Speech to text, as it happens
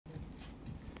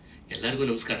ಎಲ್ಲರಿಗೂ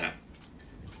ನಮಸ್ಕಾರ.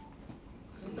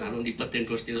 ನಾನೊಂದು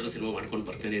 28 ವರ್ಷದಿಂದ ಸಿನಿಮಾ ಮಾಡ್ಕೊಂಡು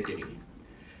ಬರ್ತಾನೆ ಇದ್ದೀನಿ.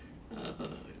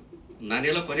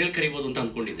 ನಾನೆಲ್ಲ ಕೊನೆಯಲ್ಲಿ ಕರಿಬೋದು ಅಂತ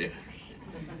ಅಂದ್ಕೊಂಡಿದ್ದೆ.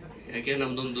 ಯಾಕೆ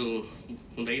ನಮ್ಮದೊಂದು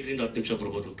 5 ರಿಂದ 10 ನಿಮಿಷ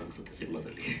ಬರ್ಬೋದು ಅಂತ ಅನ್ಸುತ್ತೆ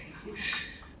ಸಿನಿಮಾದಲ್ಲಿ.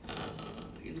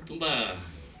 ಇದು ತುಂಬ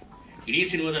ಇಡೀ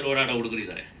ಸಿನಿಮಾದಲ್ಲಿ ಓಡಾಡೋ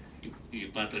ಹುಡುಗರಿದ್ದಾರೆ ಈ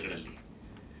ಪಾತ್ರಗಳಲ್ಲಿ.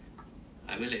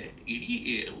 ಆಮೇಲೆ ಇಡೀ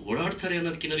ಓಡಾಡ್ತಾರೆ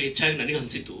ಅನ್ನೋದಕ್ಕಿಂತ ಹೆಚ್ಚಾಗಿ ನನಗೆ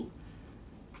ಅನಿಸಿತ್ತು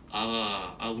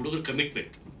ಆ ಹುಡುಗರ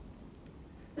ಕಮಿಟ್ಮೆಂಟ್.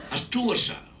 ಅಷ್ಟು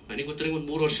ವರ್ಷ, ನನಗೆ ಗೊತ್ತಿರೋ ಒಂದು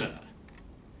 3 ವರ್ಷ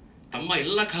ತಮ್ಮ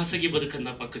ಎಲ್ಲ ಖಾಸಗಿ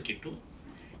ಬದುಕನ್ನು ಪಕ್ಕಕ್ಕಿಟ್ಟು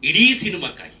ಇಡೀ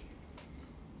ಸಿನಿಮಾಕ್ಕಾಗಿ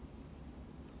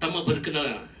ತಮ್ಮ ಬದುಕನ್ನ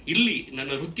ಇಲ್ಲಿ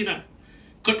ನನ್ನ ವೃತ್ತಿನ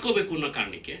ಕಟ್ಕೋಬೇಕು ಅನ್ನೋ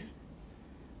ಕಾರಣಕ್ಕೆ,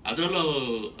 ಅದರಲ್ಲೂ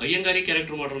ಅಯ್ಯಂಗಾರಿ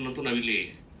ಕ್ಯಾರೆಕ್ಟರ್ ಮಾಡೋರಂತೂ ನಾವಿಲ್ಲಿ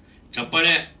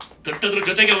ಚಪ್ಪಾಳೆ ತಟ್ಟದ್ರ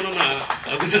ಜೊತೆಗೆ ಅವನನ್ನು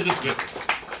ಅಭಿನಂದಿಸ್ಬೇಕು.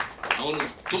 ಅವನು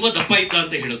ತುಂಬ ದಪ್ಪ ಇದ್ದ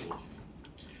ಅಂತ ಹೇಳಿದ್ರು.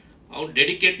 ಅವ್ನು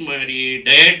ಡೆಡಿಕೇಟ್ ಮಾಡಿ,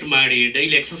 ಡಯಟ್ ಮಾಡಿ,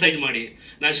 ಡೈಲಿ ಎಕ್ಸಸೈಸ್ ಮಾಡಿ,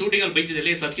 ನಾನು ಶೂಟಿಂಗಲ್ಲಿ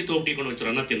ಬೈತಿದ್ದಲ್ಲಿ ಸತ್ಕಿತ್ತು ಹೋಗ್ಟಿಕೊಂಡು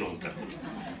ಹೋಗ್ತಾರೆ ಅನ್ನ ತಿನ್ನೋ ಅಂತ.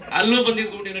 ಅಲ್ಲೂ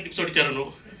ಬಂದಿದ್ದು ಏನೋ ಟಿಪ್ಸ್ ಹೊಡಿತಾರನು,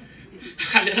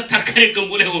 ಅಲ್ಲೆಲ್ಲ ತರಕಾರಿ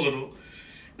ಕಂಬೂಲೆ ಹೋಗೋನು.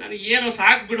 ನಾನು ಏನೋ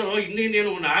ಸಾಕು ಬಿಡೋ,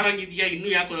 ಇನ್ನೇನೇನು ಆರಂಗಿದೆಯಾ, ಇನ್ನೂ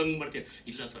ಯಾಕೋ ಹಂಗೆ ಮಾಡ್ತೀಯ.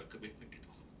 ಇಲ್ಲ ಸರ್, ಕಮಿಟ್ಮೆಂಟ್ ಇದು.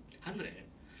 ಅಂದರೆ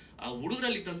ಆ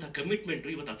ಹುಡುಗರಲ್ಲಿದ್ದಂಥ ಕಮಿಟ್ಮೆಂಟು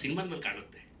ಇವತ್ತು ಆ ಸಿನಿಮಾದ ಮೇಲೆ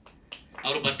ಕಾಣುತ್ತೆ.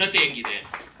 ಅವ್ರ ಬದ್ಧತೆ ಹೆಂಗಿದೆ,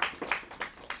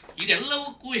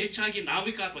 ಇದೆಲ್ಲವಕ್ಕೂ ಹೆಚ್ಚಾಗಿ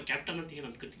ನಾವಿಕ ಅಥವಾ ಕ್ಯಾಪ್ಟನ್ ಅಂತ ಏನು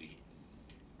ಅನ್ಕೋತೀವಿ,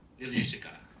 ನಿರ್ದೇಶಕ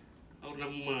ಅವ್ರು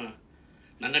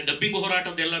ನನ್ನ ಡಬ್ಬಿಂಗ್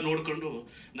ಹೋರಾಟದ್ದೆಲ್ಲ ನೋಡಿಕೊಂಡು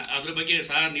ಅದ್ರ ಬಗ್ಗೆ,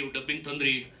 ಸಾರ್ ನೀವು ಡಬ್ಬಿಂಗ್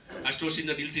ತಂದ್ರಿ, ಅಷ್ಟು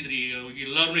ವರ್ಷದಿಂದ ನಿಲ್ಸಿದ್ರಿ,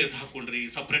 ಎಲ್ಲರೂ ಎದ್ದು ಹಾಕ್ಕೊಂಡ್ರಿ,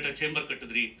 ಸಪ್ರೇಟಾಗಿ ಚೇಂಬರ್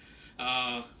ಕಟ್ಟಿದ್ರಿ,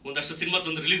 ಒಂದಷ್ಟು ಸಿನಿಮಾ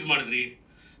ತಂದು ರಿಲೀಸ್ ಮಾಡಿದ್ರಿ,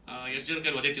 ಎಷ್ಟು ಜನ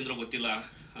ಕೈ ಒದೆ ತಿಂದ್ರೋ ಗೊತ್ತಿಲ್ಲ,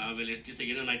 ಆಮೇಲೆ ಎಷ್ಟು ದಿವಸ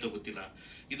ಏನೇನಾಯ್ತೋ ಗೊತ್ತಿಲ್ಲ,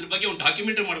 ಇದ್ರ ಬಗ್ಗೆ ಒಂದು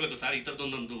ಡಾಕ್ಯುಮೆಂಟ್ರಿ ಮಾಡಬೇಕು ಸರ್, ಈ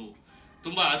ಥರದ್ದೊಂದೊಂದು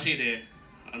ತುಂಬ ಆಸೆ ಇದೆ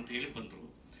ಅಂತ ಹೇಳಿ ಬಂದರು.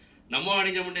 ನಮ್ಮ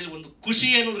ವಾಣಿಜ್ಯ ಮಂಡಳಿ ಒಂದು ಖುಷಿ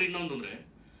ಏನಂದ್ರೆ, ಇನ್ನೊಂದು ಅಂದರೆ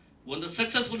ಒಂದು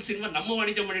ಸಕ್ಸಸ್ಫುಲ್ ಸಿನಿಮಾ ನಮ್ಮ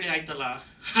ವಾಣಿಜ್ಯ ಮಂಡಳಿ ಆಯ್ತಲ್ಲ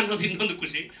ಅನ್ನೋದು ಇನ್ನೊಂದು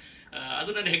ಖುಷಿ. ಅದು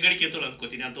ನನ್ನ ಹೆಗ್ಗಳಿಕೆ ಅಂತ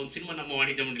ಅಂದ್ಕೋತೀನಿ. ಅಂತ ಒಂದು ಸಿನಿಮಾ ನಮ್ಮ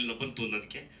ವಾಣಿಜ್ಯ ಮಂಡಳಿನ ಬಂತು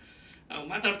ಅನ್ನೋದಕ್ಕೆ.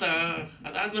 ಮಾತಾಡ್ತಾ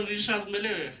ಅದಾದ್ಮೇಲೆ ರಿಜಿಸ್ಟರ್ ಆದಮೇಲೆ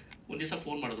ಒಂದು ದಿವಸ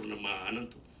ಫೋನ್ ಮಾಡಿದ್ರು ನಮ್ಮ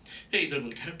ಅನಂತು, ಇದ್ರಲ್ಲಿ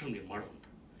ಒಂದು ಕ್ಯಾರೆಕ್ಟರ್ ನೀವು ಮಾಡು ಅಂತ.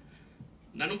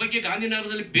 ನನ್ನ ಬಗ್ಗೆ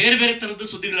ಗಾಂಧಿನಗರದಲ್ಲಿ ಬೇರೆ ಬೇರೆ ಥರದ್ದು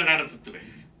ಸುದ್ದಿಗಳು ಆಡಾಡುತ್ತವೆ.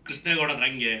 ಕೃಷ್ಣೇಗೌಡದ್ರ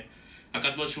ಹಂಗೆ,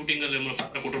 ಅಕಸ್ಮಾತ್ ಶೂಟಿಂಗಲ್ಲಿ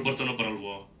ಪಾತ್ರ ಕೊಟ್ಟರು ಬರ್ತಾನೋ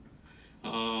ಬರಲ್ವೋ,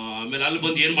 ಆಮೇಲೆ ಅಲ್ಲಿ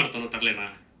ಬಂದು ಏನು ಮಾಡ್ತಾನೋ ತರಲೇನಾ,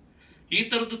 ಈ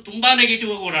ಥರದ್ದು ತುಂಬ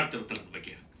ನೆಗೆಟಿವ್ ಆಗಿ ಓಡಾಡ್ತಿರುತ್ತೆ ನನ್ನ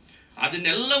ಬಗ್ಗೆ.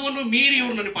 ಅದನ್ನೆಲ್ಲವನ್ನು ಮೀರಿ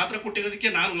ಇವ್ರು ನನಗೆ ಪಾತ್ರ ಕೊಟ್ಟಿರೋದಕ್ಕೆ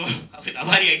ನಾನು ಅವ್ರಿಗೆ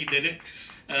ಅಭಾರಿಯಾಗಿದ್ದೇನೆ.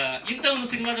 ಇಂಥ ಒಂದು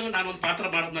ಸಿನಿಮಾದಲ್ಲಿ ನಾನೊಂದು ಪಾತ್ರ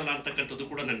ಮಾಡಿದ್ನಲ್ಲ ಅಂತಕ್ಕಂಥದ್ದು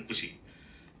ಕೂಡ ನನಗೆ ಖುಷಿ.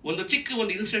 ಒಂದು ಚಿಕ್ಕ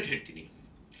ಇನ್ಸಿಡೆಂಟ್ ಹೇಳ್ತೀನಿ.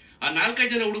 ಆ 4-5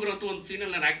 ಜನ ಹುಡುಗರಂತೂ ಒಂದು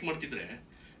ಸೀನಲ್ಲಿ ನಾನು ಆ್ಯಕ್ಟ್ ಮಾಡ್ತಿದ್ರೆ,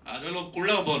 ಅದರಲ್ಲಿ ಒಬ್ಬ ಕುಳ್ಳ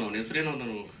ಒಬ್ಬವನು, ಅವನ ಹೆಸರೇನೋ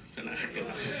ನಾನು ಚೆನ್ನಾಗಿ,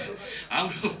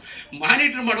 ಅವನು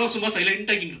ಮಾನಿಟರ್ ಮಾಡುವ ತುಂಬ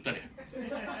ಸೈಲೆಂಟಾಗಿ ಇರ್ತಾನೆ.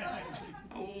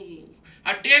 ಅವನು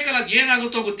ಆ ಟೇಕಲ್ಲಿ ಅದು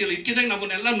ಏನಾಗುತ್ತೋ ಗೊತ್ತಿಲ್ಲ, ಇದಕ್ಕಿದ್ದಾಗ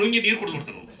ನಮ್ಮನ್ನೆಲ್ಲ ನುಂಗಿ ನೀರು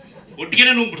ಕುಡಿದ್ಬಿಡ್ತಾನೆ ಅವನು,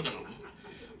 ಒಟ್ಟಿಗೆ ನುಂಗ್ಬಿಡ್ತಾನೆ ಅವನು.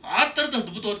 ಆ ಥರದ್ದು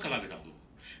ಅದ್ಭುತವಾದ ಕಲಾವಿದ ಅವನು.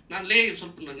 ನಾನು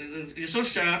ಸ್ವಲ್ಪ ಎಷ್ಟೋ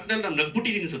ಶಾರ್ಟ್ನಲ್ಲಿ ನಾನು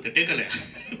ನಗ್ಬಿಟ್ಟಿದ್ದೀನಿ ಅನ್ಸುತ್ತೆ ಟೇಕಲ್ಲೇ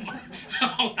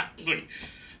ನೋಡಿ.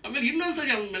 ಆಮೇಲೆ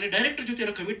ಇನ್ನೊಂದ್ಸರಿ ಅವನ ಮೇಲೆ ಡೈರೆಕ್ಟರ್ ಜೊತೆ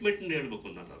ಇರೋ ಕಮಿಟ್ಮೆಂಟ್ ಹೇಳ್ಬೇಕು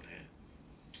ಅನ್ನೋದಾದ್ರೆ,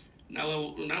 ನಾವು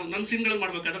ನನ್ನ ಸೀನ್ಗಳನ್ನು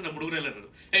ಮಾಡ್ಬೇಕಾದ್ರೆ ನಮ್ಮ ಹುಡುಗರೆಲ್ಲ ಇರೋದು,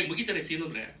 ಮುಗಿತಾರೆ ಸೀನ್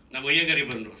ಅಂದರೆ ನಾವು ಅಯ್ಯಗಾರಿ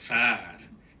ಬಂದರು, ಸಾರ್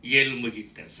ಎಲ್ಲಿ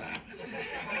ಮುಗಿತೆ ಸಾರ್,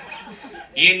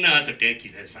 ಏನಾತ ಟೇಕ್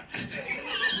ಇದೆ ಸಾರ್,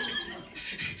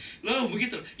 ನಾವು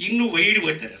ಮುಗಿತಾರೆ ಇನ್ನೂ ವೈಡ್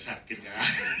ಹೋಗ್ತಾರೆ ಸಾರ್ ತಿರ್ಗಾ.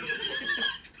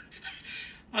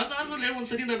 ಅದಾದ್ಮೇಲೆ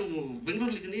ಒಂದ್ಸರಿ ನಾನು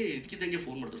ಬೆಂಗಳೂರಲ್ಲಿದ್ದೀನಿ, ಇದಕ್ಕಿದ್ದಂಗೆ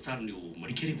ಫೋನ್ ಮಾಡಿದ್ರು, ಸರ್ ನೀವು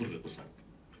ಮಡಿಕೇರಿಗೆ ಬರಬೇಕು ಸರ್.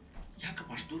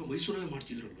 ಯಾಕಪ್ಪ ಅಷ್ಟು ದೂರ, ಮೈಸೂರಲ್ಲೇ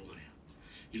ಮಾಡ್ತಿದ್ರಲ್ಲ ಮನೆ.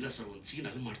 ಇಲ್ಲ ಸರ್, ಒಂದು ಸೀನ್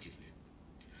ಅಲ್ಲಿ ಮಾಡ್ತಿದ್ವಿ.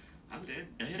 ಆದರೆ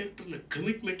ಡೈರೆಕ್ಟರ್ನ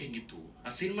ಕಮಿಟ್ಮೆಂಟ್ ಹೆಂಗಿತ್ತು,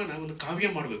 ಆ ಸಿನಿಮಾನ ಒಂದು ಕಾವ್ಯ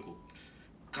ಮಾಡಬೇಕು,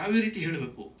 ಕಾವ್ಯ ರೀತಿ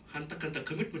ಹೇಳಬೇಕು ಅಂತಕ್ಕಂಥ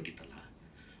ಕಮಿಟ್ಮೆಂಟ್ ಇತ್ತಲ್ಲ,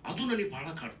 ಅದು ನನಗೆ ಭಾಳ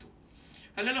ಕಾಡ್ತು.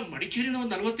 ಅಲ್ಲೆಲ್ಲ ಮಡಿಕೇರಿಯಿಂದ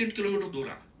ಒಂದು 48 ಕಿಲೋಮೀಟರ್ ದೂರ,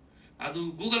 ಅದು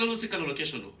ಗೂಗಲಲ್ಲೂ ಸಿಕ್ಕಲ್ಲ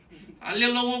ಲೊಕೇಶನ್ನು,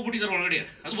 ಅಲ್ಲೆಲ್ಲ ಹೋಗ್ಬಿಟ್ಟಿದ್ದಾರೆ ಒಳಗಡೆ.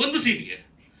 ಅದು ಒಂದು ಸೀನ್ಗೆ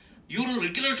ಇವರು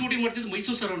ರೆಗ್ಯುಲರ್ ಶೂಟಿಂಗ್ ಮಾಡ್ತಿದ್ದು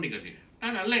ಮೈಸೂರು ಸರೌಂಡಿಂಗಲ್ಲಿ.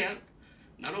 ನಾನು ಅಲ್ಲೇ,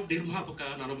 ನಾನೊಬ್ಬ ನಿರ್ಮಾಪಕ,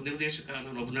 ನಾನೊಬ್ಬ ನಿರ್ದೇಶಕ,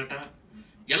 ನಾನೊಬ್ಬ ನಟ,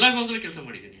 ಎಲ್ಲ ವಿಭಾಗದಲ್ಲಿ ಕೆಲಸ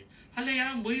ಮಾಡಿದ್ದೀನಿ. ಅಲ್ಲೇ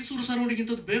ಮೈಸೂರು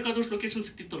ಸರೌಂಡಿಗಿಂತದ್ದು ಬೇಕಾದಷ್ಟು ಲೊಕೇಶನ್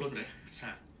ಸಿಕ್ತಿತ್ತಲ್ಲ ಅಂದರೆ,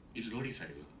 ಸರ್ ಇಲ್ಲಿ ನೋಡಿ ಸರ್,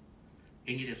 ಇದು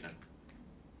ಹೆಂಗಿದೆ ಸರ್,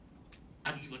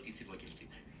 ಅದು ಇವತ್ತು ಈ ಸಿನಿಮಾ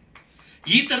ಕೆಲಸಿದೆ.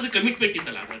 ಈ ಥರದ ಕಮಿಟ್ಮೆಂಟ್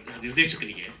ಇತ್ತಲ್ಲ ಆ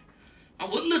ನಿರ್ದೇಶಕನಿಗೆ. ಆ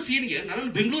ಒಂದು ಸೀನ್ಗೆ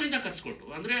ನನ್ನನ್ನು ಬೆಂಗಳೂರಿಂದ ಕರ್ಸ್ಕೊಂಡು,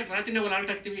 ಅಂದರೆ ರಾತ್ರಿ ನಾವು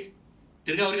ಆಲ್ಟ್ ಆಗ್ತೀವಿ,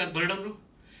 ತಿರ್ಗಾ ಅವ್ರಿಗೆ ಅದು ಬರ್ಡನ್ನು,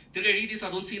 ತಿರ್ಗಾ ಇಡೀ ದಿವಸ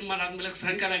ಅದೊಂದು ಸೀನ್ ಆದಮೇಲೆ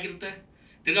ಸಾಯಂಕಾಲ ಆಗಿರುತ್ತೆ,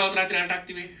 ತಿರ್ಗಾ ಅವತ್ತು ರಾತ್ರಿ ಆಲ್ಟ್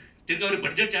ಆಗ್ತೀವಿ, ತಿರ್ಗಾ ಅವ್ರಿಗೆ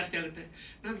ಬಡ್ಜೆಟ್ ಜಾಸ್ತಿ ಆಗುತ್ತೆ.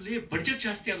 ನಾನು ಬಡ್ಜೆಟ್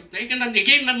ಜಾಸ್ತಿ ಆಗುತ್ತೆ, ಯಾಕೆಂದ್ರೆ ನಾನು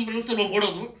ಎಗೇನ್ ನನ್ನ ಮನಸ್ಸಲ್ಲಿ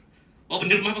ಓಡೋದು, ಒಬ್ಬ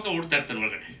ನಿರ್ಮಾಪಕ ಓಡ್ತಾ ಇರ್ತಾನೆ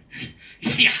ಒಳಗಡೆ,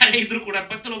 ಯಾರೇ ಇದ್ರು ಕೂಡ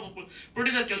ಪಕ್ಕದಲ್ಲಿ ಒಬ್ಬ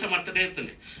ಪ್ರೊಡ್ಯೂಸರ್ ಕೆಲಸ ಮಾಡ್ತಾನೆ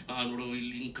ಇರ್ತಾನೆ. ನೋಡು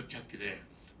ಇಲ್ಲಿ ಹಿಂಗೆ ಖರ್ಚಾಗ್ತಿದೆ,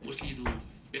 ಮೋಸ್ಟ್ಲಿ ಇದು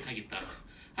ಬೇಕಾಗಿತ್ತ.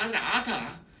 ಆದರೆ ಆತ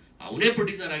ಅವನೇ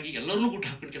ಪ್ರೊಡ್ಯೂಸರ್ ಆಗಿ ಎಲ್ಲರನ್ನೂ ಗುಡ್ಡು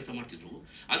ಹಾಕೊಂಡು ಕೆಲಸ ಮಾಡ್ತಿದ್ರು.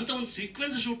 ಅಂತ ಒಂದು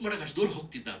ಸೀಕ್ವೆನ್ಸ್ ಶೂಟ್ ಮಾಡೋಕೆ ಅಷ್ಟು ದೂರ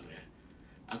ಹೋಗ್ತಿದ್ದ ಅಂದರೆ,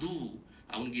 ಅದು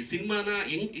ಅವನಿಗೆ ಸಿನಿಮಾನ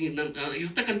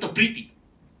ಇರ್ತಕ್ಕಂಥ ಪ್ರೀತಿ,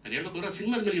 ನಾನು ಹೇಳ್ಬೇಕಂದ್ರೆ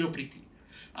ಸಿನಿಮಾದ ಮೇಲೆ ಇರೋ ಪ್ರೀತಿ,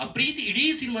 ಆ ಪ್ರೀತಿ ಇಡೀ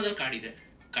ಸಿನಿಮಾದಲ್ಲಿ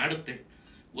ಕಾಡುತ್ತೆ.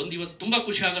 ಒಂದು ಇವತ್ತು ತುಂಬ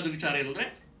ಖುಷಿ ಆಗೋದು ವಿಚಾರ ಏನಂದರೆ,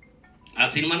 ಆ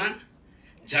ಸಿನಿಮಾನ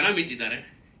ಜನ ಮೆಚ್ಚಿದ್ದಾರೆ,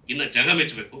 ಇನ್ನು ಜಗ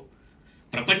ಮೆಚ್ಚಬೇಕು,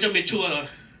 ಪ್ರಪಂಚ ಮೆಚ್ಚುವ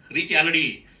ರೀತಿ ಆಲ್ರೆಡಿ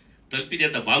ತಲುಪಿದೆ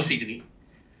ಅಂತ ಭಾವಿಸಿದ್ದೀನಿ.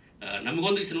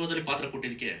 ನಮಗೊಂದು ಈ ಸಿನಿಮಾದಲ್ಲಿ ಪಾತ್ರ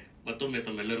ಕೊಟ್ಟಿದ್ದಕ್ಕೆ ಮತ್ತೊಮ್ಮೆ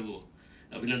ತಮ್ಮೆಲ್ಲರಿಗೂ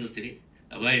ಅಭಿನಂದಿಸ್ತೀನಿ,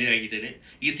 ಅಭಾರಿಯಾಗಿದ್ದೇನೆ.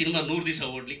 ಈ ಸಿನಿಮಾ 100 ದಿವಸ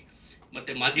ಓಡಲಿ,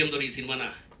 ಮತ್ತು ಮಾಧ್ಯಮದವರು ಈ ಸಿನಿಮಾನ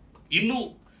ಇನ್ನೂ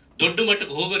ದೊಡ್ಡ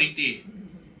ಮಟ್ಟಕ್ಕೆ ಹೋಗೋ ರೀತಿ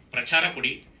ಪ್ರಚಾರ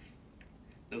ಕೊಡಿ.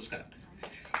 ನಮಸ್ಕಾರ.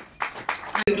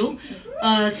 ಇವರು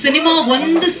ಸಿನಿಮಾ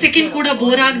 1 ಸೆಕೆಂಡ್ ಕೂಡ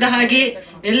ಬೋರ್ ಆಗದ ಹಾಗೆ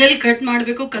ಎಲ್ಲೆಲ್ಲಿ ಕಟ್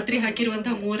ಮಾಡಬೇಕು ಕತ್ರಿ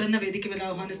ಹಾಕಿರುವಂತಹ ಮೂವರನ್ನ ವೇದಿಕೆ ಮೇಲೆ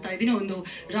ಆಹ್ವಾನಿಸ್ತಾ ಇದ್ದೀನಿ. ಒಂದು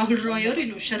ರಾಹುಲ್ ರಾಯ್ ಅವರು,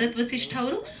 ಇನ್ನು ಶರತ್ ವಸಿಷ್ಠ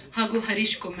ಅವರು ಹಾಗೂ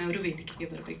ಹರೀಶ್ ಕೊಮ್ಮೆ ಅವರು ವೇದಿಕೆಗೆ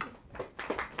ಬರಬೇಕು.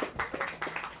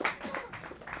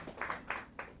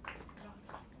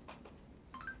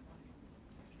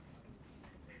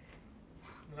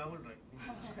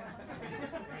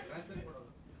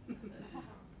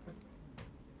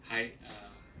 ಹಾಯ್,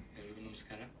 ಎಲ್ರಿಗೂ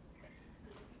ನಮಸ್ಕಾರ.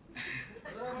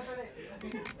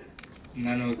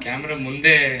 ನಾನು ಕ್ಯಾಮ್ರಾ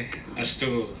ಮುಂದೆ ಅಷ್ಟು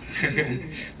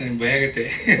ನನಗೆ ಭಯ ಆಗುತ್ತೆ,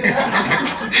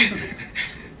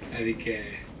 ಅದಕ್ಕೆ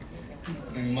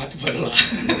ನನಗೆ ಮಾತು ಬರಲ್ಲ,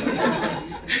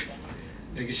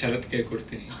 ಅದಕ್ಕೆ ಶರತ್ಗೆ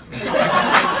ಕೊಡ್ತೀನಿ.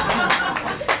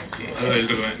 ಹಲೋ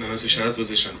ಎಲ್ರಿಗೂ, ನನ್ನ ಹೆಸರು ಶರತ್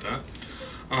ವಸಿಷ್ಠ ಅಂತ.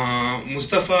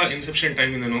 ಮುಸ್ತಫಾ ಇನ್ಸೆಪ್ಷನ್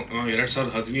ಟೈಮಿಂದನು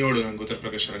 2017 ನಂಗೆ ಉತ್ತರ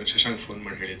ಪ್ರಕಾಶ್ ಶಶಾಂಕ್ ಫೋನ್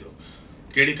ಮಾಡಿ ಹೇಳಿದ್ದು,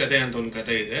 ಕೇಳಿ ಕತೆ ಅಂತ ಒಂದು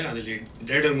ಕತೆ ಇದೆ, ಅದರಲ್ಲಿ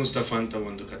ಡೇರ್ಡೆವಿಲ್ ಮುಸ್ತಫಾ ಅಂತ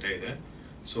ಒಂದು ಕತೆ ಇದೆ,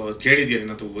 ಸೊ ಅದು ಕೇಳಿದ್ಯಾ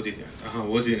ನೀನು ಓದಿದ್ಯಾ ಅಂತ.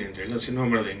 ಓದಿದ್ದೀನಿ ಅಂತ ಹೇಳಿದೆ. ಸಿನಿಮಾ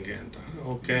ಮಾಡೋದು ಹೆಂಗೆ ಅಂತ.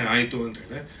 ಓಕೆ ಆಯಿತು ಅಂತ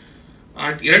ಹೇಳಿದೆ.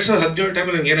 2017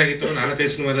 ಟೈಮಲ್ಲಿ ನಂಗೆ ಏನಾಗಿತ್ತು,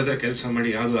 4-5 ಸಿನಿಮಾದ ಹತ್ರ ಕೆಲಸ ಮಾಡಿ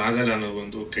ಯಾವುದು ಆಗಲ್ಲ ಅನ್ನೋ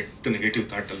ಒಂದು ಕೆಟ್ಟ ನೆಗೆಟಿವ್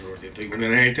ಥಾಟಲ್ಲಿ ನೋಡ್ತಿತ್ತು. ಈಗ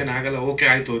ನಾನು ಹೇಳ್ತೇನೆ ಆಗಲ್ಲ, ಓಕೆ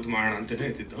ಆಯಿತು ಅದು ಮಾಡೋಣ ಅಂತಲೇ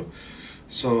ಇದ್ದಿದ್ದು.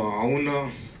 ಸೊ ಅವನು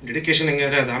ಡೆಡಿಕೇಶನ್ ಹೆಂಗೆ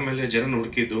ಅಂದರೆ ಅದು ಆಮೇಲೆ ಜನ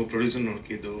ಹುಡುಕಿದ್ದು, ಪ್ರೊಡ್ಯೂಸರ್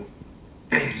ಹುಡುಕಿದ್ದು,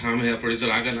 ಆಮೇಲೆ ಆ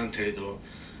ಪ್ರೊಡ್ಯೂಸರ್ ಆಗಲ್ಲ ಅಂತ ಹೇಳಿದ್ದು,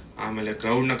 ಆಮೇಲೆ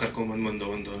ಕ್ರೌಡ್ನ ಕರ್ಕೊಂಬಂದು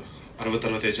ಒಂದು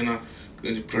 60-65 ಜನ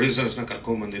ಪ್ರೊಡ್ಯೂಸರ್ಸ್ನ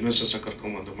ಕರ್ಕೊಂಬಂದು, ಇನ್ವೆಸ್ಟರ್ಸ್ನ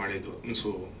ಕರ್ಕೊಂಬಂದು ಮಾಡಿದ್ದು. So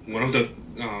one of the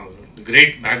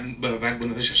great back ಬೋನ್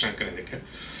ಅಂದರೆ ಶಶಾಂಕನ ಇದಕ್ಕೆ.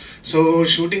 ಸೊ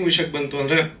ಶೂಟಿಂಗ್ ವಿಷಯಕ್ಕೆ ಬಂತು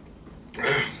ಅಂದರೆ,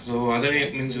 ಸೊ ಅದನ್ನೇ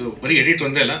ಮೀನ್ಸ್ ಬರೀ ಎಡಿಟ್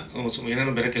ಒಂದೇ ಅಲ್ಲ, ಸೊ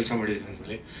ಏನೇನೋ ಬೇರೆ ಕೆಲಸ ಮಾಡಿದ್ದೀನಿ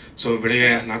ಅಂತೇಳಿ. ಸೊ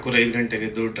ಬೆಳಿಗ್ಗೆ 4-5 ಗಂಟೆಗೆ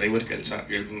ಎದ್ದು ಡ್ರೈವರ್ ಕೆಲಸ,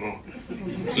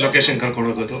 ಲೊಕೇಶನ್ ಕರ್ಕೊಂಡು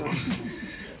ಹೋಗೋದು,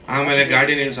 ಆಮೇಲೆ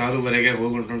ಗಾಡಿ ನಿಲ್ಸಿ 6:30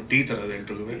 ಹೋಗ್ಕೊಂಡು ಟೀ ತರೋದು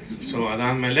ಎಲ್ರಿಗೂ. ಸೊ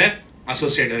ಅದಾದಮೇಲೆ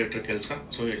ಅಸೋಸಿಯೇಟ್ ಡೈರೆಕ್ಟರ್ ಕೆಲಸ,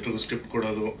 ಸೊ ಎಲ್ರಿಗೂ ಸ್ಕ್ರಿಪ್ಟ್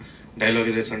ಕೊಡೋದು, ಡೈಲಾಗ್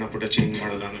ಇದ್ರೆ ಸಣ್ಣ ಪುಟ್ಟ ಚೇಂಜ್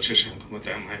ಮಾಡೋದು, ನಾನು ಶಶಾಂಕ್ ಮತ್ತು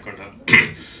ಹಾಕೊಂಡ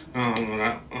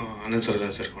ಆನಂದ್ ಸರ್ ಎಲ್ಲ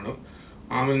ಸೇರಿಕೊಂಡು.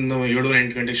 ಆಮೇಲೆ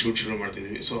 7-8 ಗಂಟೆಗೆ ಶೂಟ್ ಶುರು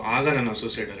ಮಾಡ್ತಿದ್ವಿ. ಸೊ ಆಗ ನಾನು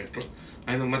ಅಸೋಸಿಯೇಟ್ ಡೈರೆಕ್ಟ್ರು,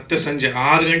 ಆಮೇಲೆ ಮತ್ತೆ ಸಂಜೆ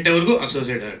 6 ಗಂಟೆವರೆಗೂ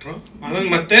ಅಸೋಸಿಯೇಟ್ ಡೈರೆಕ್ಟ್ರು, ಆಮೇಲೆ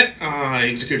ಮತ್ತೆ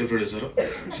ಎಕ್ಸಿಕ್ಯೂಟಿವ್ ಪ್ರೊಡ್ಯೂಸರು.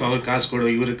 ಸೊ ಅವ್ರಿಗೆ ಕಾಸು ಕೊಡು,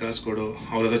 ಇವ್ರಿಗೆ ಕಾಸು ಕೊಡು,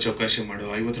 ಅವ್ರದ ಚೌಕಾಶಿ ಮಾಡು,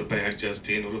 50 ರೂಪಾಯಿ ಯಾಕೆ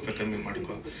ಜಾಸ್ತಿ, 100 ರೂಪಾಯಿ ಕಮ್ಮಿ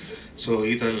ಮಾಡಿಕೊ. ಸೊ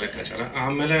ಈ ಥರ ಲೆಕ್ಕಾಚಾರ.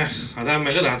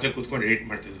 ಅದಾದಮೇಲೆ ರಾತ್ರಿ ಕೂತ್ಕೊಂಡು ಎಡಿಟ್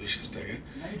ಮಾಡ್ತಿದ್ವಿ ಶಿಸ್ತಾಗಿ.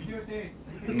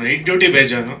 Night duty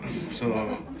ಬೇಜಾನು. ಸೊ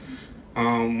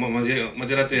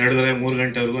ಮಧ್ಯರಾತ್ರಿ 2-3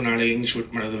 ಗಂಟೆವರೆಗೂ ನಾಳೆ ಹೆಂಗೆ ಶೂಟ್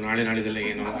ಮಾಡೋದು, ನಾಳಿದ್ದೆಲ್ಲ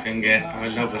ಏನು ಹೆಂಗೆ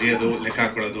ಅವೆಲ್ಲ ಬರೆಯೋದು, ಲೆಕ್ಕ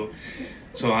ಹಾಕೊಳ್ಳೋದು.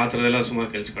 ಸೊ ಆ ಥರದೆಲ್ಲ ಸುಮಾರು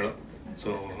ಕೆಲ್ಸಗಳು. ಸೊ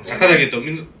ಸಖತ್ತಾಗಿತ್ತು.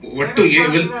 ಮೀನ್ಸ್ ಒಟ್ಟು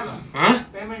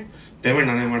ಪೇಮೆಂಟ್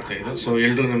ನಾನೇ ಮಾಡ್ತಾ ಇದ್ದು. ಸೊ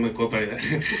ಎಲ್ರೂ ನಮಗೆ ಕೋಪ ಇದೆ.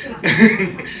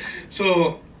 ಸೊ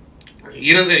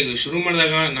ಏನಂದರೆ, ಈಗ ಶುರು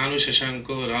ಮಾಡಿದಾಗ ನಾನು,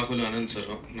 ಶಶಾಂಕ್, ರಾಹುಲ್, ಆನಂದ್ ಸರ್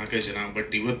 4-5 ಜನ.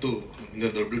 ಬಟ್ ಇವತ್ತು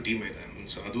ದೊಡ್ಡ ಟೀಮ್ ಇದೆ.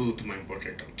 ಮೀನ್ಸ್ ಅದು ತುಂಬ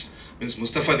ಇಂಪಾರ್ಟೆಂಟ್. ಮೀನ್ಸ್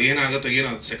ಮುಸ್ತಫಾದ್ ಏನಾಗುತ್ತೋ ಏನೋ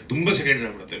ಅದು ತುಂಬ ಸೆಕೆಂಡ್ರಿ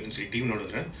ಆಗ್ಬಿಡುತ್ತೆ. ಮೀನ್ಸ್ ಈ ಟೀಮ್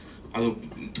ನೋಡಿದ್ರೆ ಅದು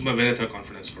ತುಂಬ ಬೇರೆ ಥರ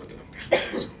ಕಾನ್ಫಿಡೆನ್ಸ್ ಕೊಡುತ್ತೆ ನಮಗೆ.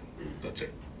 ಸೊ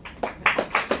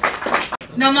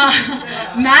ನಮ್ಮ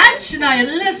ಮ್ಯಾಚ್ ನ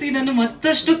ಎಲ್ಲ ಸೀನನ್ನು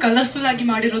ಮತ್ತಷ್ಟು ಕಲರ್ಫುಲ್ ಆಗಿ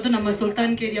ಮಾಡಿರೋದು ನಮ್ಮ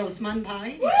ಸುಲ್ತಾನ್ ಕೇರಿಯ ಉಸ್ಮಾನ್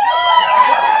ಭಾಯ್,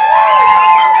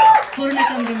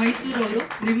 ಪೂರ್ಣಚಂದ್ರ ಮೈಸೂರು ಅವರು,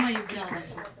 ನಿಮ್ಮ ಇಬ್ಬರ.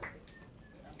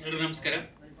 ಎಲ್ರಿಗೂ ನಮಸ್ಕಾರ.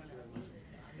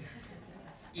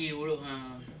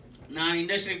 ನಾನು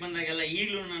ಇಂಡಸ್ಟ್ರಿಗೆ ಬಂದಾಗೆಲ್ಲ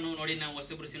ಈಗಲೂ ನೋಡಿ ನಾವು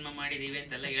ಹೊಸಬ್ರು ಸಿನಿಮಾ ಮಾಡಿದೀವಿ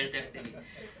ಅಂತೆಲ್ಲ ಹೇಳ್ತಾ ಇರ್ತೀವಿ.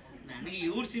 ನನಗೆ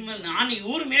ಇವ್ರ ಸಿನಿಮಾ ನಾನು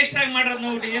ಇವ್ರು ಮೇಷ್ಟ್ರಾಗಿ ಮಾಡೋದು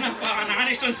ನೋಡ್ಬಿಟ್ಟಿದ್ದೀನಪ್ಪ, ನಾನು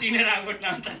ಎಷ್ಟೊಂದು ಸೀನಿಯರ್ ಆಗ್ಬಿಟ್ನ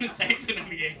ಅಂತ ಅನ್ನಿಸ್ತಾ ಇತ್ತು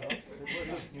ನನಗೆ.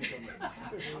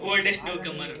 ಓಲ್ಡೆಸ್ಟ್ ನ್ಯೂ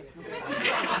ಕಮರ್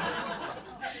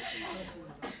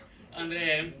ಅಂದ್ರೆ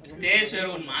ತೇಜಸ್ವಿ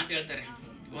ಒಂದು ಮಾತು ಹೇಳ್ತಾರೆ,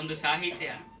 ಒಂದು ಸಾಹಿತ್ಯ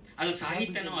ಅದು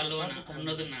ಸಾಹಿತ್ಯನೋ ಅಲ್ವನ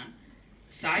ಅನ್ನೋದನ್ನ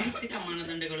ಸಾಹಿತ್ಯಿಕ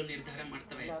ಮಾನದಂಡಗಳು ನಿರ್ಧಾರ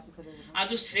ಮಾಡ್ತವೆ.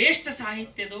 ಅದು ಶ್ರೇಷ್ಠ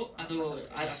ಸಾಹಿತ್ಯದೋ ಅದು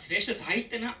ಶ್ರೇಷ್ಠ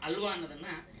ಸಾಹಿತ್ಯನ ಅಲ್ವಾ ಅನ್ನೋದನ್ನ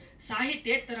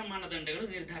ಸಾಹಿತ್ಯೇತರ ಮಾನದಂಡಗಳು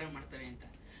ನಿರ್ಧಾರ ಮಾಡ್ತವೆ ಅಂತ.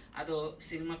 ಅದು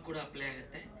ಸಿನಿಮಾ ಕೂಡ ಅಪ್ಲೈ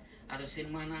ಆಗುತ್ತೆ. ಅದು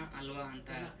ಸಿನಿಮಾನ ಅಲ್ವಾ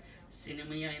ಅಂತ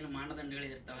ಸಿನಿಮೆಯ ಏನು ಮಾನದಂಡಗಳು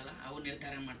ಇರ್ತಾವಲ್ಲ ಅವು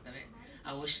ನಿರ್ಧಾರ ಮಾಡ್ತವೆ.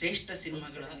 ಅವು ಶ್ರೇಷ್ಠ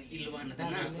ಸಿನಿಮಾಗಳ ಇಲ್ವಾ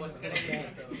ಅನ್ನೋದನ್ನ,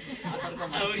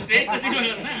 ಅವು ಶ್ರೇಷ್ಠ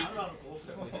ಸಿನಿಮಾಗಳನ್ನ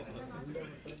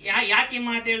ಯಾಕೆ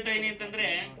ಮಾತು ಹೇಳ್ತಾ ಇದೀನಿ ಅಂತಂದ್ರೆ,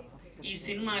 ಈ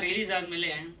ಸಿನಿಮಾ ರಿಲೀಸ್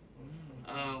ಆದ್ಮೇಲೆ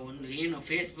ಒಂದು ಏನು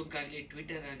ಫೇಸ್ಬುಕ್ ಆಗಲಿ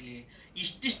ಟ್ವಿಟರ್ ಆಗಲಿ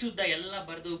ಇಷ್ಟಿಷ್ಟು ಉದ್ದ ಎಲ್ಲ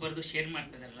ಬರೆದು ಶೇರ್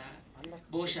ಮಾಡ್ತಿದಾರಲ್ಲ,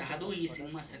 ಬಹುಶಃ ಅದು ಈ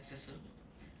ಸಿನಿಮಾ ಸಕ್ಸಸ್ಸು.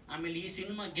 ಆಮೇಲೆ ಈ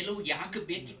ಸಿನಿಮಾ ಗೆಲುವು ಯಾಕೆ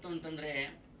ಬೇಕಿತ್ತು ಅಂತಂದರೆ,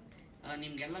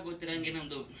 ನಿಮಗೆಲ್ಲ ಗೊತ್ತಿರೋಂಗೆ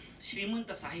ನಮ್ಮದು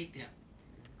ಶ್ರೀಮಂತ ಸಾಹಿತ್ಯ.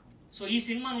 ಸೊ ಈ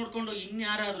ಸಿನಿಮಾ ನೋಡಿಕೊಂಡು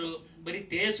ಇನ್ಯಾರಾದರೂ ಬರೀ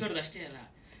ತೇಜಸ್ವರ್ದು ಅಷ್ಟೇ ಅಲ್ಲ,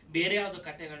 ಬೇರೆ ಯಾವುದೋ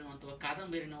ಕಥೆಗಳನ್ನೋ ಅಥವಾ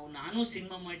ಕಾದಂಬರಿನೋ ನಾನು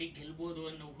ಸಿನಿಮಾ ಮಾಡಿ ಗೆಲ್ಬೋದು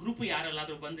ಅನ್ನೋ ಹುರುಪು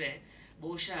ಯಾರಲ್ಲಾದರೂ ಬಂದರೆ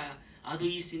ಬಹುಶಃ ಅದು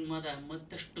ಈ ಸಿನಿಮಾದ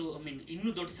ಮತ್ತಷ್ಟು ಇನ್ನೂ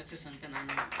ದೊಡ್ಡ ಸಕ್ಸಸ್ ಅಂತ ನಾನು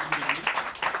ನಂಬಿದ್ದೀನಿ.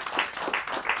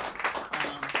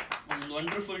 ಒಂದು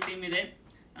ವಂಡರ್ಫುಲ್ ಟೀಮ್ ಇದೆ.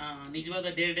 ನಿಜವಾದ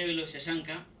ಡೇರ್ಡೆವಿಲ್ ಶಶಾಂಕ,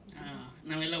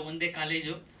 ನಾವೆಲ್ಲ ಒಂದೇ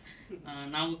ಕಾಲೇಜು.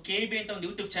 ನಾವು KB ಅಂತ ಒಂದು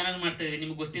ಯೂಟ್ಯೂಬ್ ಚಾನಲ್ ಮಾಡ್ತಾ ಇದ್ವಿ,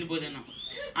 ನಿಮ್ಗೆ ಗೊತ್ತಿರ್ಬೋದೇನೋ.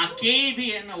 ಆ KEB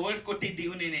ಅನ್ನ ವರ್ಡ್ ಕೊಟ್ಟಿದ್ದು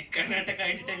ಇವನೇನೆ, ಕರ್ನಾಟಕ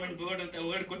ಎಂಟರ್ಟೈನ್ಮೆಂಟ್ ಬೋರ್ಡ್ ಅಂತ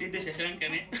ವರ್ಡ್ ಕೊಟ್ಟಿದ್ದು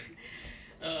ಶಶಾಂಕನೇ.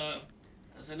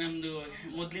 ಸೊ ನಮ್ಮದು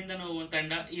ಮೊದಲಿಂದನೂ ಒಂದು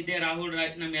ತಂಡ ಇದೇ. ರಾಹುಲ್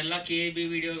ರಾಯ್ ನಮ್ಮ ಎಲ್ಲ KEB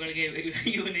ವಿಡಿಯೋಗಳಿಗೆ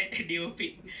ಇವನೇ DOP.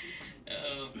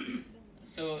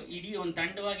 ಸೊ ಇಡೀ ಒಂದು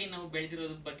ತಂಡವಾಗಿ ನಾವು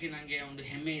ಬೆಳೆದಿರೋದ್ರ ಬಗ್ಗೆ ನನಗೆ ಒಂದು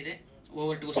ಹೆಮ್ಮೆ ಇದೆ.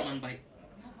 ಓವರ್ ಟು ಉಸ್ಮಾನ್ ಬಾಯ್.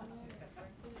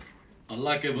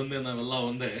 ಅಲ್ಲಾಕೆ ಬಂದೆ ನಾವೆಲ್ಲ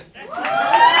ಒಂದೇ.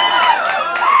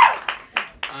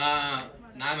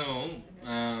 ನಾನು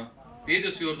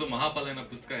ತೇಜಸ್ವಿ ಅವ್ರದ್ದು ಮಹಾಪಾಲನ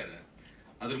ಪುಸ್ತಕ ಇದೆ,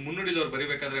 ಅದ್ರ ಮುನ್ನುಡಿಲಿ ಅವ್ರು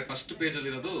ಬರಿಬೇಕಾದ್ರೆ ಫಸ್ಟ್ ಪೇಜಲ್ಲಿ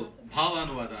ಇರೋದು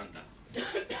ಭಾವಾನುವಾದ ಅಂತ.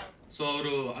 ಸೊ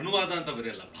ಅವರು ಅನುವಾದ ಅಂತ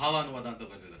ಬರೆಯಲ್ಲ, ಭಾವಾನುವಾದ ಅಂತ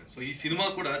ಬರೆದಿದ್ದಾರೆ. ಸೊ ಈ ಸಿನಿಮಾ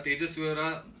ಕೂಡ ತೇಜಸ್ವಿ ಅವರ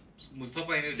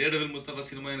ಮುಸ್ತಫಾ ಏನಿದೆ, ಡೇರ್ಡೆವಿಲ್ ಮುಸ್ತಫಾ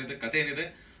ಸಿನಿಮಾ ಏನಿದೆ, ಕಥೆ ಏನಿದೆ,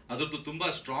 ಅದ್ರದ್ದು ತುಂಬಾ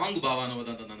ಸ್ಟ್ರಾಂಗ್ ಭಾವಾನುವಾದ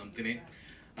ಅಂತ ನಾನು ನಂಬ್ತೀನಿ.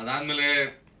 ಅದಾದ್ಮೇಲೆ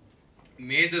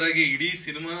ಮೇಜರ್ ಆಗಿ ಇಡೀ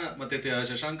ಸಿನಿಮಾ ಮತ್ತೆ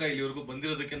ಶಶಾಂಕ ಇಲ್ಲಿವರೆಗೂ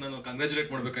ಬಂದಿರೋದಕ್ಕೆ ನಾನು ಕಂಗ್ರ್ಯಾಚುಲೇಟ್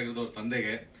ಮಾಡ್ಬೇಕಾಗಿರೋದು ಅವ್ರ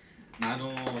ತಂದೆಗೆ. ನಾನು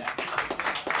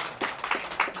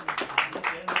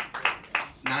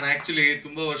ಆಕ್ಚುಲಿ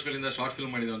ತುಂಬಾ ವರ್ಷಗಳಿಂದ ಶಾರ್ಟ್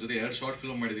ಫಿಲ್ಮ್ ಮಾಡಿದ್ದೀನಿ, ಅವ್ರ ಜೊತೆ 2 ಶಾರ್ಟ್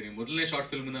ಫಿಲ್ಮ್ ಮಾಡಿದ್ದೀನಿ. ಮೊದಲನೇ ಶಾರ್ಟ್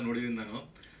ಫಿಲ್ಮ್ ಇಂದ ನೋಡಿದ್ದೀನಿ ನಾನು.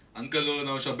 ಅಂಕಲು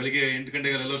ನಾವು ಬೆಳಿಗ್ಗೆ 8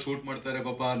 ಗಂಟೆಗಳೆಲ್ಲ ಶೂಟ್ ಮಾಡ್ತಾರೆ,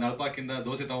 ಪಾಪ ನಳಪಾಕಿಂದ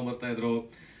ದೋಸೆ ತಗೊಂಡ್ಬರ್ತಾ ಇದ್ರು.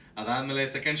 ಅದಾದ್ಮೇಲೆ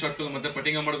ಸೆಕೆಂಡ್ ಶಾರ್ಟ್ ಫಿಲ್ಮ್ ಮತ್ತೆ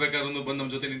ಪಟಿಂಗ ಮಾಡ್ಬೇಕಾದ್ರೂ ಬಂದು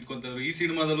ನಮ್ಮ ಜೊತೆ ನಿಂತ್ಕೊಂತ ಇದ್ರು. ಈ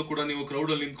ಸಿನಿಮಾದಲ್ಲೂ ಕೂಡ ನೀವು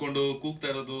ಕ್ರೌಡ್ ಅಲ್ಲಿ ನಿಂತ್ಕೊಂಡು ಕೂಗ್ತಾ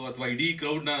ಇರೋದು, ಅಥವಾ ಇಡೀ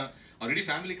ಕ್ರೌಡ್ ನ ಅವ್ರ ಇಡೀ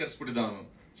ಫ್ಯಾಮಿಲಿ ಕರ್ಸ್ಬಿಟ್ಟಿದ್ದ, ಅವನು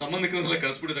ಸಂಬಂಧಿಕರನ್ನೆಲ್ಲ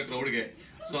ಕರ್ಸ್ಬಿಟ್ಟಿದ್ದ ಕ್ರೌಡ್ಗೆ.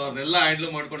 ಸೊ ಅವ್ರನ್ನೆಲ್ಲ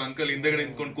ಹ್ಯಾಂಡಲ್ ಮಾಡ್ಕೊಂಡು ಅಂಕಲ್ ಹಿಂದೆಗಡೆ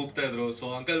ನಿಂತ್ಕೊಂಡು ಕೂಗ್ತಾ ಇದ್ರು. So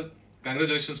uncle,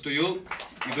 congratulations to you.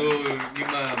 ಇದು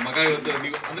ನಿಮ್ಮ ಮಗ ಇವತ್ತು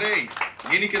ನೀವು ಅಂದ್ರೆ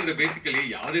ಏನಕ್ಕೆ ಅಂದ್ರೆ ಬೇಸಿಕಲಿ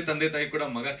ಯಾವುದೇ ತಂದೆ ತಾಯಿ ಕೂಡ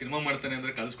ಮಗ ಸಿನಿಮಾ ಮಾಡ್ತಾನೆ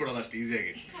ಅಂದ್ರೆ ಕಳ್ಸ್ಕೊಡೋದು ಅಷ್ಟು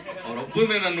ಈಸಿಯಾಗಿ.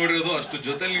 ಅವ್ರೊಬ್ಬನೇ ನಾನು ನೋಡಿರೋದು ಅಷ್ಟು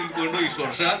ಜೊತೆಲಿ ನಿಂತ್ಕೊಂಡು ಇಷ್ಟು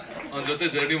ವರ್ಷ ಅವನ ಜೊತೆ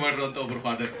ಜರ್ನಿ ಮಾಡಿರೋಂಥ ಒಬ್ರು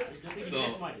ಫಾದರ್. ಸೊ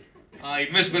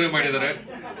ಇನ್ವೆಸ್ಟ್ ಬೇರೆ ಮಾಡಿದ್ದಾರೆ.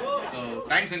 So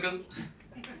thanks uncle.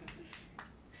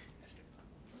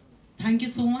 Thank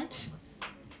you so much.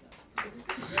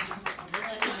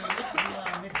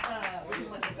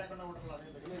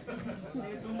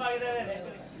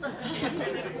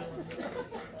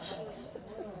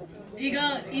 ಈಗ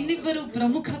ಇನ್ನಿಬ್ಬರು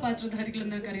ಪ್ರಮುಖ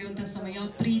ಪಾತ್ರಧಾರಿಗಳನ್ನ ಕರೆಯುವಂತಹ ಸಮಯ.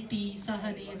 ಪ್ರೀತಿ,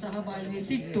 ಸಹನೆ, ಸಹಬಾಳ್ವೆ,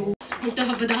 ಸಿಟ್ಟು.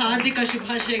 ಹುಟ್ಟುಹಬ್ಬದ ಹಾರ್ದಿಕ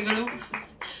ಶುಭಾಶಯಗಳು.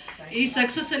 ಈ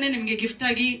ಸಕ್ಸಸ್ ಅನ್ನೇ ನಿಮ್ಗೆ ಗಿಫ್ಟ್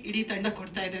ಆಗಿ ಇಡೀ ತಂಡ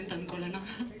ಕೊಡ್ತಾ ಇದೆ ಅಂತ ಅನ್ಕೊಳ್ಳೋಣ.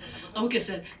 ಓಕೆ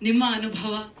ಸರ್, ನಿಮ್ಮ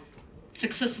ಅನುಭವ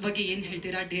ಸಕ್ಸಸ್ ಬಗ್ಗೆ ಏನ್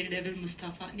ಹೇಳ್ತೀರಾ? ಡೇರ್ ಡೆವಿಲ್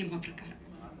ಮುಸ್ತಫಾ ನಿಮ್ಮ ಪ್ರಕಾರ.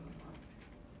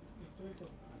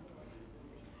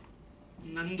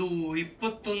 ನಂದು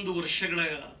 21 ವರ್ಷಗಳ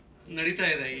ನಡೀತಾ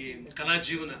ಇದೆ ಈ ಕಲಾ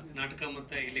ಜೀವನ, ನಾಟಕ.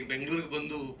 ಮತ್ತೆ ಇಲ್ಲಿ ಬೆಂಗಳೂರಿಗೆ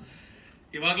ಬಂದು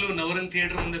ಇವಾಗಲೂ ನವರಂಗ್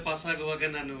ಥಿಯೇಟರ್ ಮುಂದೆ ಪಾಸ್ ಆಗುವಾಗ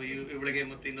ನಾನು ಇವಳಿಗೆ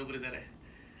ಮತ್ತೆ ಇನ್ನೊಬ್ಬರಿದ್ದಾರೆ,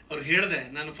 ಅವ್ರು ಹೇಳಿದೆ,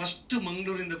 ನಾನು ಫಸ್ಟ್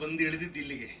ಮಂಗಳೂರಿಂದ ಬಂದು ಇಳಿದಿದ್ದು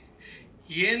ಇಲ್ಲಿಗೆ.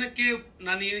 ಏನಕ್ಕೆ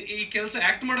ನಾನು ಈ ಕೆಲಸ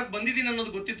ಆಕ್ಟ್ ಮಾಡಕ್ ಬಂದಿದ್ದೀನಿ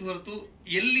ಅನ್ನೋದು ಗೊತ್ತಿತ್ತು ಹೊರತು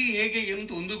ಎಲ್ಲಿ ಹೇಗೆ ಎಂತ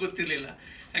ಒಂದೂ ಗೊತ್ತಿರಲಿಲ್ಲ.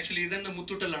 ಆಕ್ಚುಲಿ ಇದನ್ನ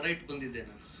ಮುತ್ತೂಟಲ್ಲಿ ಅಡ ಇಟ್ಟು ಬಂದಿದ್ದೆ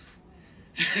ನಾನು.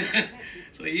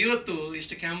 ಸೊ ಇವತ್ತು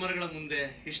ಇಷ್ಟು ಕ್ಯಾಮರಾಗಳ ಮುಂದೆ,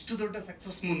 ಇಷ್ಟು ದೊಡ್ಡ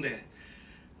ಸಕ್ಸಸ್ ಮುಂದೆ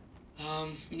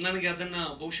ನನಗೆ ಅದನ್ನ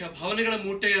ಬಹುಶಃ ಭಾವನೆಗಳ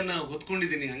ಮೂಟೆಯನ್ನ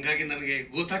ಹೊತ್ಕೊಂಡಿದ್ದೀನಿ. ಹಂಗಾಗಿ ನನಗೆ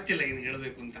ಗೊತ್ತಾಗ್ತಿಲ್ಲ ಏನು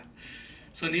ಹೇಳಬೇಕು ಅಂತ.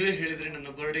 ಸೊ ನೀವೇ ಹೇಳಿದ್ರಿ ನನ್ನ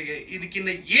ಬರ್ಡೇಗೆ ಇದಕ್ಕಿಂತ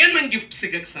ಏನ್ ನಂಗೆ ಗಿಫ್ಟ್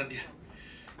ಸಿಗಕ್ಕೆ ಸಾಧ್ಯ.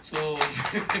 ಸೊ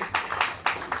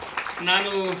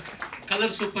ನಾನು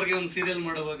ಕಲರ್ ಸೂಪರ್ಗೆ ಒಂದು ಸೀರಿಯಲ್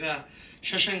ಮಾಡುವಾಗ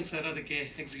ಶಶಾಂಕ್ ಸರ್ ಅದಕ್ಕೆ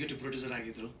ಎಕ್ಸಿಕ್ಯೂಟಿವ್ ಪ್ರೊಡ್ಯೂಸರ್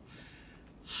ಆಗಿದ್ರು.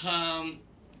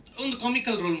 ಒಂದು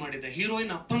ಕಾಮಿಕಲ್ ರೋಲ್ ಮಾಡಿದ್ದೆ,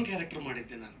 ಹೀರೋಯಿನ್ ಅಪ್ಪನ ಕ್ಯಾರೆಕ್ಟರ್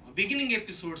ಮಾಡಿದ್ದೆ ನಾನು. ಬಿಗಿನಿಂಗ್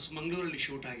ಎಪಿಸೋಡ್ಸ್ ಮಂಗಳೂರಲ್ಲಿ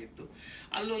ಶೂಟ್ ಆಗಿತ್ತು.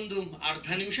 ಅಲ್ಲೊಂದು ಅರ್ಧ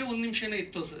ನಿಮಿಷ 1 ನಿಮಿಷನೇ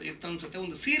ಇತ್ತು ಅನ್ಸುತ್ತೆ,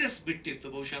 ಒಂದು ಸೀರಿಯಸ್ ಬಿಟ್ಟಿತ್ತು.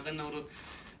 ಬಹುಶಃ ಅದನ್ನು ಅವರು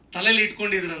ತಲೆಯಲ್ಲಿ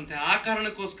ಇಟ್ಕೊಂಡಿದ್ರಂತೆ. ಆ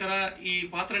ಕಾರಣಕ್ಕೋಸ್ಕರ ಈ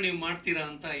ಪಾತ್ರ ನೀವು ಮಾಡ್ತೀರಾ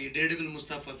ಅಂತ ಈ ಡೇರ್ಡೆವಿಲ್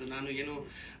ಮುಸ್ತಫಾದ್ದು ನಾನು ಏನು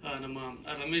ನಮ್ಮ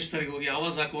ರಮೇಶ್ ಸರ್ಗೆ ಹೋಗಿ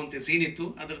ಆವಾಜ್ ಹಾಕುವಂತೆ ಸೀನ್ ಇತ್ತು,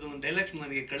 ಅದರದ್ದು ಒಂದು ಡೈಲಾಗ್ಸ್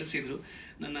ನನಗೆ ಕಳಿಸಿದ್ರು.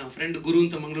 ನನ್ನ ಫ್ರೆಂಡ್ ಗುರು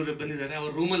ಅಂತ ಮಂಗಳೂರಿಗೆ ಬಂದಿದ್ದಾರೆ,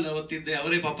 ಅವ್ರ ರೂಮಲ್ಲಿ ಅವತ್ತಿದ್ದೆ.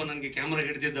 ಅವರೇ ಪಾಪ ನನಗೆ ಕ್ಯಾಮ್ರಾ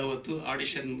ಹಿಡಿದಿದ್ದ ಅವತ್ತು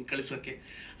ಆಡಿಷನ್ ಕಳಿಸೋಕ್ಕೆ.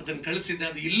 ಅದನ್ನು ಕಳಿಸಿದ್ದೆ,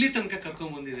 ಅದು ಇಲ್ಲಿ ತನಕ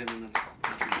ಕರ್ಕೊಂಡ್ಬಂದಿದೆ ನನ್ನನ್ನು.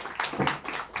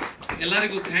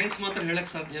 ಎಲ್ಲರಿಗೂ ಥ್ಯಾಂಕ್ಸ್ ಮಾತ್ರ ಹೇಳಕ್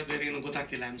ಸಾಧ್ಯ, ಬೇರೆ ಏನು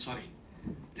ಗೊತ್ತಾಗ್ತಿಲ್ಲ. I am sorry.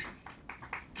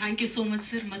 Thank you so much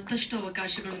sir. ಮತ್ತಷ್ಟು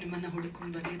ಅವಕಾಶಗಳು ನಿಮ್ಮನ್ನ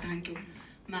ಹುಡುಕೊಂಡು ಬರಲಿ. Thank you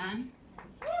ma'am.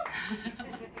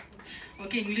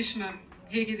 Okay, English ma'am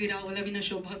ಹೇಗಿದ್ದೀರಾ? ಒಲವಿನ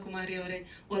ಶೋಭಾ ಕುಮಾರಿ ಅವರೇ,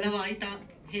 ಒಲವ ಆಯ್ತಾ?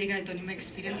 ಹೇಗಾಯ್ತು ನಿಮ್ಮ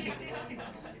ಎಕ್ಸ್ಪೀರಿಯನ್ಸ್?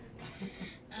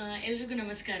 ಎಲ್ರಿಗೂ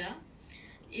ನಮಸ್ಕಾರ.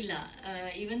 ಇಲ್ಲ,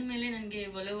 ಇವನ್ ಮೇಲೆ ನನಗೆ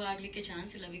ಒಲವು ಆಗಲಿಕ್ಕೆ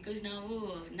ಚಾನ್ಸ್ ಇಲ್ಲ. ಬಿಕಾಸ್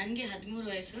ನನಗೆ 13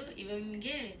 ವಯಸ್ಸು,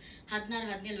 ಇವನಿಗೆ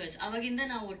 16-17 ವಯಸ್ಸು. ಅವಾಗಿಂದ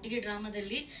ನಾವು ಒಟ್ಟಿಗೆ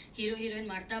ಡ್ರಾಮಾದಲ್ಲಿ ಹೀರೋ ಹೀರೋಯಿನ್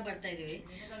ಮಾಡ್ತಾ ಬರ್ತಾ ಇದೀವಿ.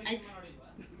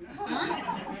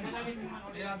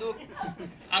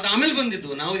 ಅದು ಆಮೇಲೆ ಬಂದಿದ್ದು,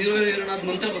 ನಾವು ಹೀರೋ ಹೀರೋಯಿನ್ ಆದ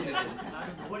ನಂತರ ಬಂದಿದ್ದು.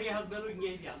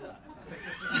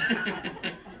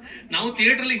 ನಾವು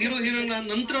ಥಿಯೇಟರ್ಲಿ ಹೀರೋ ಹೀರೋಯಿನ್ ಆದ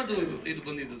ನಂತರ ಅದು ಇದು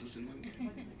ಬಂದಿದ್ದು ಸಿನಿಮಾಗೆ.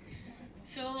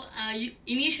 ಸೊ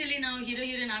ಇನಿಷಿಯಲಿ ನಾವು ಹೀರೋ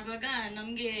ಹೀರೋಯಿನ್ ಆಗುವಾಗ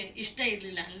ನಮಗೆ ಇಷ್ಟ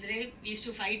ಇರಲಿಲ್ಲ, ಅಂದರೆ is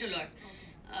to fight a lot.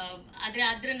 ಆದರೆ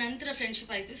ಅದರ ನಂತರ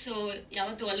ಫ್ರೆಂಡ್ಶಿಪ್ ಆಯಿತು. ಸೊ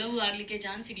ಯಾವತ್ತು ಒಲವು ಆಗಲಿಕ್ಕೆ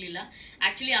ಚಾನ್ಸ್ ಸಿಗಲಿಲ್ಲ.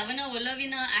 ಆ್ಯಕ್ಚುಲಿ ಅವನ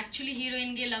ಒಲವಿನ ಆ್ಯಕ್ಚುಲಿ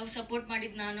ಹೀರೋಯಿನ್ಗೆ ಲವ್ ಸಪೋರ್ಟ್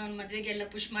ಮಾಡಿದ್ದು ನಾನು, ಅವ್ನ ಮದುವೆಗೆಲ್ಲ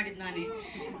ಪುಷ್ ಮಾಡಿದ್ದು ನಾನೇ.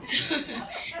 ಸೊ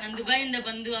ನಾನು ದುಬೈಯಿಂದ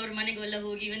ಬಂದು ಅವ್ರ ಮನೆಗೆ ಎಲ್ಲ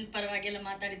ಹೋಗಿ ಇವನ್ ಪರವಾಗೆಲ್ಲ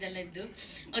ಮಾತಾಡಿದ್ದೆಲ್ಲ ಇದ್ದು.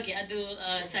 ಓಕೆ, ಅದು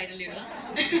ಸೈಡಲ್ಲಿಡುವ.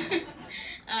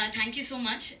 Thank you so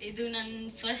much. ಇದು ನನ್ನ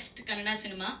ಫಸ್ಟ್ ಕನ್ನಡ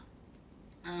ಸಿನಿಮಾ.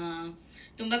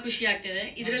 ತುಂಬ ಖುಷಿ ಆಗ್ತಿದೆ.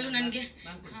 ಇದರಲ್ಲೂ ನನಗೆ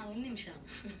ಒಂದು ನಿಮಿಷ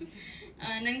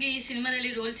ನನಗೆ ಈ ಸಿನಿಮಾದಲ್ಲಿ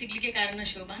ರೋಲ್ ಸಿಗಲಿಕ್ಕೆ ಕಾರಣ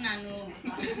ಶೋಭಾ.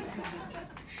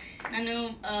 ನಾನು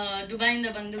ದುಬೈಯಿಂದ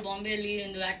ಬಂದು ಬಾಂಬೆಯಲ್ಲಿ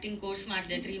ಒಂದು ಆ್ಯಕ್ಟಿಂಗ್ ಕೋರ್ಸ್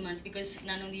ಮಾಡಿದೆ 3 months. ಬಿಕಾಸ್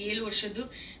ನಾನೊಂದು 7 ವರ್ಷದ್ದು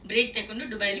ಬ್ರೇಕ್ ತಗೊಂಡು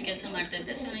ದುಬೈಯಲ್ಲಿ ಕೆಲಸ ಮಾಡ್ತಾ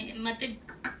ಇದ್ದೆ. ಸೊ ಮತ್ತೆ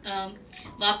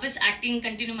ವಾಪಸ್ ಆ್ಯಕ್ಟಿಂಗ್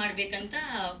ಕಂಟಿನ್ಯೂ ಮಾಡಬೇಕಂತ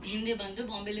ಹಿಂದೆ ಬಂದು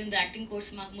ಬಾಂಬೆಲಿ ಒಂದು ಆ್ಯಕ್ಟಿಂಗ್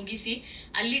ಕೋರ್ಸ್ ಮುಗಿಸಿ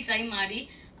ಅಲ್ಲಿ ಟ್ರೈ ಮಾಡಿ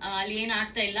ಅಲ್ಲಿ ಏನು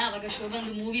ಆಗ್ತಾ ಇಲ್ಲ. ಅವಾಗ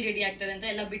ಶೋಭಾಂದು ಮೂವಿ ರೆಡಿ ಆಗ್ತದೆ ಅಂತ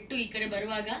ಎಲ್ಲ ಬಿಟ್ಟು ಈ ಕಡೆ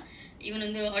ಬರುವಾಗ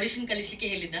ಇವನೊಂದು ಆಡಿಷನ್ ಕಲಿಸ್ಲಿಕ್ಕೆ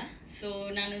ಹೇಳಿದ್ದ. ಸೊ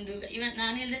ನಾನು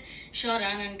ಹೇಳಿದೆ ಶೋರಾ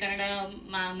ನಾನು ಕನ್ನಡ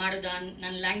ಮಾಡೋದಾ,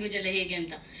 ನನ್ನ ಲ್ಯಾಂಗ್ವೇಜ್ ಎಲ್ಲ ಹೇಗೆ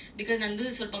ಅಂತ. ಬಿಕಾಸ್ ನಂದು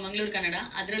ಸ್ವಲ್ಪ ಮಂಗಳೂರು ಕನ್ನಡ,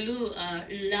 ಅದರಲ್ಲೂ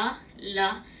ಲ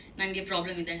ನನಗೆ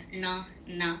ಪ್ರಾಬ್ಲಮ್ ಇದೆ.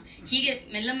 ನ ಹೀಗೆ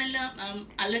ಮೆಲ್ಲ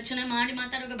ಆಲೋಚನೆ ಮಾಡಿ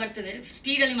ಮಾತಾಡುವಾಗ ಬರ್ತದೆ,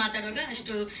 ಸ್ಪೀಡಲ್ಲಿ ಮಾತಾಡುವಾಗ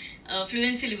ಅಷ್ಟು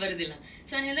ಫ್ಲೂಯೆನ್ಸಿಲಿ ಬರೋದಿಲ್ಲ.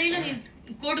 ಸೊ ನಾನು ಹೇಳಿದೆ ಇಲ್ಲ ನೀನು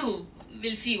ಕೊಡು,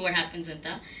 ವಿಲ್ ಸಿ ವಾಟ್ ಹ್ಯಾಪನ್ಸ್ ಅಂತ.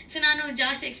 ಸೊ ನಾನು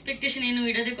ಜಾಸ್ತಿ ಎಕ್ಸ್ಪೆಕ್ಟೇಷನ್ ಏನು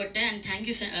ಇಡೋದೇ ಕೊಟ್ಟೆ. And thank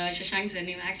you Shashank sir,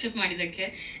 ನೀವು ಆ್ಯಕ್ಸೆಪ್ಟ್ ಮಾಡಿದ್ದಕ್ಕೆ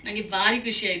ನನಗೆ ಭಾರಿ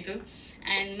ಖುಷಿ ಆಯಿತು.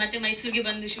 ಆ್ಯಂಡ್ ಮತ್ತೆ ಮೈಸೂರಿಗೆ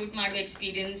ಬಂದು ಶೂಟ್ ಮಾಡುವ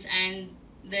experience and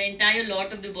the entire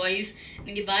lot of the boys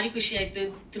ನನಗೆ ಭಾರಿ ಖುಷಿ ಆಯಿತು.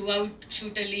 ಥ್ರೂ ಔಟ್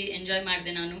ಶೂಟಲ್ಲಿ ಎಂಜಾಯ್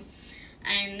ಮಾಡಿದೆ ನಾನು.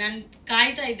 ಆ್ಯಂಡ್ ನಾನು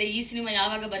ಕಾಯ್ತಾ ಇದ್ದೆ ಈ ಸಿನಿಮಾ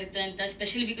ಯಾವಾಗ ಬರುತ್ತೆ ಅಂತ,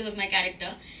 specially because of my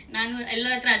character. ನಾನು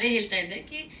ಎಲ್ಲರ ಹತ್ರ ಅದೇ ಹೇಳ್ತಾ ಇದ್ದೆ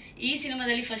ಕಿ ಈ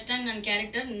ಸಿನಿಮಾದಲ್ಲಿ ಫಸ್ಟ್ ಟೈಮ್ ನನ್ನ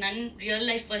ಕ್ಯಾರೆಕ್ಟರ್ ನನ್ನ ರಿಯಲ್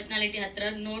ಲೈಫ್ ಪರ್ಸ್ನಾಲಿಟಿ ಹತ್ರ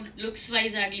ಲುಕ್ಸ್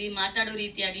ವೈಸ್ ಆಗಲಿ ಮಾತಾಡೋ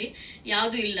ರೀತಿ ಆಗಲಿ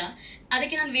ಯಾವುದೂ ಇಲ್ಲ.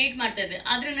 ಅದಕ್ಕೆ ನಾನು ವೆಯ್ಟ್ ಮಾಡ್ತಾ ಇದ್ದೆ.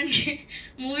 ಆದರೆ ನನಗೆ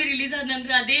ಮೂವಿ ರಿಲೀಸ್ ಆದ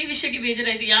ನಂತರ ಅದೇ ವಿಷಯಕ್ಕೆ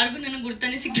ಬೇಜಾರಾಯಿತು. ಯಾರಿಗೂ ನನಗೆ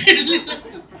ಗುರ್ತಾನೆ ಸಿಗ್ತಾ ಇರಲಿಲ್ಲ.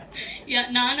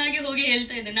 ನಾನಾಗೆ ಹೋಗಿ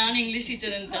ಹೇಳ್ತಾ ಇದ್ದೆ ನಾನು ಇಂಗ್ಲೀಷ್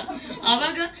ಟೀಚರ್ ಅಂತ.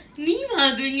 ಆವಾಗ ನೀವು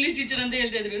ಅದು ಇಂಗ್ಲೀಷ್ ಟೀಚರ್ ಅಂತ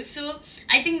ಹೇಳ್ತಾ ಇದ್ರು. So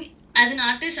I think as an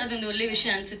artist ಅದೊಂದು ಒಳ್ಳೆ ವಿಷಯ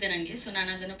ಅನಿಸುತ್ತೆ ನನಗೆ. ಸೊ ನಾನು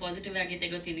ಅದನ್ನು ಪಾಸಿಟಿವ್ ಆಗಿ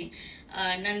ತೆಗೋತೀನಿ.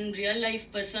 ನನ್ನ ರಿಯಲ್ ಲೈಫ್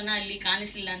ಪರ್ಸನ್ನ ಅಲ್ಲಿ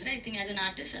ಕಾಣಿಸ್ಲಿಲ್ಲ ಅಂದರೆ I think as an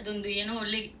artist ಅದೊಂದು ಏನೋ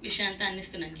ಒಳ್ಳೆ ವಿಷಯ ಅಂತ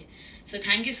ಅನ್ನಿಸ್ತು ನನಗೆ. So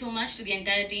thank you so much to the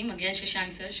entire team. Again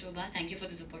Shashank sir, Shobha, thank you for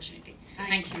this opportunity.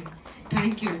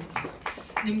 Thank you.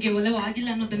 ನಿಮಗೆ ಒಲವು ಆಗಿಲ್ಲ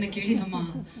ಅನ್ನೋದನ್ನ ಕೇಳಿ ನಮ್ಮ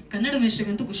ಕನ್ನಡ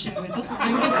ಮಿಶ್ರಿಗಂತೂ ಖುಷಿ ಆಗೋಯ್ತು.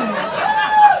 Thank you so much.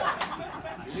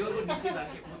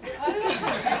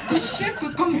 ಖುಷಿಯಾಗಿ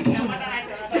ಕೂತ್ಕೊಂಡ್ಬಿಟ್ಟು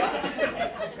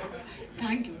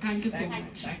thank you so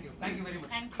much.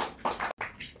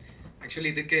 Actually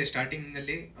ಇದಕ್ಕೆ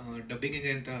ಸ್ಟಾರ್ಟಿಂಗಲ್ಲಿ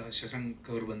ಡಬ್ಬಿಂಗಿಗೆ ಅಂತ ಶಶಾಂಕ್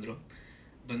ಅವರು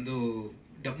ಬಂದು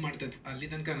ಡಬ್ ಮಾಡ್ತಾ ಇದ್ರು. ಅಲ್ಲಿ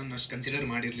ತನಕ ನಾನು ಅಷ್ಟು ಕನ್ಸಿಡರ್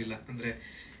ಮಾಡಿರಲಿಲ್ಲ, ಅಂದರೆ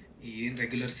ಏನು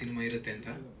ರೆಗ್ಯುಲರ್ ಸಿನಿಮಾ ಇರುತ್ತೆ ಅಂತ.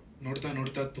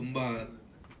 ನೋಡ್ತಾ ತುಂಬ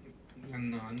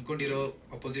ನನ್ನ ಅಂದ್ಕೊಂಡಿರೋ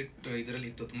ಅಪೋಸಿಟ್ ಇದರಲ್ಲಿ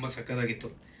ಇತ್ತು, ತುಂಬ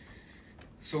ಸಕ್ಕತ್ತಾಗಿತ್ತು.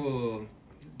 ಸೊ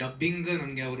ಡಬ್ಬಿಂಗ್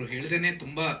ನನಗೆ ಅವರು ಹೇಳ್ದೇ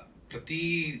ತುಂಬ ಪ್ರತಿ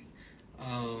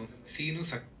ಸೀನು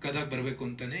ಸಕ್ಕದಾಗಿ ಬರಬೇಕು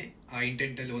ಅಂತಲೇ ಆ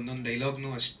ಇಂಟೆಂಟಲ್ಲಿ ಒಂದೊಂದು ಡೈಲಾಗ್ನು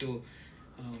ಅಷ್ಟು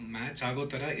ಮ್ಯಾಚ್ ಆಗೋ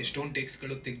ಥರ ಎಷ್ಟೊಂದು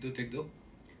ಟೇಕ್ಸ್ಗಳು ತೆಗೆದು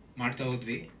ಮಾಡ್ತಾ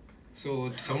ಹೋದ್ವಿ. ಸೊ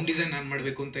ಸೌಂಡ್ ಡಿಸೈನ್ ನಾನು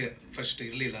ಮಾಡಬೇಕು ಅಂತ ಫಸ್ಟ್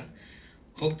ಇರಲಿಲ್ಲ.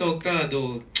 ಹೋಗ್ತಾ ಅದು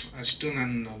ಅಷ್ಟು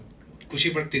ನಾನು ಖುಷಿ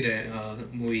ಪಡ್ತಿದ್ದೆ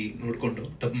ಮೂವಿ ನೋಡಿಕೊಂಡು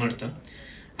ಡಬ್ ಮಾಡ್ತಾ.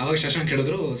 ಆವಾಗ ಶಶಾಂಕ್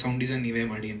ಹೇಳಿದ್ರು ಸೌಂಡ್ ಡಿಸೈನ್ ನೀವೇ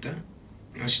ಮಾಡಿ ಅಂತ.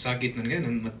 ಅಷ್ಟು ಸಾಕಿತ್ತು ನನಗೆ.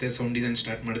 ನಾನು ಮತ್ತೆ ಸೌಂಡ್ ಡಿಸೈನ್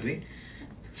ಸ್ಟಾರ್ಟ್ ಮಾಡಿದ್ವಿ.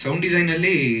 ಸೌಂಡ್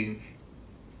ಡಿಸೈನಲ್ಲಿ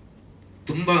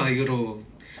ತುಂಬ ಇವರು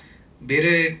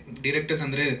ಬೇರೆ ಡೈರೆಕ್ಟರ್ಸ್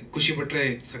ಅಂದರೆ ಖುಷಿ ಪಟ್ಟರೆ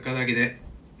ಸಕ್ಕದಾಗಿದೆ,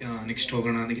 ನೆಕ್ಸ್ಟ್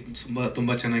ಹೋಗೋಣ, ಅದಕ್ಕೆ ತುಂಬ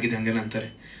ಚೆನ್ನಾಗಿದೆ ಹಂಗೆಲ್ಲ ಅಂತಾರೆ.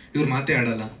 ಇವ್ರು ಮಾತೇ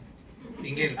ಆಡಲ್ಲ,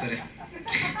 ಹಿಂಗೆ ಇರ್ತಾರೆ.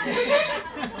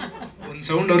 ಒಂದು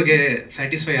ಸೌಂಡ್ ಅವ್ರಿಗೆ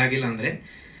ಸ್ಯಾಟಿಸ್ಫೈ ಆಗಿಲ್ಲ ಅಂದರೆ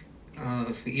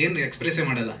ಏನು ಎಕ್ಸ್ಪ್ರೆಸ್ಸೇ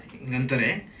ಮಾಡಲ್ಲ,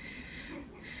 ಹಿಂಗಂತಾರೆ,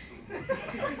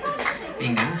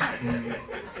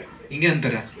 ಹಿಂಗೆ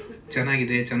ಅಂತಾರೆ.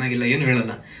 ಚೆನ್ನಾಗಿಲ್ಲ ಏನು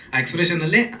ಹೇಳಲ್ಲ. ಆ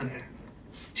ಎಕ್ಸ್ಪ್ರೆಷನಲ್ಲೇ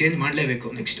ಚೇಂಜ್ ಮಾಡಲೇಬೇಕು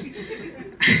ನೆಕ್ಸ್ಟ್.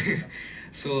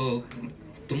 ಸೊ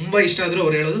ತುಂಬ ಇಷ್ಟ ಆದರೂ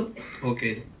ಅವ್ರು ಹೇಳೋದು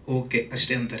ಓಕೆ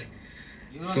ಅಷ್ಟೇ ಅಂತಾರೆ.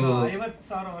 ಸೊ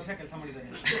 50,000 ವರ್ಷ ಕೆಲಸ ಮಾಡಿದ್ದಾರೆ.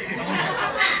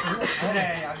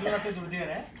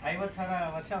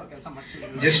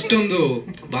 ಜಸ್ಟ್ ಒಂದು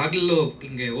ಬಾಗಿಲು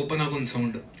ಹಿಂಗೆ ಓಪನ್ ಆಗೋ ಒಂದು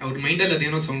ಸೌಂಡ್, ಅವ್ರ ಮೈಂಡಲ್ಲಿ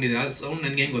ಅದೇನೋ ಸೌಂಡ್ ಇದೆ, ಆ ಸೌಂಡ್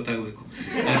ನನಗೆ ಹೆಂಗೆ ಗೊತ್ತಾಗಬೇಕು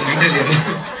ಅವ್ರ ಮೈಂಡಲ್ಲಿ ಇರೋ.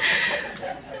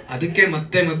 ಅದಕ್ಕೆ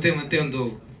ಮತ್ತೆ ಒಂದು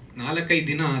 4-5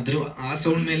 ದಿನ ಆದರೂ ಆ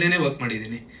ಸೌಂಡ್ ಮೇಲೇ ವರ್ಕ್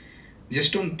ಮಾಡಿದ್ದೀನಿ.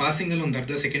 ಜಸ್ಟ್ ಒಂದು ಪಾಸಿಂಗಲ್ಲಿ ಒಂದು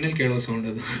ಅರ್ಧ ಸೆಕೆಂಡಲ್ಲಿ ಕೇಳೋ ಸೌಂಡ್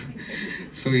ಅದು.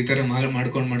 ಸೊ ಈ ಥರ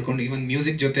ಮಾಡ್ಕೊಂಡು ಈವನ್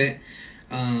ಮ್ಯೂಸಿಕ್ ಜೊತೆ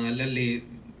ಅಲ್ಲಲ್ಲಿ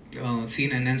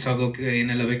ಸೀನ್ ಎನ್ಹಾನ್ಸ್ ಆಗೋಕ್ಕೆ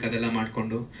ಏನೆಲ್ಲ ಬೇಕು ಅದೆಲ್ಲ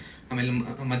ಮಾಡಿಕೊಂಡು, ಆಮೇಲೆ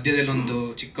ಮಧ್ಯದಲ್ಲಿ ಒಂದು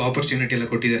ಚಿಕ್ಕ ಆಪರ್ಚುನಿಟಿ ಎಲ್ಲ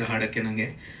ಕೊಟ್ಟಿದ್ದಾರೆ ಹಾಡೋಕ್ಕೆ ನನಗೆ.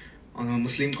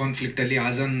 ಮುಸ್ಲಿಂ ಕಾನ್ಫ್ಲಿಕ್ಟಲ್ಲಿ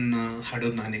ಆಜಾನ್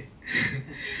ಹಾಡೋದು ನಾನೇ.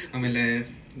 ಆಮೇಲೆ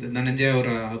ಧನಂಜಯ್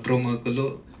ಅವರ ಪ್ರೋಮೋಕಲ್ಲೂ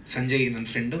ಸಂಜಯ್ ನನ್ನ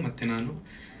ಫ್ರೆಂಡು ಮತ್ತು ನಾನು,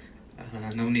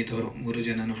 ನವನೀತ್ ಅವರು 3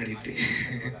 ಜನನೂ ಹಾಡಿದ್ವಿ.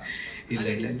 ಇಲ್ಲ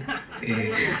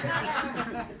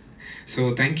ಸೊ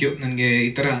ಥ್ಯಾಂಕ್ ಯು. ನನಗೆ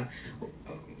ಈ ಥರ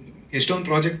ಎಷ್ಟೊಂದು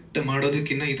ಪ್ರಾಜೆಕ್ಟ್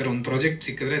ಮಾಡೋದಕ್ಕಿಂತ ಈ ಥರ ಒಂದು ಪ್ರಾಜೆಕ್ಟ್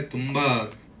ಸಿಕ್ಕಿದ್ರೆ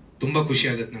ತುಂಬ ಖುಷಿ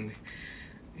ಆಗುತ್ತೆ ನಮಗೆ.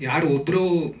 ಯಾರು ಒಬ್ಬರು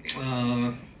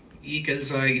ಈ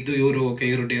ಕೆಲಸ ಇದು ಇವರು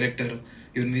ಡೈರೆಕ್ಟರ್,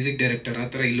 ಇವ್ರು ಮ್ಯೂಸಿಕ್ ಡೈರೆಕ್ಟರ್ ಆ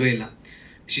ಥರ ಇಲ್ಲವೇ ಇಲ್ಲ.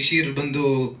 ಶಿಶಿರ್ ಬಂದು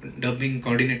ಡಬ್ಬಿಂಗ್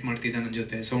ಕೋಆರ್ಡಿನೇಟ್ ಮಾಡ್ತಿದ್ದ, ನನ್ನ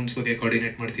ಜೊತೆ ಸೌಂಡ್ಸ್ ಬಗ್ಗೆ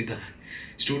ಕೋಆರ್ಡಿನೇಟ್ ಮಾಡ್ತಿದ್ದ.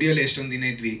 ಸ್ಟುಡಿಯೋಲಿ ಎಷ್ಟೊಂದು ದಿನ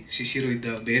ಇದ್ವಿ, ಶಿಶಿರು ಇದ್ದ,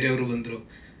 ಬೇರೆಯವರು ಬಂದರು.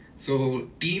 ಸೊ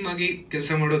ಟೀಮ್ ಆಗಿ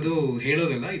ಕೆಲಸ ಮಾಡೋದು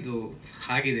ಹೇಳೋದಲ್ಲ, ಇದು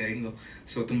ಆಗಿದೆ ಹೆಂಗೋ.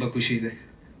 ಸೊ ತುಂಬ ಖುಷಿ ಇದೆ.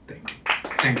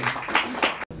 Thank you.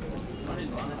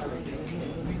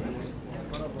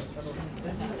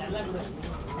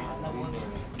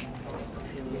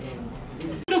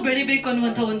 ಬೆಳಿಬೇಕು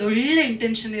ಅನ್ನುವಂಥ ಒಂದು ಒಳ್ಳೆ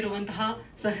ಇಂಟೆನ್ಷನ್ ಇರುವಂತಹ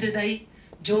ಸಹೃದಯಿ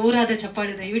ಜೋರಾದ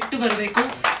ಚಪ್ಪಾಳೆ ದಯವಿಟ್ಟು ಬರಬೇಕು.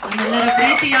 ನಮ್ಮೆಲ್ಲರ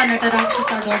ಪ್ರೀತಿಯ ನಟ ರಾಕ್ಷಸ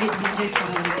ಡಾಡಿ ಧನಂಜಯ್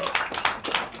ಸರ್ ಅವರಿಗೆ.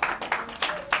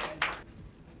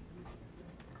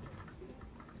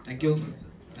 Thank you,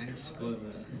 thanks for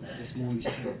this movie.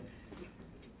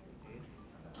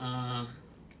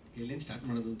 ಎಲ್ಲಿಂದ ಸ್ಟಾರ್ಟ್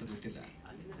ಮಾಡೋದು ಅಂತ ಗೊತ್ತಿಲ್ಲ,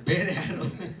 ಬೇರೆ ಯಾರು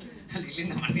ಅಲ್ಲಿ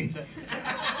ಇಲ್ಲಿಂದ ಮಾಡ್ತೀನಿ ಸರ್.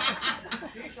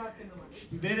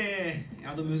 ಬೇರೆ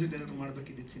ಯಾವುದೋ ಮ್ಯೂಸಿಕ್ ಡೈರೆಕ್ಟರ್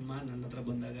ಮಾಡಬೇಕಿದ್ದಿದ್ದು ಸಿನಿಮಾ ನನ್ನ ಹತ್ರ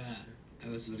ಬಂದಾಗ ಐ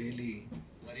ವಾಸ್ ರಿಯಲಿ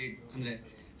ವರಿಡ್. ಅಂದರೆ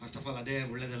ಫಸ್ಟ್ ಆಫ್ ಆಲ್ ಅದೇ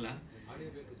ಒಳ್ಳೇದಲ್ಲ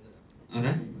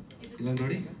ಅದಾ, ಇವಾಗ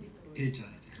ನೋಡಿ ಇದು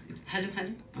ಚೆನ್ನಾಗಿದೆ,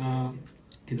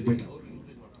 ಇದು ಬೆಟರ್.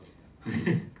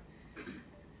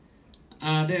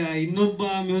 ಅದೇ ಇನ್ನೊಬ್ಬ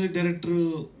ಮ್ಯೂಸಿಕ್ ಡೈರೆಕ್ಟ್ರು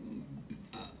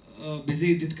ಬ್ಯುಸಿ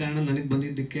ಇದ್ದಿದ್ದ ಕಾರಣ ನನಗೆ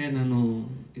ಬಂದಿದ್ದಕ್ಕೆ ನಾನು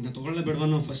ಇದನ್ನ ತೊಗೊಳ್ಳೇಬೇಡವ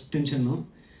ಅನ್ನೋ ಫಸ್ಟ್ ಟೆನ್ಷನ್ನು.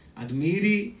 ಅದು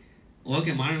ಮೀರಿ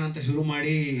ಓಕೆ ಮಾಡೋಣ ಅಂತ ಶುರು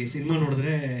ಮಾಡಿ ಸಿನಿಮಾ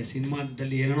ನೋಡಿದ್ರೆ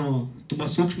ಸಿನಿಮಾದಲ್ಲಿ ಏನೋ ತುಂಬ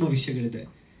ಸೂಕ್ಷ್ಮ ವಿಷಯಗಳಿದೆ.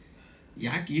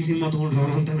 ಯಾಕೆ ಈ ಸಿನಿಮಾ ತೊಗೊಂಡ್ರು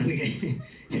ಅಂತ ನನಗೆ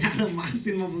ಯಾರೋ ಮಾಸ್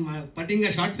ಸಿನಿಮಾ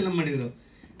ಪಟಿಂಗ ಶಾರ್ಟ್ ಫಿಲಮ್ ಮಾಡಿದರು,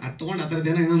 ಅದು ತೊಗೊಂಡು ಆ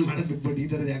ಥರದ್ದು ಏನೋ ಇನ್ನೊಂದು ಮಾಡೋದು ಬಿಟ್ಬಿಟ್ಟು ಈ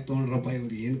ಥರದ್ದು ಯಾಕೆ ತೊಗೊಂಡ್ರಪ್ಪ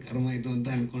ಇವ್ರು, ಏನು ಕರ್ಮ ಇದು ಅಂತ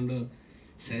ಅಂದ್ಕೊಂಡು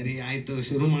ಸರಿ ಆಯಿತು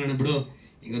ಶುರು ಮಾಡೋಣ ಬಿಡು,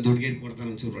 ಈಗ ದುಡ್ಡು ಗೇಟ್ ಕೊಡ್ತಾರೆ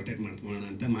ಒಂಚೂರು ರೊಟೇಟ್ ಮಾಡ್ಕೊಳ್ಳೋಣ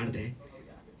ಅಂತ ಮಾಡಿದೆ.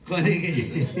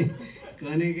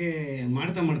 ಕೊನೆಗೆ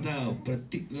ಮಾಡ್ತಾ ಮಾಡ್ತಾ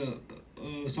ಪ್ರತಿ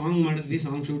ಸಾಂಗ್ ಮಾಡಿದ್ವಿ,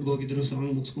 ಸಾಂಗ್ ಶೂಟ್ಗೆ ಹೋಗಿದ್ರು,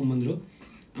 ಸಾಂಗ್ ಮುಗಿಸ್ಕೊಂಡ್ಬಂದರು.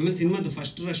 ಆಮೇಲೆ ಸಿನಿಮಾದ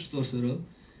ಫಸ್ಟ್ ರಶ್ ತೋರಿಸಿದ್ರು.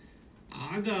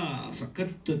 ಆಗ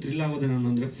ಸಖತ್ ಥ್ರಿಲ್ ಆಗೋದು ನಾನು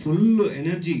ಅಂದರೆ ಫುಲ್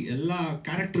ಎನರ್ಜಿ, ಎಲ್ಲ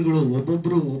ಕ್ಯಾರೆಕ್ಟರ್ಗಳು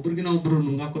ಒಬ್ರಿಗಿನ ಒಬ್ಬರು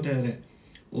ನುಂಗಾಕೋತಾ ಇದ್ದಾರೆ,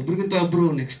 ಒಬ್ರಿಗಿಂತ ಒಬ್ಬರು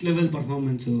ನೆಕ್ಸ್ಟ್ ಲೆವೆಲ್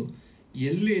ಪರ್ಫಾರ್ಮೆನ್ಸು.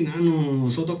 ಎಲ್ಲಿ ನಾನು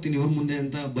ಸೋತೋಗ್ತೀನಿ ಇವ್ರ ಮುಂದೆ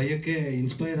ಅಂತ ಭಯಕ್ಕೆ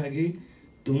ಇನ್ಸ್ಪೈರ್ ಆಗಿ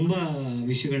ತುಂಬ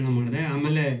ವಿಷಯಗಳನ್ನ ಮಾಡಿದೆ.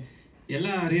 ಆಮೇಲೆ ಎಲ್ಲ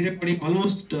ರೀರೆಕಾರ್ಡಿಂಗ್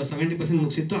ಆಲ್ಮೋಸ್ಟ್ 70%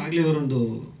 ಮುಗಿಸಿತ್ತು. ಆಗಲೇ ಇವರೊಂದು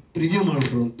ಪ್ರಿವ್ಯೂ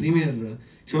ಮಾಡಿಬಿಟ್ರು, ಒಂದು ಪ್ರೀಮಿಯರ್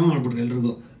ಶೋ ಮಾಡಿಬಿಟ್ರು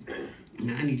ಎಲ್ರಿಗೂ.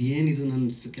 ನಾನು ಇದೇನಿದು ನನ್ನ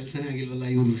ಕೆಲಸನೇ ಆಗಿಲ್ವಲ್ಲ,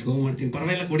 ಇವರು ಶೋ ಮಾಡ್ತೀನಿ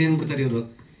ಪರವಾಗಿಲ್ಲ ಕೊಡಿ ಅಂದ್ಬಿಡ್ತಾರೆ ಇವರು.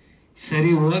 ಸರಿ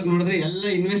ಹೋಗಿ ನೋಡಿದ್ರೆ ಎಲ್ಲ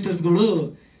ಇನ್ವೆಸ್ಟರ್ಸ್ಗಳು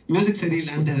ಮ್ಯೂಸಿಕ್ ಸರಿ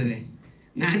ಇಲ್ಲ ಅಂತ ಇದ್ದಾರೆ.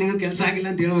 ನಾನಿನ್ನೂ ಕೆಲಸ ಆಗಿಲ್ಲ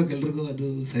ಅಂತ ಹೇಳ್ಬೇಕು ಎಲ್ರಿಗೂ, ಅದು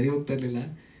ಸರಿ ಹೋಗ್ತಾ ಇರಲಿಲ್ಲ.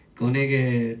 ಕೊನೆಗೆ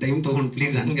ಟೈಮ್ ತೊಗೊಂಡು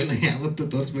ಪ್ಲೀಸ್ ಹಂಗೆಲ್ಲ ಯಾವತ್ತೂ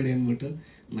ತೋರಿಸ್ಬೇಡಿ ಅಂದ್ಬಿಟ್ಟು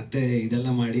ಮತ್ತೆ ಇದೆಲ್ಲ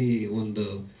ಮಾಡಿ ಒಂದು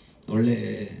ಒಳ್ಳೆ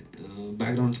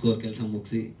ಬ್ಯಾಕ್ಗ್ರೌಂಡ್ ಸ್ಕೋರ್ ಕೆಲಸ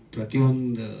ಮುಗಿಸಿ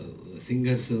ಪ್ರತಿಯೊಂದು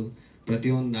ಸಿಂಗರ್ಸು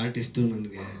ಪ್ರತಿಯೊಂದು ಆರ್ಟಿಸ್ಟು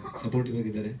ನನಗೆ ಸಪೋರ್ಟಿವ್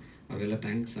ಆಗಿದ್ದಾರೆ, ಅವರೆಲ್ಲ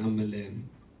ಥ್ಯಾಂಕ್ಸ್. ಆಮೇಲೆ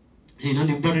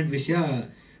ಇನ್ನೊಂದು ಇಂಪಾರ್ಟೆಂಟ್ ವಿಷಯ,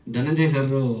 ಧನಂಜಯ್ ಸರ್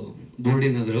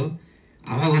ಬೋರ್ಡಿನಾದ್ರು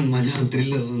ಆವಾಗ ಒಂದು ಮಜಾ, ಒಂದು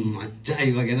ಥ್ರಿಲ್ಲು, ಒಂದು ಮಜಾ.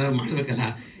 ಇವಾಗ ಏನಾದ್ರು ಮಾಡಬೇಕಲ್ಲ,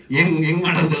 ಹೆಂಗೆ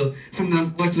ಮಾಡೋದು, ಸುಮ್ಮನೆ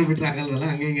ಒಂದು ಪೋಸ್ಟರ್ ಬಿಟ್ಟರೆ ಆಗಲ್ವಲ್ಲ,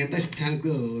 ಹಂಗೆ ಹಿಂಗೆ ಅಂತ ಶಶಾಂಕ್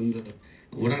ಒಂದು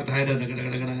ಓಡಾಡ್ತಾ ಇದ್ದಾರೆ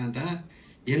ಗಡ ಅಂತ.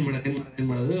 ಏನು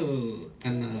ಮಾಡೋದು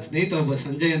ನನ್ನ ಸ್ನೇಹಿತ ಒಬ್ಬ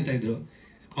ಸಂಜಯ್ ಅಂತ ಇದ್ರು,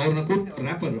 ಅವ್ರನ್ನ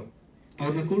ರ್ಯಾಪರು,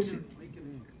 ಅವ್ರನ್ನ ಕೂಡಿಸಿ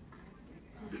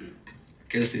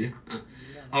ಕೇಳಿಸ್ತಿದ್ಯಾ,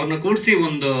 ಅವ್ರನ್ನ ಕೂಡಿಸಿ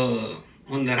ಒಂದು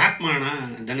ರ್ಯಾಪ್ ಮಾಡೋಣ,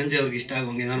 ಧನಂಜಯ್ ಅವ್ರಿಗೆ ಇಷ್ಟ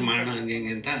ಆಗೋಂಗೆ ಏನಾದ್ರು ಮಾಡೋಣ ಹಂಗೆ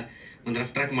ಹಿಂಗೆ ಅಂತ ಒಂದು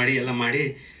ರಫ್ ಟ್ರ್ಯಾಕ್ ಮಾಡಿ ಎಲ್ಲ ಮಾಡಿ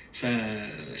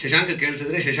ಶಶಾಂಕ್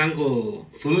ಕೇಳಿಸಿದ್ರೆ ಶಶಾಂಕು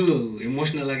ಫುಲ್ಲು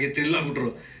ಎಮೋಷ್ನಲ್ ಆಗಿ ಥ್ರಿಲ್ ಆಗ್ಬಿಟ್ರು.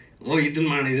 ಓ ಇದನ್ನ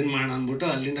ಮಾಡೋಣ ಅಂದ್ಬಿಟ್ಟು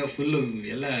ಅಲ್ಲಿಂದ ಫುಲ್ಲು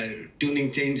ಎಲ್ಲ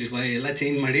ಟ್ಯೂನಿಂಗ್ ಚೇಂಜ್ ಎಲ್ಲ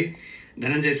ಚೇಂಜ್ ಮಾಡಿ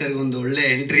ಧನಂಜಯ್ ಸರ್ಗೆ ಒಂದು ಒಳ್ಳೆ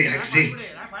ಎಂಟ್ರಿ ಹಾಕ್ಸಿ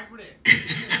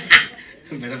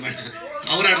ಬೇಡ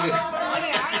ಅವ್ರು ಆಡ್ಬೇಕು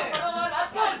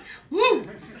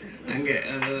ಹಂಗೆ.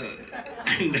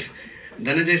 ಆ್ಯಂಡ್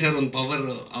ಧನಂಜಯ್ ಸರ್ ಒಂದು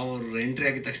ಪವರು, ಅವ್ರು ಎಂಟ್ರಿ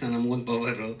ಆಗಿದ ತಕ್ಷಣ ನಮಗೊಂದು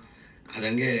ಪವರು,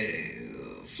 ಅದಂಗೆ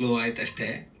ಫ್ಲೋ ಆಯ್ತು ಅಷ್ಟೇ.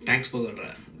 Thanks for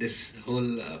this whole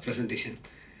presentation.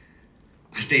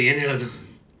 ಅಷ್ಟೇ, ಏನು ಹೇಳೋದು.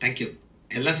 ಥ್ಯಾಂಕ್ ಯು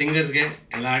ಎಲ್ಲ ಸಿಂಗರ್ಸ್ಗೆ,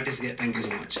 ಎಲ್ಲ ಆರ್ಟಿಸ್ಟ್ಗೆ, ಥ್ಯಾಂಕ್ ಯು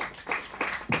ಸೊ ಮಚ್.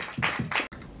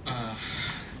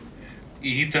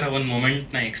 ಈ ಥರ ಒಂದು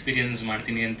ಮೊಮೆಂಟ್ನ ಎಕ್ಸ್ಪೀರಿಯನ್ಸ್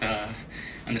ಮಾಡ್ತೀನಿ ಅಂತ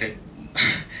ಅಂದರೆ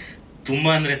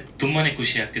ತುಂಬಾ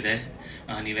ಖುಷಿ ಆಗ್ತಿದೆ.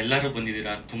 ನೀವೆಲ್ಲರೂ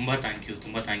ಬಂದಿದ್ದೀರಾ, ತುಂಬ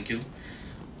ಥ್ಯಾಂಕ್ ಯು.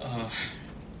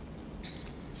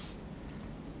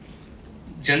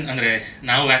 ಅಂದರೆ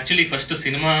ನಾವು ಆ್ಯಕ್ಚುಲಿ ಫಸ್ಟ್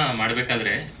ಸಿನಿಮಾ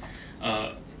ಮಾಡಬೇಕಾದ್ರೆ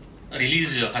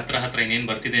ರಿಲೀಸ್ ಹತ್ರ ಇನ್ನೇನು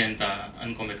ಬರ್ತಿದೆ ಅಂತ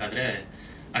ಅಂದ್ಕೊಬೇಕಾದ್ರೆ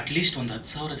ಅಟ್ಲೀಸ್ಟ್ ಒಂದು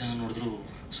 10,000 ಜನ ನೋಡಿದ್ರು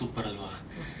ಸೂಪರ್ ಅಲ್ವಾ,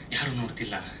 ಯಾರು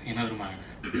ನೋಡ್ತಿಲ್ಲ, ಏನಾದರೂ ಮಾಡೋಣ.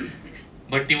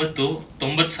 ಬಟ್ ಇವತ್ತು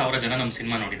 90,000 ಜನ ನಮ್ಮ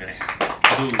ಸಿನಿಮಾ ನೋಡಿದ್ದಾರೆ.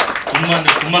 ಅದು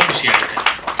ತುಂಬ ಖುಷಿ ಆಗುತ್ತೆ.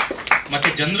 ಮತ್ತು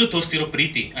ಜನರು ತೋರಿಸ್ತಿರೋ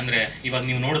ಪ್ರೀತಿ, ಅಂದರೆ ಇವಾಗ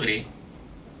ನೀವು ನೋಡಿದ್ರಿ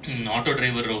ಆಟೋ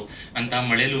ಡ್ರೈವರು ಅಂತ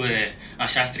ಮಳೆಲುವೆ ಆ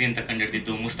ಶಾಸ್ತ್ರಿ ಅಂತ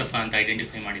ಕಂಡಿಡ್ದಿದ್ದು, ಮುಸ್ತಫಾ ಅಂತ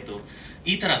ಐಡೆಂಟಿಫೈ ಮಾಡಿದ್ದು,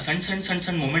 ಈ ಥರ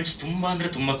ಸಣ್ಣ ಮೂಮೆಂಟ್ಸ್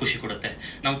ತುಂಬ ಖುಷಿ ಕೊಡುತ್ತೆ.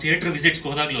 ನಾವು ಥಿಯೇಟ್ರ್ ವಿಸಿಟ್ಸ್ಗೆ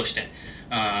ಹೋದಾಗಲೂ ಅಷ್ಟೇ,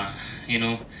 ಏನು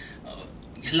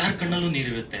ಎಲ್ಲರ ಕಣ್ಣಲ್ಲೂ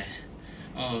ನೀರಿರುತ್ತೆ,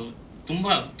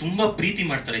 ತುಂಬ ಪ್ರೀತಿ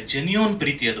ಮಾಡ್ತಾರೆ, ಜೆನ್ಯೂನ್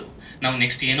ಪ್ರೀತಿ ಅದು. ನಾವು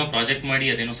ನೆಕ್ಸ್ಟ್ ಏನೋ ಪ್ರಾಜೆಕ್ಟ್ ಮಾಡಿ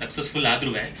ಅದೇನೋ ಸಕ್ಸಸ್ಫುಲ್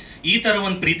ಆದ್ರೂ ಈ ಥರ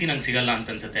ಒಂದು ಪ್ರೀತಿ ನಂಗೆ ಸಿಗಲ್ಲ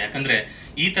ಅಂತ ಅನ್ಸುತ್ತೆ. ಯಾಕಂದರೆ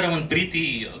ಈ ಥರ ಒಂದು ಪ್ರೀತಿ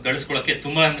ಗಳಿಸ್ಕೊಳ್ಳೋಕ್ಕೆ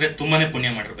ತುಂಬಾ ಪುಣ್ಯ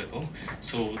ಮಾಡಿರಬೇಕು.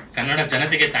 ಸೊ ಕನ್ನಡ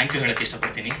ಜನತೆಗೆ ಥ್ಯಾಂಕ್ ಯು ಹೇಳೋಕ್ಕೆ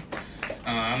ಇಷ್ಟಪಡ್ತೀನಿ.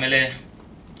 ಆಮೇಲೆ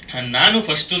ನಾನು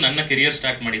ಫಸ್ಟು ನನ್ನ ಕೆರಿಯರ್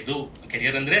ಸ್ಟಾರ್ಟ್ ಮಾಡಿದ್ದು,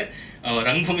 ಕೆರಿಯರ್ ಅಂದರೆ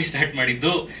ರಂಗಭೂಮಿ ಸ್ಟಾರ್ಟ್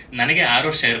ಮಾಡಿದ್ದು ನನಗೆ 6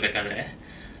 ವರ್ಷ ಇರಬೇಕಾದ್ರೆ.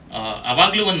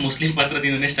 ಅವಾಗಲೂ ಒಂದು ಮುಸ್ಲಿಂ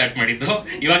ಪಾತ್ರದಿಂದನೇ ಸ್ಟಾರ್ಟ್ ಮಾಡಿದ್ದು,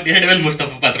 ಇವಾಗ ಡೇರ್ಡೆವಿಲ್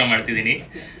ಮುಸ್ತಫಾ ಪಾತ್ರ ಮಾಡ್ತಿದ್ದೀನಿ.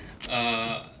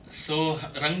 ಸೊ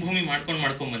ರಂಗಭೂಮಿ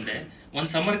ಮಾಡ್ಕೊಂಡು ಬಂದೆ. ಒಂದು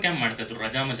ಸಮ್ಮರ್ ಕ್ಯಾಂಪ್ ಮಾಡ್ತಾಯಿದ್ರು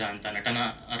ರಜಾ ಮಜಾ ಅಂತ, ನಟನ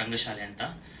ರಂಗಶಾಲೆ ಅಂತ.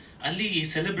 ಅಲ್ಲಿ ಈ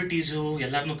ಸೆಲೆಬ್ರಿಟೀಸು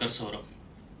ಎಲ್ಲರನ್ನೂ ಕರೆಸೋರು,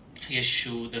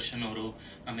 ಯಶು, ದರ್ಶನ್ ಅವರು,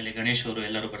 ಆಮೇಲೆ ಗಣೇಶ್ ಅವರು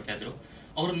ಎಲ್ಲರೂ ಬರ್ತಾಯಿದ್ರು.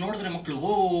 ಅವ್ರು ನೋಡಿದ್ರೆ ಮಕ್ಕಳು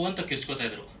ಓ ಅಂತ ಕಿರ್ಚ್ಕೋತಾ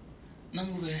ಇದ್ರು.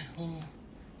 ನನಗೂ ಓ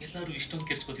ಎಲ್ಲರೂ ಇಷ್ಟೊಂದು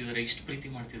ಕಿರ್ಚ್ಕೋತಿದ್ದಾರೆ, ಇಷ್ಟು ಪ್ರೀತಿ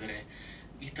ಮಾಡ್ತಿದ್ದಾರೆ,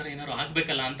 ಈ ಥರ ಏನಾದ್ರು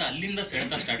ಆಗಬೇಕಲ್ಲ ಅಂತ ಅಲ್ಲಿಂದ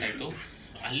ಸೆಳೆತ ಸ್ಟಾರ್ಟ್ ಆಯಿತು.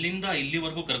 ಅಲ್ಲಿಂದ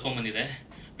ಇಲ್ಲಿವರೆಗೂ ಕರ್ಕೊಂಬಂದಿದೆ.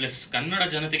 ಪ್ಲಸ್ ಕನ್ನಡ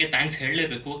ಜನತೆಗೆ ಥ್ಯಾಂಕ್ಸ್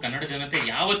ಹೇಳಲೇಬೇಕು. ಕನ್ನಡ ಜನತೆ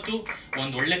ಯಾವತ್ತೂ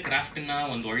ಒಂದು ಒಳ್ಳೆ ಕ್ರಾಫ್ಟನ್ನ,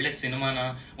 ಒಂದು ಒಳ್ಳೆ ಸಿನಿಮಾನ,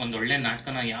 ಒಂದು ಒಳ್ಳೆ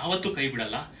ನಾಟಕನ ಯಾವತ್ತೂ ಕೈ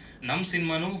ಬಿಡಲ್ಲ. ನಮ್ಮ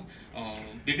ಸಿನಿಮಾನು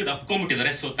ಬಿಗದು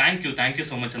ಅಪ್ಕೊಂಬಿಟ್ಟಿದ್ದಾರೆ. So thank you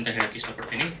so much ಅಂತ ಹೇಳಕ್ಕೆ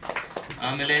ಇಷ್ಟಪಡ್ತೀನಿ.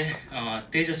 ಆಮೇಲೆ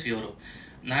ತೇಜಸ್ವಿ ಅವರು,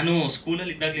 ನಾನು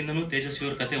ಸ್ಕೂಲಲ್ಲಿ ಇದ್ದಾಗಲಿಂದನೂ ತೇಜಸ್ವಿ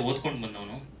ಅವ್ರ ಕತೆ ಓದ್ಕೊಂಡು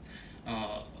ಬಂದವನು.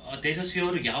 ತೇಜಸ್ವಿ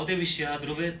ಅವರು ಯಾವುದೇ ವಿಷಯ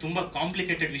ಆದ್ರೂ ತುಂಬ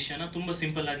ಕಾಂಪ್ಲಿಕೇಟೆಡ್ ವಿಷಯನ ತುಂಬ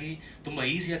ಸಿಂಪಲ್ ಆಗಿ ತುಂಬ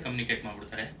ಈಸಿಯಾಗಿ ಕಮ್ಯುನಿಕೇಟ್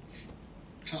ಮಾಡಿಬಿಡ್ತಾರೆ.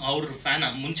 ಅವ್ರ ಫ್ಯಾನ್,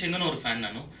 ಮುಂಚೆಯಿಂದನೂ ಅವ್ರ ಫ್ಯಾನ್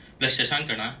ನಾನು. ಪ್ಲಸ್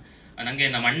ಶಶಾಂಕಣ್ಣ, ನನಗೆ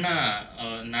ನಮ್ಮ ಅಣ್ಣ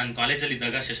ನಾನು ಕಾಲೇಜಲ್ಲಿ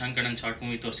ಇದ್ದಾಗ ಶಶಾಂಕಣ್ಣನ ಶಾರ್ಟ್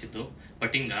ಮೂವಿ ತೋರಿಸಿದ್ದು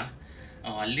ಪಟಿಂಗ.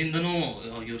 ಅಲ್ಲಿಂದನೂ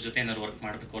ಇವ್ರ ಜೊತೆ ಏನಾದ್ರು ವರ್ಕ್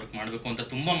ಮಾಡಬೇಕು ಅಂತ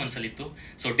ತುಂಬ ಮನಸ್ಸಲ್ಲಿತ್ತು.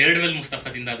 ಸೊ ಡೇರ್ಡೆವಿಲ್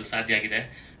ಮುಸ್ತಫಾದಿಂದ ಅದು ಸಾಧ್ಯ ಆಗಿದೆ.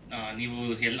 ನೀವು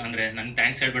ಎಲ್ಲ ಅಂದರೆ ನಂಗೆ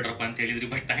ಥ್ಯಾಂಕ್ಸ್ ಹೇಳ್ಬೇಡ್ರಪ್ಪ ಅಂತ ಹೇಳಿದ್ರಿ,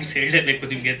 ಬಟ್ ಥ್ಯಾಂಕ್ಸ್ ಹೇಳಲೇಬೇಕು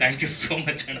ನಿಮಗೆ. ಥ್ಯಾಂಕ್ ಯು ಸೋ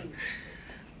ಮಚ್ ಅಣ್ಣ.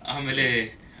 ಆಮೇಲೆ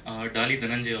ಡಾಲಿ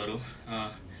ಧನಂಜಯ್ ಅವರು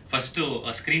ಫಸ್ಟು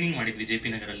ಸ್ಕ್ರೀನಿಂಗ್ ಮಾಡಿದ್ವಿ JP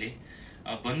ನಗರಲ್ಲಿ.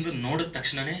 ಬಂದು ನೋಡಿದ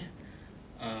ತಕ್ಷಣವೇ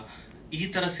ಈ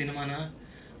ಥರ ಸಿನಿಮಾನ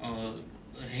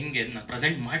ಹೆಂಗೆ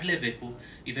ಪ್ರೆಸೆಂಟ್ ಮಾಡಲೇಬೇಕು,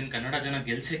 ಇದನ್ನು ಕನ್ನಡ ಜನ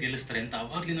ಗೆಲ್ಲಿಸ್ತಾರೆ ಅಂತ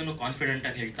ಅವಾಗ್ಲಿಂದನೂ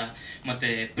ಕಾನ್ಫಿಡೆಂಟಾಗಿ ಹೇಳ್ತಾ, ಮತ್ತು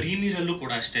ಪ್ರೀಮಿಯರಲ್ಲೂ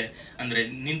ಕೂಡ ಅಷ್ಟೇ, ಅಂದರೆ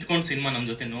ನಿಂತ್ಕೊಂಡು ಸಿನಿಮಾ ನಮ್ಮ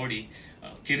ಜೊತೆ ನೋಡಿ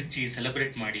ಕಿರ್ಚಿ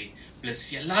ಸೆಲೆಬ್ರೇಟ್ ಮಾಡಿ, ಪ್ಲಸ್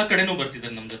ಎಲ್ಲ ಕಡೆನೂ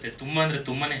ಬರ್ತಿದ್ದಾರೆ ನಮ್ಮ ಜೊತೆ. ತುಂಬ ಅಂದರೆ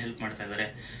ತುಂಬಾ ಹೆಲ್ಪ್ ಮಾಡ್ತಾ ಇದ್ದಾರೆ.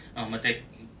 ಮತ್ತು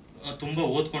ತುಂಬ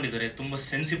ಓದ್ಕೊಂಡಿದ್ದಾರೆ, ತುಂಬ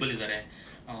ಸೆನ್ಸಿಬಲ್ ಇದ್ದಾರೆ.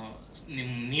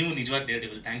 ನೀವು ನಿಜವಾದ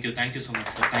ಡೇರ್ಡೆವಿಲ್. Thank you so much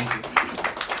sir. Thank you.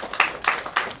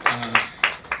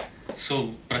 So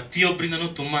ಪ್ರತಿಯೊಬ್ಬರಿಂದನೂ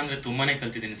ತುಂಬ ಅಂದರೆ ತುಂಬಾ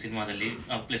ಕಲ್ತಿದ್ದೀನಿ ಸಿನಿಮಾದಲ್ಲಿ.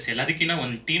 ಪ್ಲಸ್ ಎಲ್ಲದಕ್ಕಿಂತ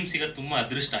ಒಂದು ಟೀಮ್ ಸಿಗೋದು ತುಂಬ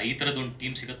ಅದೃಷ್ಟ. ಈ ಥರದ್ದು ಒಂದು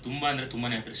ಟೀಮ್ ಸಿಗೋದು ತುಂಬ ಅಂದರೆ ತುಂಬಾ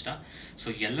ಅದೃಷ್ಟ. ಸೊ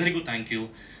ಎಲ್ಲರಿಗೂ thank you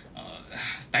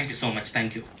so much.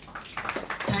 Thank you.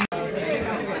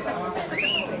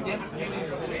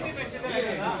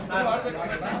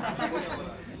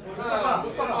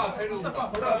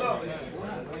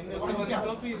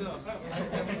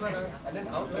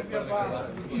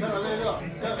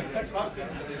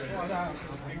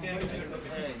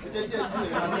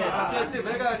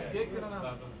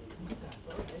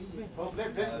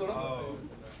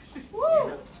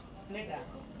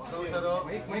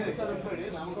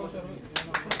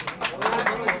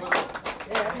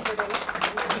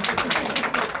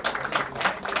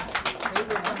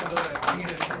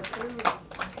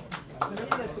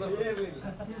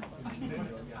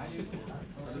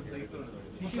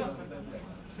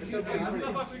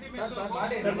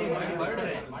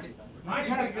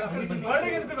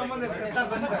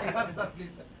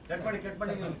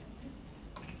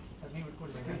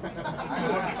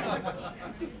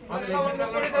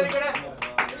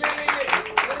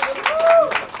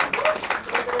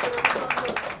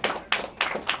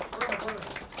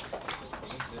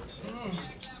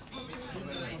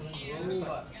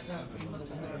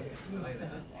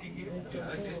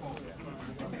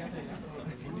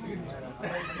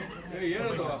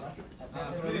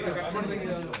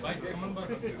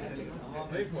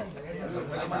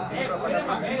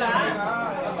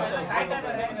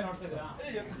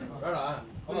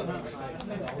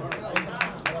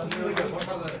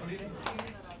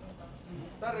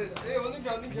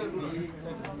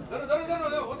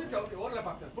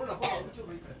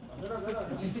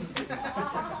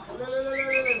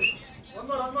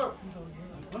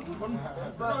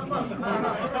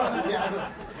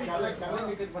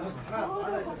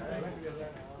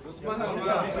 ಸಂಬಂಧ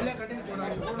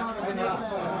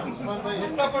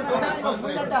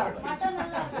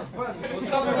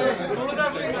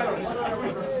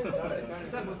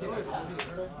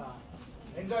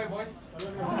Enjoy, boys.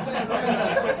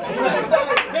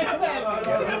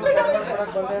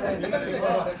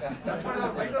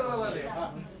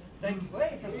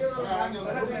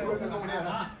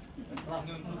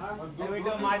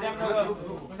 ದಯವಿಟ್ಟು ಮಾಧ್ಯಮದವರು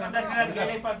ಸಂದರ್ಶನ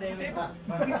ಕೇಳಿ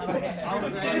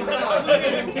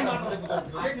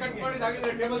ಕಟ್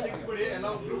ಮಾಡಿದಾಗಿದ್ರೆ ಟೇಬಲ್ ಸಿಕ್ಕಿಬಿಡಿ ಎಲ್ಲ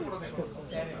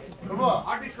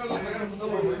ಆರ್ಟಿಸ್ಟ್ಗಳು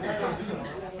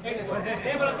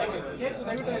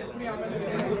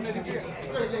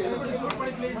ಶೂಟ್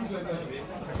ಮಾಡಿ ಪ್ಲೀಸ್.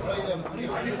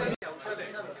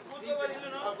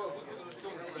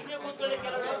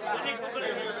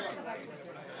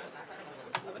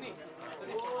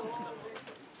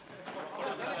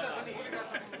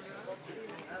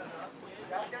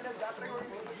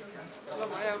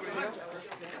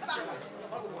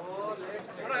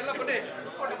 ಎಲ್ಲ ಬನ್ನಿ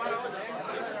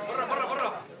ಬರ್ರ ಬರ್ರ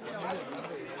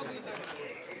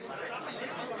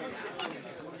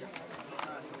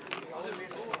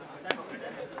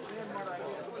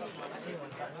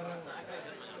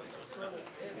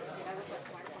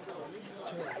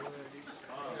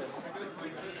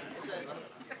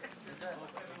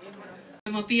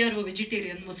ನಮ್ಮ PRO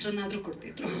ವೆಜಿಟೇರಿಯನ್ ಮೊಸರನ್ನಾದ್ರೂ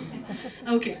ಕೊಡ್ತಿದ್ರು.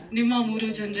 ಓಕೆ, ನಿಮ್ಮ 3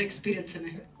 ಜನರ ಎಕ್ಸ್ಪೀರಿಯನ್ಸ್ ಅನ್ನ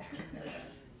ಹೇಳಿ.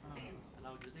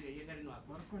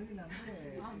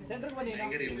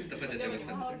 ಮುಸ್ತಫಾ ಜೊತೆ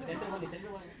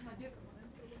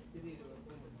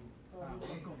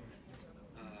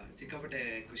ಸಿಕ್ಕಾಪಟ್ಟೆ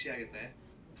ಖುಷಿ ಆಗುತ್ತೆ.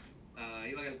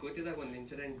 ಇವಾಗ ಅಲ್ಲಿ ಕೂತಿದ್ದಾಗ ಒಂದು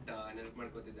ಇನ್ಸಿಡೆಂಟ್ ನೆನಪು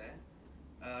ಮಾಡ್ಕೋತಿದ್ದೆ.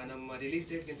 ನಮ್ಮ ರಿಲೀಸ್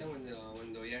ಡೇಟ್ಗಿಂತ ಒಂದು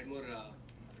 2-3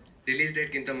 ರಿಲೀಸ್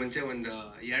ಡೇಟ್ಗಿಂತ ಮುಂಚೆ ಒಂದು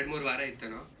 2-3 ವಾರ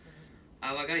ಇತ್ತನೋ,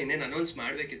 ಆವಾಗ ಇನ್ನೇನು ಅನೌನ್ಸ್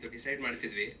ಮಾಡಬೇಕಿತ್ತು, ಡಿಸೈಡ್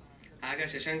ಮಾಡ್ತಿದ್ವಿ. ಆಗ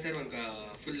ಶಶಾಂಕ್ ಸರ್ ಒಂದು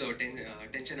ಫುಲ್ಲು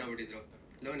ಟೆನ್ಷನ್ ಆಗ್ಬಿಟ್ಟಿದ್ರು.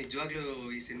 ನಿಜವಾಗ್ಲೂ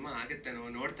ಈ ಸಿನಿಮಾ ಆಗುತ್ತೇನೋ,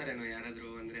 ನೋಡ್ತಾರೇನೋ ಯಾರಾದರೂ,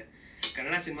 ಅಂದರೆ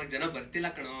ಕನ್ನಡ ಸಿನಿಮಾಗೆ ಜನ ಬರ್ತಿಲ್ಲ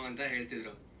ಕಣೋ ಅಂತ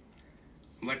ಹೇಳ್ತಿದ್ರು.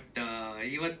 ಬಟ್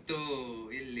ಇವತ್ತು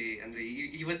ಇಲ್ಲಿ ಅಂದರೆ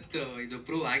ಇವತ್ತು ಇದು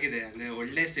ಪ್ರೂವ್ ಆಗಿದೆ. ಅಂದರೆ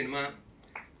ಒಳ್ಳೆ ಸಿನಿಮಾ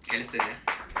ಕೆಲಸ್ತಿದೆ,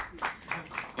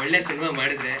 ಒಳ್ಳೆ ಸಿನಿಮಾ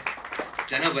ಮಾಡಿದ್ರೆ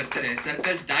ಜನ ಬರ್ತಾರೆ,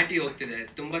 ಸರ್ಕಲ್ಸ್ ದಾಟಿ ಹೋಗ್ತಿದೆ.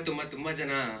 ತುಂಬ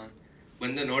ಜನ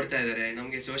ಬಂದು ನೋಡ್ತಾ ಇದ್ದಾರೆ.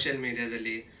 ನಮಗೆ ಸೋಷಿಯಲ್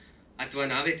ಮೀಡಿಯಾದಲ್ಲಿ ಅಥವಾ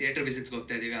ನಾವೇ ಥಿಯೇಟರ್ ವಿಸಿಟ್ಸ್ಗೆ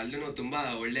ಹೋಗ್ತಾ ಇದ್ದೀವಿ, ಅಲ್ಲೂ ತುಂಬ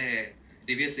ಒಳ್ಳೆ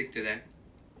ರಿವ್ಯೂಸ್ ಸಿಗ್ತಿದೆ.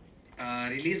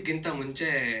 ರಿಲೀಸ್ಗಿಂತ ಮುಂಚೆ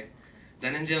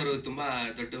ಧನಂಜಯ್ ಅವರು ತುಂಬ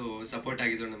ದೊಡ್ಡ ಸಪೋರ್ಟ್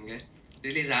ಆಗಿದ್ರು ನಮಗೆ.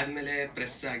 ರಿಲೀಸ್ ಆದಮೇಲೆ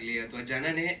ಪ್ರೆಸ್ ಆಗಲಿ ಅಥವಾ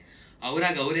ಜನನೇ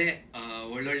ಅವರೇ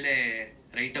ಒಳ್ಳೊಳ್ಳೆ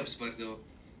ರೈಟಪ್ಸ್ ಬರೆದು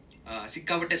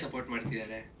ಸಿಕ್ಕಾಪಟ್ಟೆ ಸಪೋರ್ಟ್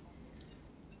ಮಾಡ್ತಿದ್ದಾರೆ.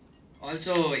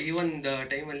 ಆಲ್ಸೋ ಈ ಒಂದು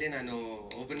ಟೈಮಲ್ಲಿ ನಾನು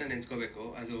ಒಬ್ಬರನ್ನ ನೆನೆಸ್ಕೋಬೇಕು,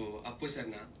 ಅದು ಅಪ್ಪು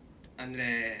ಸರ್ನ. ಅಂದರೆ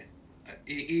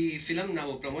ಈ ಫಿಲಮ್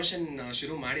ನಾವು ಪ್ರಮೋಷನ್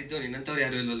ಶುರು ಮಾಡಿದ್ದು ನಿನ್ನಂಥವ್ರು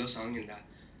ಯಾರು ಇಲ್ವಲ್ಲೋ ಸಾಂಗಿಂದ.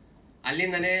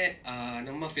 ಅಲ್ಲಿಂದನೇ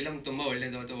ನಮ್ಮ ಫಿಲಮ್ ತುಂಬ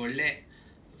ಒಳ್ಳೆಯದು ಅಥವಾ ಒಳ್ಳೆ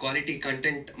ಕ್ವಾಲಿಟಿ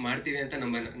ಕಂಟೆಂಟ್ ಮಾಡ್ತೀವಿ ಅಂತ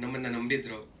ನಮ್ಮನ್ನು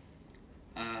ನಂಬಿದ್ರು.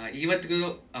 ಇವತ್ತಿಗೂ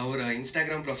ಅವರ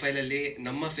ಇನ್ಸ್ಟಾಗ್ರಾಮ್ ಪ್ರೊಫೈಲಲ್ಲಿ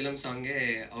ನಮ್ಮ ಫಿಲಮ್ ಸಾಂಗ್ಗೆ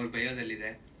ಅವ್ರ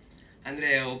ಬಯೋದಲ್ಲಿದೆ. ಅಂದರೆ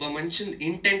ಒಬ್ಬ ಮನುಷ್ಯನ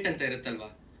ಇಂಟೆಂಟ್ ಅಂತ ಇರುತ್ತಲ್ವ,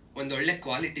 ಒಂದು ಒಳ್ಳೆ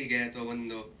ಕ್ವಾಲಿಟಿಗೆ ಅಥವಾ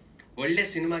ಒಂದು ಒಳ್ಳೆ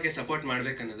ಸಿನಿಮಾಗೆ ಸಪೋರ್ಟ್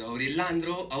ಮಾಡ್ಬೇಕನ್ನೋದು. ಅವ್ರಿಲ್ಲ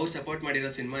ಅಂದರೂ ಅವ್ರು ಸಪೋರ್ಟ್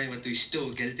ಮಾಡಿರೋ ಸಿನಿಮಾ ಇವತ್ತು ಇಷ್ಟು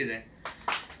ಗೆಲ್ತಿದೆ.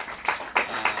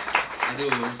 ಅದು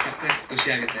ಸಖತ್ ಖುಷಿ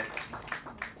ಆಗುತ್ತೆ.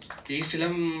 ಈ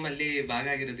ಫಿಲಮಲ್ಲಿ ಭಾಗ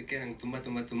ಆಗಿರೋದಕ್ಕೆ ನಂಗೆ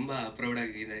ತುಂಬ ಪ್ರೌಡ್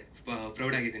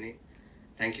ಆಗಿದ್ದೀನಿ.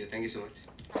 Thank you so much.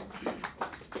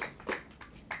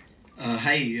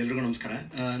 Hi, ಎಲ್ರಿಗೂ ನಮಸ್ಕಾರ.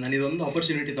 ನಾನು ಇದೊಂದು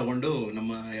ಆಪರ್ಚುನಿಟಿ ತೊಗೊಂಡು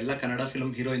ನಮ್ಮ ಎಲ್ಲ ಕನ್ನಡ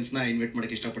ಫಿಲಮ್ ಹೀರೋಯಿನ್ಸ್ನ ಇನ್ವೈಟ್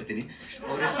ಮಾಡೋಕ್ಕೆ ಇಷ್ಟಪಡ್ತೀನಿ.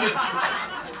 ಅವ್ರ ಹೆಸರು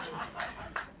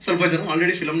ಸ್ವಲ್ಪ ಜನ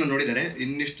ಆಲ್ರೆಡಿ ಫಿಲಮ್ನ ನೋಡಿದ್ದಾರೆ,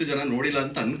 ಇನ್ನಿಷ್ಟು ಜನ ನೋಡಿಲ್ಲ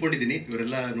ಅಂತ ಅಂದ್ಕೊಂಡಿದ್ದೀನಿ.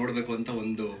 ಇವರೆಲ್ಲ ನೋಡಬೇಕು ಅಂತ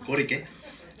ಒಂದು ಕೋರಿಕೆ.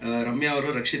 ರಮ್ಯಾ ಅವರು,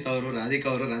 ರಕ್ಷಿತಾ ಅವರು,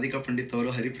 ರಾಧಿಕಾ ಪಂಡಿತ್ ಅವರು,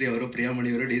 ಹರಿಪ್ರಿಯ ಅವರು, ಪ್ರಿಯಾಮಣಿ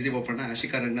ಅವರು, ಡೇಸಿ ಬೋಪಣ್ಣ,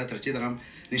 ಆಶಿಕಾ ರಂಗನಾಥ್, ರಚಿತಾರಾಮ್,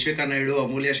 ನಿಶ್ವಿಕಾ ನಾಯ್ಡು,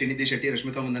 ಅಮೂಲ್ಯ, ಶ್ರೀನಿಧಿ ಶೆಟ್ಟಿ,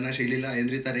 ರಶ್ಮಿಕಾ ಮಂದನ, ಶ್ರೀಲೀಲಾ,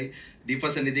 ಏಂದ್ರಿತಾ ರೈ, ದೀಪಾ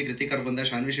ಸನ್ನಿಧಿ, ಕೃತಿಕಾ ಬಂದ,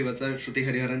 ಶಾನ್ವಿ ಶ್ರೀವತ್ಸ, ಶ್ರುತಿ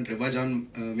ಹರಿಹರನ್, ರೆಬಾ ಜಾನ್,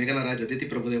 ಮೇಘನಾ ರಾಜ್, ಅದಿತಿ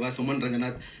ಪ್ರಭುದೇವ, ಸುಮನ್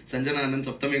ರಂಗನಾಥ್, ಸಂಜನಾ ಆನಂದ್,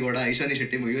 ಸಪ್ತಮಿ ಗೌಡ, ಐಶಾನಿ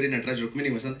ಶೆಟ್ಟಿ, ಮಯೂರಿ ನಟರಾಜ್,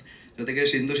 ರುಕ್ಮಿಣಿ ವಸಂತ್, ಜೊತೆಗೆ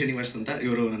ಸಿಂಧು ಶ್ರೀನಿವಾಸ್ ಅಂತ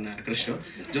ಇವರು ನನ್ನ ಕ್ರಶ್.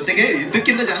 ಜೊತೆಗೆ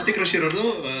ಇದಕ್ಕಿಂತ ಜಾಸ್ತಿ ಕ್ರಶ್ ಇರೋದು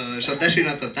ಶ್ರದ್ಧಾ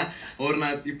ಶ್ರೀನಾಥ್ ಅಂತ. ಅವ್ರನ್ನ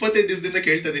 25 ದಿವಸದಿಂದ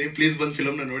ಕೇಳ್ತಾ ಇದ್ದೀನಿ, ಪ್ಲೀಸ್ ಬಂದು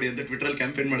ಫಿಲಮ್ನ ನೋಡಿ ಅಂತ ಟ್ವಿಟರಲ್ಲಿ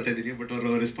ಕ್ಯಾಂಪೇನ್ ಮಾಡ್ತಾ ಇದ್ದೀನಿ. ಬಟ್ ಅವರು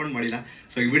ರೆಸ್ಪಾಂಡ್ ಮಾಡಿಲ್ಲ.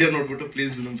 ಸೊ ಈ ವಿಡಿಯೋ ನೋಡ್ಬಿಟ್ಟು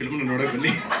ಪ್ಲೀಸ್ ನಮ್ಮ ಫಿಲ್ಮ್ನ ನೋಡೋಕೆ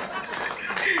ಬನ್ನಿ.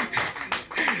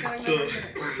 ಸೊ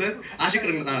ಸರ್, ಆಶಿಕ್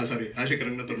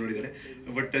ರಂಗನಾಥ್ ಅವ್ರು ನೋಡಿದ್ದಾರೆ.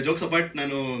 ಬಟ್ ಜೋಕ್ಸ್ ಅಪಾರ್ಟ್,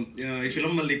 ನಾನು ಈ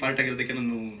ಫಿಲಮಲ್ಲಿ ಪಾರ್ಟ್ ಆಗಿರೋದಕ್ಕೆ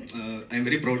ನಾನು I am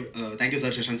very proud. Thank you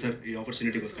sir, Shashank sir, ಈ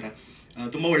ಆಪರ್ಚುನಿಟಿಗೋಸ್ಕರ.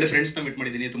 ತುಂಬ ಒಳ್ಳೆ ಫ್ರೆಂಡ್ಸ್ನ ಮೀಟ್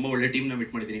ಮಾಡಿದ್ದೀನಿ, ತುಂಬ ಒಳ್ಳೆ ಟೀಮ್ನ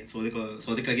ಮೀಟ್ ಮಾಡಿದ್ದೀನಿ. ಸೊ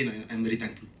ಅದಕ್ಕಾಗಿ ಐ ಆಮ್ ವೆರಿ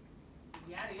ಥ್ಯಾಂಕ್ಫುಲ್.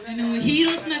 ನಾನು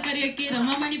ಹೀರೋಸ್ನ ಕರೆಯೋಕ್ಕೆ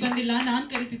ರಮಾಮಣಿ ಬಂದಿಲ್ಲ, ನಾನು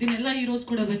ಕರಿತಿದ್ದೀನಿ. ಎಲ್ಲ ಹೀರೋಸ್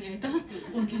ಕೂಡ ಬನ್ನಿ, ಆಯ್ತಾ?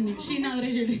 ಓಕೆ, ಶೀನಾ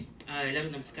ಅವರೇ ಹೇಳಿ.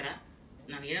 ಎಲ್ಲರಿಗೂ ನಮಸ್ಕಾರ.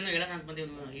 ನಾನು ಏನೋ ಹೇಳೋಣ ಅಂತ ಬಂದೆ,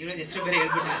 ಹೀರೋದ ಹೆಸರು ಬೇರೆ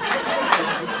ಹೇಳ್ಬಿಟ್ಟ.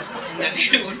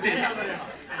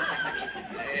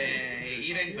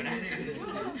 ಹೀರೋಯಿನ್ ಬೇಡ.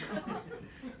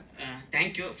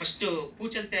 Thank you. ಫಸ್ಟು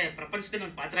ಪೂಚಂತೆ ಪ್ರಪಂಚದಲ್ಲಿ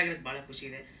ಒಂದು ಪಾತ್ರ ಆಗಿರೋದು ಭಾಳ ಖುಷಿ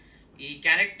ಇದೆ. ಈ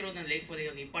ಕ್ಯಾರೆಕ್ಟ್ರು ನನ್ನ ಲೈಫಲ್ಲಿ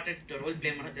ಒಂದು ಇಂಪಾರ್ಟೆಂಟ್ ರೋಲ್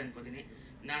ಪ್ಲೇ ಮಾಡುತ್ತೆ ಅನ್ಕೋತೀನಿ.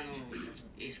 ನಾನು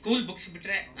ಈ ಸ್ಕೂಲ್ ಬುಕ್ಸ್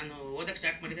ಬಿಟ್ಟರೆ ನಾನು ಓದಕ್ಕೆ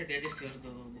ಸ್ಟಾರ್ಟ್ ಮಾಡಿದ್ದೆ ತೇಜಸ್ವಿ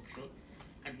ಅವ್ರದ್ದು ಬುಕ್ಸು.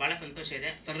 ಅದು ಭಾಳ ಸಂತೋಷ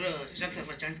ಇದೆ. ಸರ್, ಶಶಾಂಕ್ ಸರ್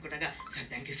ಚಾನ್ಸ್ ಕೊಟ್ಟಾಗ ಸರ್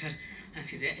ಥ್ಯಾಂಕ್ ಯು ಸರ್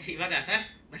ಅಂತಿದೆ. ಇವಾಗ ಸರ್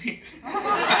ಬನ್ನಿ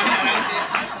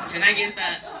ಚೆನ್ನಾಗಿ ಅಂತ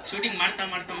ಶೂಟಿಂಗ್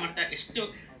ಮಾಡ್ತಾ ಎಷ್ಟು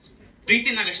ಪ್ರೀತಿ,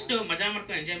 ನಾವೆಷ್ಟು ಮಜಾ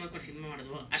ಮಾಡ್ಕೊಂಡು ಎಂಜಾಯ್ ಮಾಡ್ಕೊಂಡು ಸಿನಿಮಾ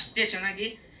ಮಾಡಿದ್ವು, ಅಷ್ಟೇ ಚೆನ್ನಾಗಿ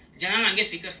ಜನ ಹಂಗೆ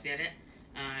ಸ್ವೀಕರಿಸ್ತಿದ್ದಾರೆ.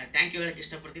 ಥ್ಯಾಂಕ್ ಯು ಹೇಳಕ್ಕೆ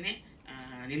ಇಷ್ಟಪಡ್ತೀನಿ.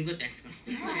 ನಿಮಗೂ ಥ್ಯಾಂಕ್ಸ್.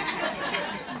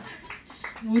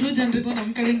 3 ಜನರಿಗೂ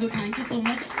ನಮ್ಮ ಕಡೆಯಿಂದ ಥ್ಯಾಂಕ್ ಯು ಸೋ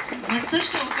ಮಚ್.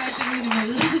 ಮತ್ತಷ್ಟು ಅವಕಾಶಗಳು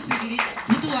ನಿಮ್ಮೆಲ್ಲರಿಗೂ ಸಿಗಲಿ.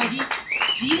 ಅದ್ಭುತವಾಗಿ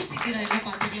ಜೀವಿಸಿದ್ದೀರಾ ಎಲ್ಲ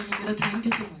ಪಾತ್ರಗಳನ್ನು ಕೂಡ. Thank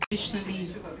you so much. ನಲ್ಲಿ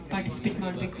ಪಾರ್ಟಿಸಿಪೇಟ್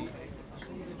ಮಾಡಬೇಕು.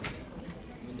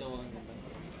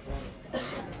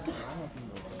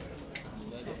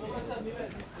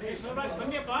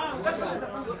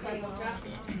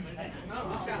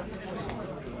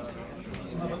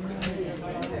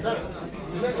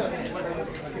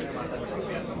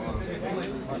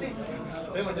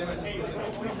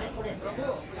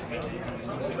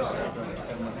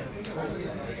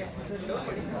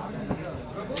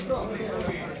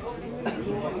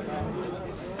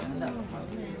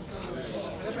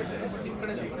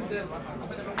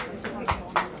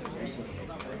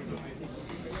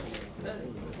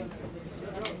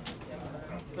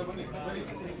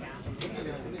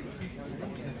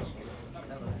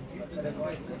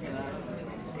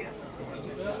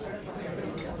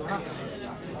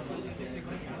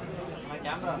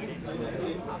 ಅಂತ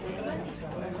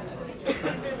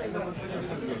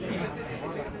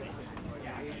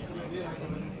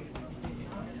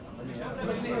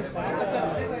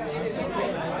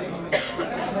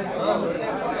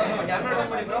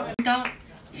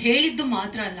ಹೇಳಿದ್ದು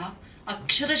ಮಾತ್ರ ಅಲ್ಲ,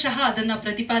 ಅಕ್ಷರಶಃ ಅದನ್ನ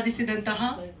ಪ್ರತಿಪಾದಿಸಿದಂತಹ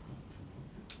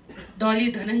ಡಾಲಿ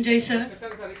ಧನಂಜಯ್ ಸರ್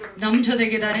ನಮ್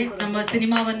ಜೊತೆಗಿದ್ದಾರೆ. ನಮ್ಮ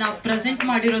ಸಿನಿಮಾವನ್ನ ಪ್ರೆಸೆಂಟ್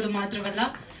ಮಾಡಿರೋದು ಮಾತ್ರವಲ್ಲ.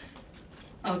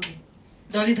 ಓಕೆ,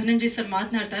 ಡಾಲಿ ಧನಂಜಯ್ ಸರ್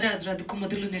ಮಾತನಾಡ್ತಾರೆ, ಆದ್ರೆ ಅದಕ್ಕೂ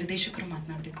ಮೊದಲು ನಿರ್ದೇಶಕರು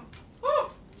ಮಾತನಾಡಬೇಕು.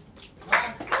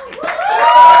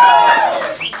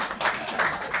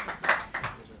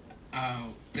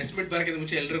 ಪ್ರೆಸ್ ಮೀಟ್ ಬರೋಕ್ಕಿಂತ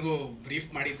ಮುಂಚೆ ಎಲ್ರಿಗೂ ಬ್ರೀಫ್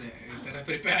ಮಾಡಿದ್ದೆ ಈ ಥರ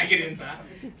ಪ್ರಿಪೇರ್ ಆಗಿರಿ ಅಂತ.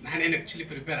 ನಾನೇನು ಆ್ಯಕ್ಚುಲಿ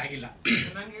ಪ್ರಿಪೇರ್ ಆಗಿಲ್ಲ.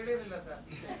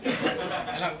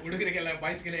 ಅಲ್ಲ, ಹುಡುಗರಿಗೆಲ್ಲ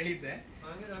ಬಾಯ್ಸ್ಗೆಲ್ಲ ಹೇಳಿದ್ದೆ.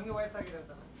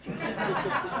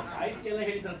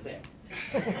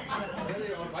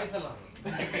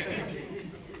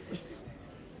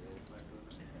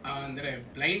 ಅಂದರೆ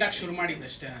ಬ್ಲೈಂಡ್ ಆಗಿ ಶುರು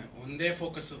ಮಾಡಿದ್ದಷ್ಟೇ, ಒಂದೇ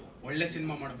ಫೋಕಸ್ಸು ಒಳ್ಳೆ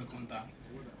ಸಿನಿಮಾ ಮಾಡಬೇಕು ಅಂತ.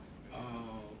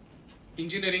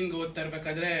 ಇಂಜಿನಿಯರಿಂಗ್ ಓದ್ತಾ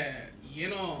ಇರಬೇಕಾದ್ರೆ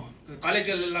ಏನೋ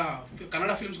ಕಾಲೇಜಲ್ಲೆಲ್ಲ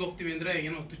ಕನ್ನಡ ಫಿಲ್ಮ್ಸ್ಗೆ ಹೋಗ್ತೀವಿ ಅಂದರೆ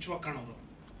ಏನೋ ತುಚ್ಛವಾಗಿ ಕಾಣೋರು,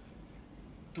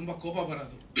 ತುಂಬ ಕೋಪ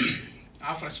ಬರೋದು, ಆ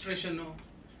ಫ್ರಸ್ಟ್ರೇಷನ್ನು.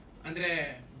 ಅಂದರೆ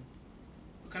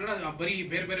ಕನ್ನಡ ಬರೀ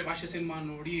ಬೇರೆ ಬೇರೆ ಭಾಷೆ ಸಿನಿಮಾ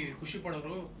ನೋಡಿ ಖುಷಿ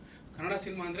ಪಡೋರು, ಕನ್ನಡ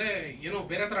ಸಿನಿಮಾ ಅಂದರೆ ಏನೋ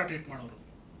ಬೇರೆ ಥರ ಟ್ರೀಟ್ ಮಾಡೋರು.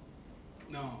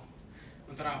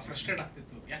 ಒಂಥರ ಫ್ರಸ್ಟ್ರೇಟ್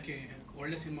ಆಗ್ತಿತ್ತು, ಯಾಕೆ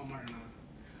ಒಳ್ಳೆ ಸಿನಿಮಾ ಮಾಡೋಣ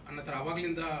ಅನ್ನೋ ಥರ.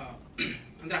 ಅವಾಗಲಿಂದ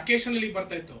ಅಂದರೆ ಅಕೇಶನಲ್ಲಿ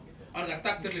ಬರ್ತಾಯಿತ್ತು, ಅವ್ರಿಗೆ ಅರ್ಥ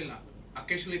ಆಗ್ತಿರ್ಲಿಲ್ಲ.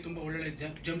 ಅಕೇಶನಲ್ಲಿ ತುಂಬ ಒಳ್ಳೊಳ್ಳೆ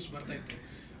ಜಂಪ್ಸ್ ಬರ್ತಾಯಿತ್ತು.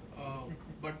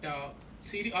 ಬಟ್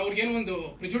ಅವ್ರಿಗೇನೋ ಒಂದು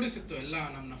ಪ್ರಿಜುಡಿಸ್ ಇತ್ತು ಎಲ್ಲ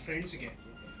ನಮ್ಮ ಫ್ರೆಂಡ್ಸ್ಗೆ.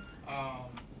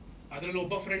 ಅದರಲ್ಲಿ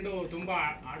ಒಬ್ಬ ಫ್ರೆಂಡು ತುಂಬ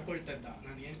ಆಡ್ಕೊಳ್ತಾ ಇದ್ದ,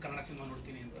 ನಾನು ಏನು ಕನ್ನಡ ಸಿನಿಮಾ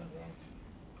ನೋಡ್ತೀನಿ ಅಂತ.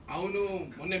 ಅವನು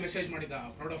ಮೊನ್ನೆ ಮೆಸೇಜ್ ಮಾಡಿದ,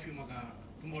 ಪ್ರೌಡ್ ಆಫ್ ಯು ಮಗ,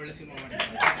 ತುಂಬ ಒಳ್ಳೆ ಸಿನಿಮಾ ಮಾಡಿದ್ದ.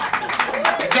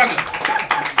 ನಿಜವಾಗ್ಲೂ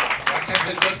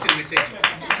ವಾಟ್ಸಪ್ಪಲ್ಲಿ ತೋರಿಸ್ತೀನಿ ಮೆಸೇಜ್.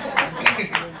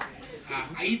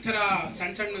 ಈ ಥರ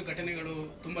ಸಣ್ಣ ಸಣ್ಣ ಘಟನೆಗಳು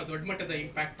ತುಂಬ ದೊಡ್ಡ ಮಟ್ಟದ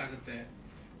ಇಂಪ್ಯಾಕ್ಟ್ ಆಗುತ್ತೆ.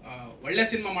 ಒಳ್ಳೆ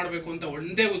ಸಿನಿಮಾ ಮಾಡಬೇಕು ಅಂತ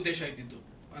ಒಂದೇ ಉದ್ದೇಶ ಇದ್ದಿದ್ದು.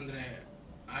 ಅಂದರೆ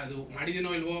ಅದು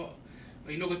ಮಾಡಿದ್ದೀನೋ ಇಲ್ವೋ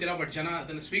ಇನ್ನೂ ಗೊತ್ತಿಲ್ಲ, ಬಟ್ ಜನ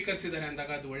ಅದನ್ನು ಸ್ವೀಕರಿಸಿದ್ದಾರೆ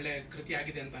ಅಂದಾಗ ಅದು ಒಳ್ಳೆ ಕೃತಿ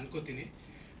ಆಗಿದೆ ಅಂತ ಅನ್ಕೋತೀನಿ.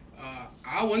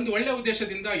 ಆ ಒಂದು ಒಳ್ಳೆ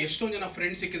ಉದ್ದೇಶದಿಂದ ಎಷ್ಟೊಂದು ಜನ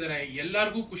ಫ್ರೆಂಡ್ಸ್ ಸಿಕ್ಕಿದ್ದಾರೆ,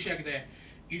 ಎಲ್ಲರಿಗೂ ಖುಷಿಯಾಗಿದೆ.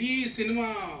 ಇಡೀ ಸಿನಿಮಾ,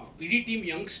 ಇಡೀ ಟೀಮ್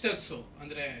ಯಂಗ್ಸ್ಟರ್ಸು,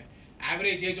 ಅಂದರೆ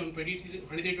ಆವ್ರೇಜ್ ಏಜ್ ಒಂದು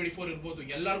 23-24 ಇರ್ಬೋದು.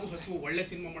 ಎಲ್ಲರಿಗೂ ಹಸು ಒಳ್ಳೆ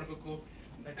ಸಿನಿಮಾ ಮಾಡಬೇಕು.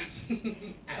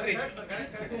 ಆವ್ರೇಜ್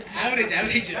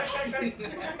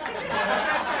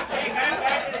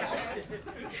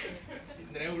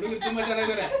ಅಂದ್ರೆ ಹುಡುಗರು ತುಂಬಾ ಜನ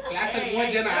ಇದಾರೆ. ಕ್ಲಾಸಲ್ಲಿ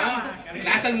 30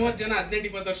 ಜನ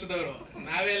 18-20 ವರ್ಷದವರು,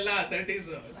 ನಾವೆಲ್ಲ 30s.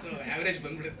 ಸೊ ಆವ್ರೇಜ್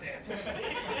ಬಂದ್ಬಿಡುತ್ತೆ.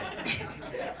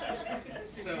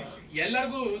 ಸೊ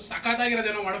ಎಲ್ಲರಿಗೂ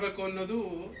ಸಖತ್ತಾಗಿರೋದೇನೋ ಮಾಡಬೇಕು ಅನ್ನೋದು.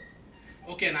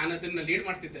 ಓಕೆ, ನಾನು ಅದನ್ನ ಲೀಡ್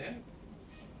ಮಾಡ್ತಿದ್ದೆ,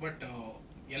 ಬಟ್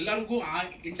ಎಲ್ಲರಿಗೂ ಆ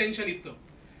ಇಂಟೆನ್ಷನ್ ಇತ್ತು.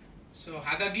 ಸೊ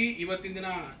ಹಾಗಾಗಿ ಇವತ್ತಿನ ದಿನ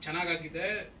ಚೆನ್ನಾಗಾಗಿದೆ.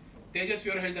 ತೇಜಸ್ವಿ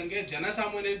ಅವರು ಹೇಳ್ದಂಗೆ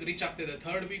ಜನಸಾಮಾನ್ಯರಿಗೆ ರೀಚ್ ಆಗ್ತಿದೆ.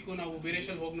 3rd ವೀಕು ನಾವು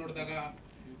ವೀರೇಶಲ್ಲಿ ಹೋಗಿ ನೋಡಿದಾಗ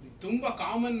ತುಂಬ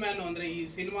ಕಾಮನ್ ಮ್ಯಾನು, ಅಂದರೆ ಈ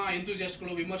ಸಿನಿಮಾ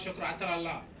ಎಂತೂಸಿಯಾಸ್ಟ್ಗಳು, ವಿಮರ್ಶಕರು ಆ ಥರ ಅಲ್ಲ,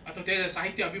 ಅಥವಾ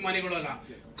ಸಾಹಿತ್ಯ ಅಭಿಮಾನಿಗಳು ಅಲ್ಲ,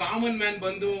 ಕಾಮನ್ ಮ್ಯಾನ್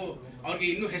ಬಂದು ಅವ್ರಿಗೆ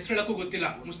ಇನ್ನೂ ಹೆಸರು ಹೇಳೋಕ್ಕೂ ಗೊತ್ತಿಲ್ಲ.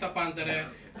 ಮುಸ್ತಫಾ ಅಂತಾರೆ,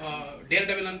 ಡೇರ್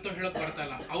ಡೆವಿಲ್ ಅಂತೂ ಹೇಳೋಕೆ ಬರ್ತಾ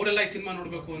ಇಲ್ಲ. ಅವರೆಲ್ಲ ಈ ಸಿನಿಮಾ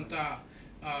ನೋಡಬೇಕು ಅಂತ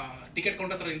ಟಿಕೆಟ್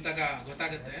ಕೌಂಟರ್ ಹತ್ರ ನಿಂತಾಗ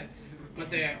ಗೊತ್ತಾಗುತ್ತೆ.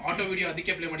 ಮತ್ತು ಆಟೋ ವಿಡಿಯೋ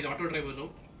ಅದಕ್ಕೆ ಪ್ಲೇ ಮಾಡಿದ್ದು. ಆಟೋ ಡ್ರೈವರು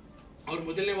ಅವ್ರು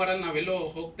ಮೊದಲನೇ ವಾರ ನಾವೆಲ್ಲೋ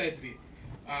ಹೋಗ್ತಾ ಇದ್ವಿ,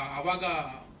 ಆವಾಗ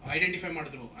ಐಡೆಂಟಿಫೈ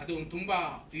ಮಾಡಿದ್ರು. ಅದು ತುಂಬ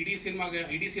ಇಡೀ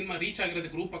ಸಿನಿಮಾ ರೀಚ್ ಆಗಿರೋದು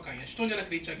ಗ್ರೂಪ್ ಅಕ್ಕ, ಎಷ್ಟೊಂದು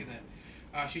ಜನಕ್ಕೆ ರೀಚ್ ಆಗಿದೆ.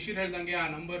 ಶಿಶಿರ್ ಹೇಳ್ದಂಗೆ ಆ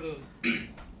ನಂಬರ್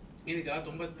ಏನಿದೆಯಲ್ಲ,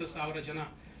 90,000 ಜನ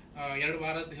 2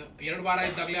 ವಾರ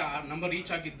ಇದ್ದಾಗಲೇ ಆ ನಂಬರ್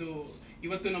ರೀಚ್ ಆಗಿದ್ದು.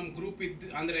 ಇವತ್ತು ನಮ್ಮ ಗ್ರೂಪ್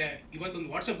ಅಂದರೆ ಇವತ್ತೊಂದು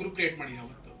ವಾಟ್ಸಪ್ ಗ್ರೂಪ್ ಕ್ರಿಯೇಟ್ ಮಾಡಿದ್ವಿ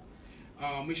ಅವತ್ತು,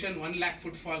 ಮಿಷನ್ 1 lakh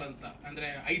ಫುಟ್ಫಾಲ್ ಅಂತ. ಅಂದರೆ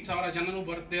 5,000 ಜನನೂ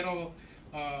ಬರ್ದೇ ಇರೋ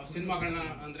ಸಿನಿಮಾಗಳನ್ನ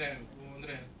ಅಂದರೆ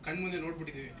ಕಣ್ಮುಂದೆ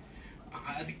ನೋಡ್ಬಿಟ್ಟಿದ್ದೀವಿ.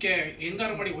 ಅದಕ್ಕೆ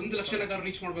ಹೆಂಗಾರು ಮಾಡಿ 1 ಲಕ್ಷನಗಾರು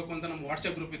ರೀಚ್ ಮಾಡಬೇಕು ಅಂತ ನಮ್ಮ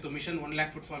ವಾಟ್ಸಪ್ ಗ್ರೂಪ್ ಇತ್ತು, ಮಿಷನ್ 1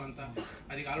 lakh ಫುಟ್ಫಾಲ್ ಅಂತ.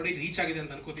 ಅದಕ್ಕೆ ಆಲ್ರೆಡಿ ರೀಚ್ ಆಗಿದೆ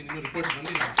ಅಂತ ಅನ್ಕೋತೀನಿ, ಇನ್ನೂ ರಿಪೋರ್ಟ್ಸ್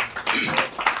ಬಂದಿಲ್ಲ.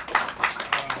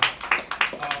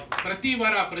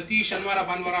 ಪ್ರತಿ ಶನಿವಾರ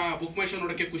ಭಾನುವಾರ ಬುಕ್ ಮೈ ಶೋ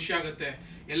ನೋಡೋಕ್ಕೆ ಖುಷಿ ಆಗುತ್ತೆ.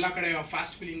 ಎಲ್ಲ ಕಡೆ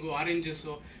ಫಾಸ್ಟ್ ಫಿಲಿಂಗು,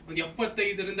 ಆರೆಂಜಸ್ಸು, ಒಂದು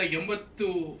 75ರಿಂದ 80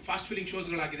 ಫಾಸ್ಟ್ ಫಿಲಿಂಗ್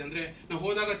ಶೋಸ್ಗಳಾಗಿದೆ. ಅಂದರೆ ನಾವು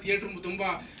ಹೋದಾಗ ಥಿಯೇಟ್ರ್ ತುಂಬ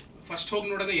ಫಸ್ಟ್ ಹೋಗಿ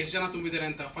ನೋಡೋದೇ ಎಷ್ಟು ಜನ ತುಂಬಿದ್ದಾರೆ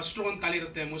ಅಂತ. ಫಸ್ಟ್ ರೋ ಒಂದು ಖಾಲಿ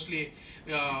ಇರುತ್ತೆ ಮೋಸ್ಟ್ಲಿ.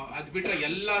 ಅದು ಬಿಟ್ಟರೆ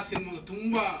ಎಲ್ಲ ಸಿನಿಮಾ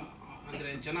ತುಂಬ ಅಂದರೆ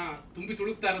ಜನ ತುಂಬಿ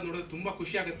ತುಳುಕ್ತಾ ಇರೋದು ನೋಡೋದು ತುಂಬ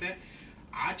ಖುಷಿ ಆಗುತ್ತೆ.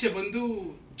 ಆಚೆ ಬಂದು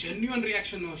ಜೆನ್ಯೂನ್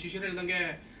ರಿಯಾಕ್ಷನ್ನು, ಶಿಶಿರ್ ಹೇಳ್ದಂಗೆ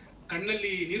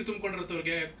ಕಣ್ಣಲ್ಲಿ ನೀರು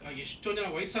ತುಂಬ್ಕೊಂಡಿರೋವ್ರಿಗೆ ಎಷ್ಟೊಂದು ಜನ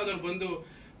ವಯಸ್ಸಾದವ್ರು ಬಂದು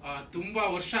ತುಂಬ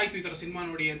ವರ್ಷ ಆಯಿತು ಈ ಥರ ಸಿನಿಮಾ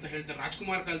ನೋಡಿ ಅಂತ ಹೇಳ್ತಾರೆ.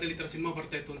 ರಾಜ್ಕುಮಾರ್ ಕಾಲದಲ್ಲಿ ಈ ಥರ ಸಿನಿಮಾ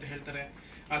ಬರ್ತಾ ಇತ್ತು ಅಂತ ಹೇಳ್ತಾರೆ.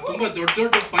 ತುಂಬ ದೊಡ್ಡ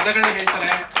ದೊಡ್ಡ ಪದಗಳನ್ನ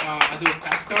ಹೇಳ್ತಾರೆ. ಅದು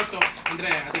ಕರೆಕ್ಟ್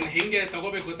ಅಂದರೆ ಅದನ್ನು ಹೆಂಗೆ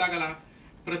ತಗೋಬೇಕು ಗೊತ್ತಾಗಲ್ಲ.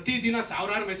 ಪ್ರತಿದಿನ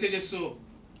ಸಾವಿರಾರು ಮೆಸೇಜಸ್ಸು,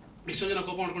 ಎಷ್ಟೊಂದು ಜನ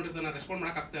ಕೋಪ ಮಾಡ್ಕೊಂಡಿರ್ತಾರೆ, ನಾನು ರೆಸ್ಪಾಂಡ್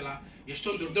ಮಾಡೋಕ್ಕಾಗ್ತಾಯಿಲ್ಲ.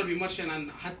 ಎಷ್ಟೊಂದು ದೊಡ್ಡ ದೊಡ್ಡ ವಿಮರ್ಶೆ. ನಾನು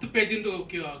 10 ಪೇಜಿಂದು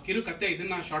ಕಿರು ಕತೆ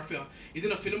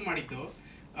ಇದನ್ನು ಫಿಲ್ಮ್ ಮಾಡಿದ್ದು.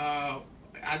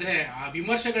 ಆದರೆ ಆ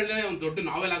ವಿಮರ್ಶೆಗಳನ್ನೇ ಒಂದು ದೊಡ್ಡ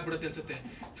ನಾವೆಲ್ ಆಗ್ಬಿಡುತ್ತೆ ಅನ್ಸುತ್ತೆ.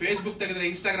 ಫೇಸ್ಬುಕ್ ತೆಗೆದ್ರೆ,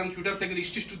 ಇನ್ಸ್ಟಾಗ್ರಾಮ್, ಟ್ವಿಟರ್ ತೆಗೆದ್ರೆ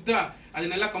ಇಷ್ಟಿಷ್ಟು ಉದ್ದ,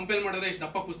 ಅದನ್ನೆಲ್ಲ ಕಂಪೇರ್ ಮಾಡಿದ್ರೆ ಇಷ್ಟು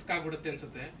ದಪ್ಪ ಪುಸ್ತಕ ಆಗ್ಬಿಡುತ್ತೆ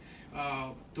ಅನ್ಸುತ್ತೆ.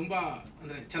 ತುಂಬ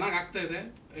ಅಂದರೆ ಚೆನ್ನಾಗಿ ಆಗ್ತಾ ಇದೆ.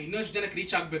 ಇನ್ನಷ್ಟು ಜನಕ್ಕೆ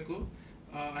ರೀಚ್ ಆಗಬೇಕು.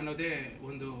 ಅನ್ನೋದೇ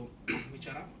ಒಂದು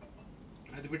ವಿಚಾರ.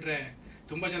 ಅದು ಬಿಟ್ಟರೆ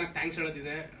ತುಂಬ ಜನಕ್ಕೆ ಥ್ಯಾಂಕ್ಸ್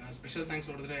ಹೇಳೋದಿದೆ. ಸ್ಪೆಷಲ್ ಥ್ಯಾಂಕ್ಸ್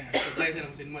ನೋಡಿದ್ರೆ ಅಷ್ಟೆಲ್ಲ ಇದೆ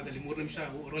ನಮ್ಮ ಸಿನಿಮಾದಲ್ಲಿ. 3 ನಿಮಿಷ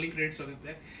ರೋಲಿಂಗ್ ಕ್ರೆಡಿಟ್ಸ್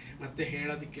ಹೋಗುತ್ತೆ, ಮತ್ತೆ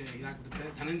ಹೇಳೋದಕ್ಕೆ ಇದಾಗ್ಬಿಡುತ್ತೆ.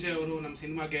 ಧನಂಜಯ್ ಅವರು ನಮ್ಮ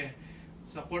ಸಿನಿಮಾಗೆ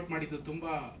ಸಪೋರ್ಟ್ ಮಾಡಿದ್ದು ತುಂಬ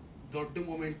ದೊಡ್ಡ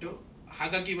ಮೂಮೆಂಟು.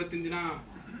 ಹಾಗಾಗಿ ಇವತ್ತಿನ ದಿನ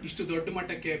ಇಷ್ಟು ದೊಡ್ಡ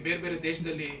ಮಟ್ಟಕ್ಕೆ ಬೇರೆ ಬೇರೆ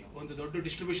ದೇಶದಲ್ಲಿ ಒಂದು ದೊಡ್ಡ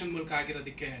ಡಿಸ್ಟ್ರಿಬ್ಯೂಷನ್ ಮೂಲಕ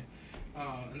ಆಗಿರೋದಕ್ಕೆ,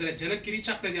 ಅಂದರೆ ಜನಕ್ಕೆ ರೀಚ್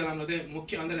ಆಗ್ತಾ ಇದೆಯಲ್ಲ ಅನ್ನೋದೇ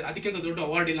ಮುಖ್ಯ. ಅಂದರೆ ಅದಕ್ಕಿಂತ ದೊಡ್ಡ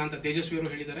ಅವಾರ್ಡ್ ಇಲ್ಲ ಅಂತ ತೇಜಸ್ವಿ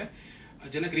ಅವರು ಹೇಳಿದ್ದಾರೆ.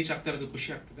 ಜನಕ್ಕೆ ರೀಚ್ ಆಗ್ತಾ ಇರೋದು ಖುಷಿ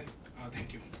ಆಗ್ತದೆ.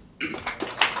 Thank you.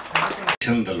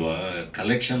 ಅಲ್ವಾ,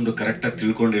 ಕಲೆಕ್ಷನ್ದು ಕರೆಕ್ಟಾಗಿ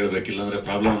ತಿಳ್ಕೊಂಡು ಹೇಳ್ಬೇಕಿಲ್ಲ ಅಂದ್ರೆ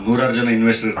ಪ್ರಾಬ್ಲಮ್. 100 ಜನ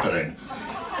ಇನ್ವೆಸ್ಟರ್ ಇರ್ತಾರೆ.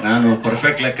 ನಾನು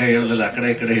ಪರ್ಫೆಕ್ಟ್ ಲೆಕ್ಕ ಹೇಳ್ದಲ್ಲ ಆ ಕಡೆ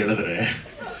ಈ ಕಡೆ ಹೇಳಿದ್ರೆ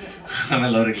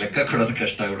ಆಮೇಲೆ ಅವ್ರಿಗೆ ಲೆಕ್ಕ ಕೊಡೋದು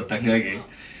ಕಷ್ಟ ಆಗ್ಬಿಡುತ್ತೆ. ಹಂಗಾಗಿ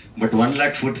but 1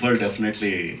 lakh footfall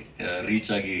definitely reach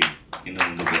ಆಗಿ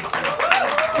ಇನ್ನೊಂದು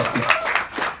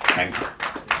ಥ್ಯಾಂಕ್ ಯು.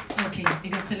 ಓಕೆ,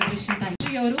 ಈಗ ಸೆಲೆಬ್ರೇಷನ್ ಟೈಮ್.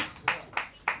 ಅವರು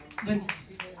ಬನ್ನಿ,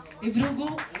 ಇಬ್ರಿಗೂ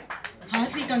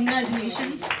ಹಾರ್ಟ್ಲಿ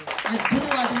ಕಂಗ್ರ್ಯಾಚುಲೇಷನ್ಸ್.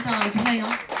 ಅದ್ಭುತವಾದಂತಹ ಅಭಿನಯ,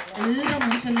 ಎಲ್ಲರ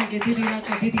ಮನಸ್ಸನ್ನ ಗೆದ್ದಿದ್ದೀರಾ,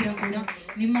 ಕದ್ದಿದ್ದೀರಾ ಕೂಡ.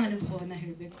 ನಿಮ್ಮ ಅನುಭವವನ್ನ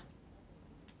ಹೇಳಬೇಕು.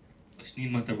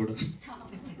 ನೀನು ಮಾತಾಡ್ಬಿಡು.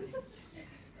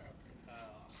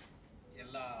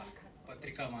 ಎಲ್ಲ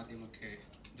ಪತ್ರಿಕಾ ಮಾಧ್ಯಮಕ್ಕೆ,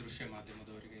 ದೃಶ್ಯ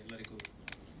ಮಾಧ್ಯಮದವರಿಗೆ ಎಲ್ಲರಿಗೂ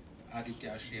ಆದಿತ್ಯ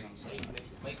ಶ್ರೀ ನಮಸ್ಕಾರ.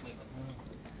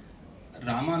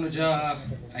 ರಾಮಾನುಜ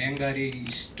ಅಯ್ಯಂಗಾರಿ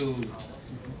ಇಷ್ಟು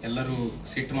ಎಲ್ಲರೂ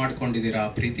ಸಿಟ್ಟು ಮಾಡ್ಕೊಂಡಿದ್ದೀರಾ,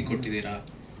 ಪ್ರೀತಿ ಕೊಟ್ಟಿದ್ದೀರಾ.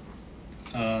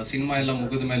 ಸಿನಿಮಾ ಎಲ್ಲ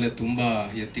ಮುಗಿದ ಮೇಲೆ ತುಂಬ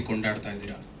ಎತ್ತಿ ಕೊಂಡಾಡ್ತಾ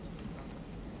ಇದ್ದೀರಾ.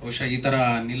 ಬಹುಶಃ ಈ ಥರ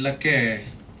ನಿಲ್ಲಕ್ಕೆ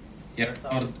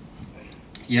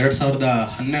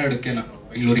 2012ಕ್ಕೆ ನಾನು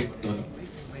ಬೆಂಗಳೂರಿಗೆ ಬಂದವನು.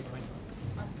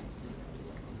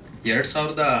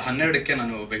 2012ಕ್ಕೆ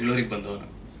ನಾನು ಬೆಂಗಳೂರಿಗೆ ಬಂದವನು.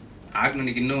 ಆಗ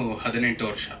ನನಗಿನ್ನೂ 18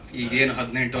 ವರ್ಷ. ಈಗೇನು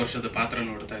 18 ವರ್ಷದ ಪಾತ್ರ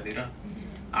ನೋಡ್ತಾ ಇದ್ದೀರಾ,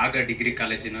 ಆಗ ಡಿಗ್ರಿ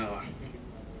ಕಾಲೇಜಿನ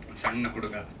ಸಣ್ಣ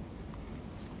ಹುಡುಗ.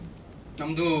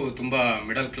 ನಮ್ಮದು ತುಂಬ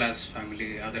ಮಿಡಲ್ ಕ್ಲಾಸ್ ಫ್ಯಾಮಿಲಿ.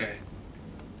 ಆದರೆ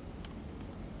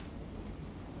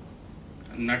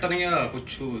ನಟನೆಯ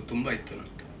ಹುಚ್ಚು ತುಂಬ ಇತ್ತು ನನಗೆ.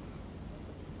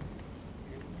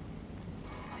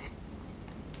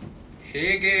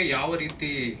 ಹೇಗೆ, ಯಾವ ರೀತಿ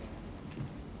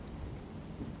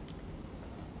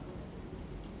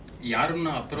ಯಾರನ್ನ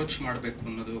ಅಪ್ರೋಚ್ ಮಾಡಬೇಕು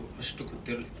ಅನ್ನೋದು ಅಷ್ಟು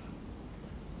ಗೊತ್ತಿರಲಿಲ್ಲ.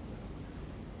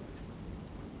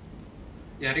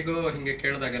 ಯಾರಿಗೋ ಹಿಂಗೆ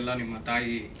ಕೇಳಿದಾಗೆಲ್ಲ ನಿಮ್ಮ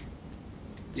ತಾಯಿ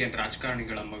ಏನು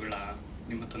ರಾಜಕಾರಣಿಗಳ ಮಗಳ,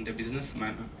 ನಿಮ್ಮ ತಂದೆ ಬಿಸ್ನೆಸ್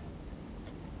ಮ್ಯಾನ್.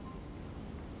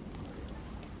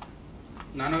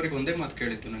 ನಾನು ಅವ್ರಿಗೆ ಒಂದೇ ಮಾತು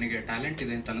ಕೇಳಿದ್ದು, ನನಗೆ ಟ್ಯಾಲೆಂಟ್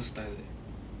ಇದೆ ಅಂತ ಅನಿಸ್ತಾ ಇದೆ,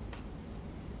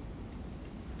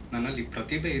 ನನ್ನಲ್ಲಿ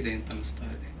ಪ್ರತಿಭೆ ಇದೆ ಅಂತ ಅನಿಸ್ತಾ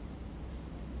ಇದೆ.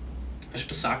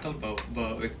 ಅಷ್ಟು ಸಾಕಲ್ಪ ಒಬ್ಬ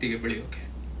ವ್ಯಕ್ತಿಗೆ ಬೆಳೆಯೋಕೆ.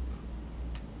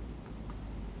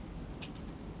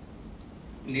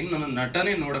 ನನ್ನ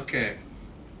ನಟನೆ ನೋಡಕ್ಕೆ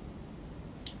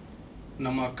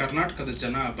ನಮ್ಮ ಕರ್ನಾಟಕದ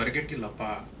ಜನ ಬರಗೆಟ್ಟಿಲ್ಲಪ್ಪ,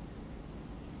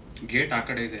 ಗೇಟ್ ಆ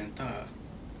ಕಡೆ ಇದೆ ಅಂತ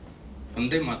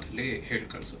ಒಂದೇ ಮಾತಲ್ಲಿ ಹೇಳಿ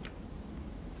ಕಳಿಸಿದ್ರು.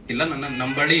 ಇಲ್ಲ,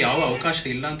 ನಮ್ಮ ಬಳಿ ಯಾವ ಅವಕಾಶ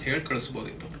ಇಲ್ಲ ಅಂತ ಹೇಳಿ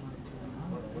ಕಳಿಸ್ಬೋದಿತ್ತು.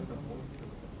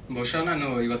 ಬಹುಶಃ ನಾನು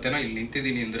ಇವತ್ತೇನೋ ಇಲ್ಲಿ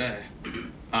ನಿಂತಿದ್ದೀನಿ ಅಂದ್ರೆ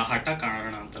ಆ ಹಠ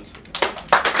ಕಾಣೋಣ ಅಂತ ಅನ್ಸುತ್ತೆ.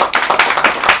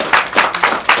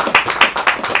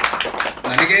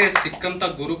 ನನಗೆ ಸಿಕ್ಕಂತ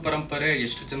ಗುರು ಪರಂಪರೆ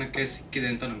ಎಷ್ಟು ಜನಕ್ಕೆ ಸಿಕ್ಕಿದೆ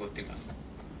ಅಂತ ನಂಗೆ ಗೊತ್ತಿಲ್ಲ.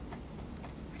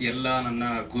 ಎಲ್ಲ ನನ್ನ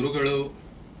ಗುರುಗಳು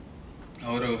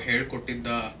ಅವರು ಹೇಳ್ಕೊಟ್ಟಿದ್ದ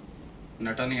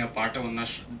ನಟನೆಯ ಪಾಠವನ್ನ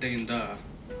ಶ್ರದ್ಧೆಯಿಂದ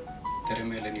ತೆರೆ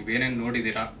ಮೇಲೆ ನೀವೇನೇನು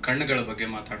ನೋಡಿದ್ದೀರಾ, ಕಣ್ಣುಗಳ ಬಗ್ಗೆ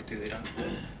ಮಾತಾಡ್ತಿದ್ದೀರಾ,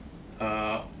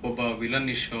 ಒಬ್ಬ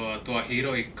ವಿಲನಿಶ್ ಅಥವಾ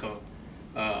ಹೀರೋಯಿಕ್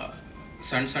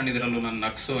ಸಣ್ಣ ಇದರಲ್ಲೂ ನನ್ನ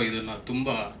ನಗ್ಸೋ ಇದನ್ನ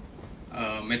ತುಂಬಾ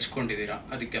ಮೆಚ್ಕೊಂಡಿದ್ದೀರಾ.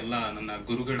 ಅದಕ್ಕೆಲ್ಲ ನನ್ನ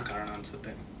ಗುರುಗಳ ಕಾರಣ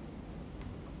ಅನ್ಸುತ್ತೆ.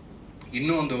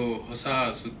 ಇನ್ನೂ ಒಂದು ಹೊಸ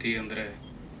ಸುದ್ದಿ ಅಂದ್ರೆ,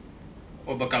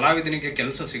 ಒಬ್ಬ ಕಲಾವಿದನಿಗೆ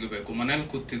ಕೆಲಸ ಸಿಗಬೇಕು, ಮನೇಲಿ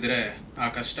ಕೂತಿದ್ರೆ ಆ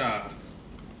ಕಷ್ಟ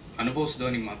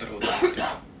ಅನುಭವಿಸಿದವನಿಗೆ ಮಾತ್ರ ಗೊತ್ತಾಗುತ್ತೆ.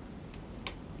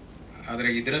 ಆದರೆ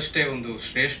ಇದರಷ್ಟೇ ಒಂದು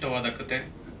ಶ್ರೇಷ್ಠವಾದ ಕತೆ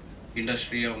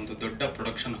ಇಂಡಸ್ಟ್ರಿಯ ಒಂದು ದೊಡ್ಡ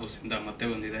ಪ್ರೊಡಕ್ಷನ್ ಹೌಸಿಂದ ಮತ್ತೆ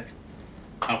ಬಂದಿದೆ.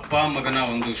 ಅಪ್ಪ ಮಗನ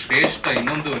ಒಂದು ಶ್ರೇಷ್ಠ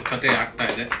ಇನ್ನೊಂದು ಕತೆ ಆಗ್ತಾ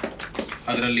ಇದೆ.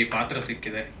 ಅದರಲ್ಲಿ ಪಾತ್ರ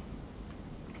ಸಿಕ್ಕಿದೆ.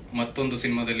 ಮತ್ತೊಂದು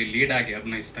ಸಿನಿಮಾದಲ್ಲಿ ಲೀಡ್ ಆಗಿ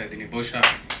ಅಭಿನಯಿಸ್ತಾ ಇದ್ದೀನಿ. ಬಹುಶಃ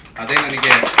ಅದೇ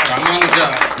ನನಗೆ ರಾಮಾನುಜ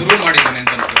ಗುರು ಮಾಡಿದ್ದಾನೆ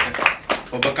ಅಂತ ಅನ್ಸುತ್ತೆ.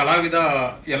 ಒಬ್ಬ ಕಲಾವಿದ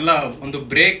ಎಲ್ಲ ಒಂದು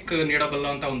ಬ್ರೇಕ್ ನೀಡಬಲ್ಲ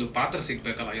ಅಂತ ಒಂದು ಪಾತ್ರ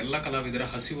ಸಿಗ್ಬೇಕಲ್ಲ, ಎಲ್ಲ ಕಲಾವಿದರ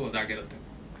ಹಸಿವು ಅದಾಗಿರುತ್ತೆ.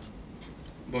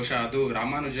 ಬಹುಶಃ ಅದು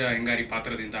ರಾಮಾನುಜ ಅಯ್ಯಂಗಾರಿ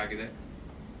ಪಾತ್ರದಿಂದ ಆಗಿದೆ.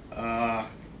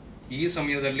 ಈ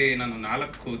ಸಮಯದಲ್ಲಿ ನಾನು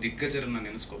 4 ದಿಗ್ಗಜರನ್ನ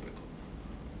ನೆನೆಸ್ಕೋಬೇಕು.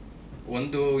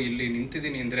 ಒಂದು, ಇಲ್ಲಿ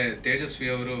ನಿಂತಿದ್ದೀನಿ ಅಂದ್ರೆ ತೇಜಸ್ವಿ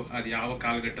ಅವರು ಅದು ಯಾವ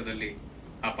ಕಾಲಘಟ್ಟದಲ್ಲಿ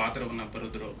ಆ ಪಾತ್ರವನ್ನ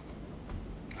ಬರೆದ್ರು,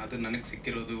 ಅದು ನನಗೆ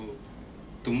ಸಿಕ್ಕಿರೋದು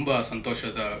ತುಂಬಾ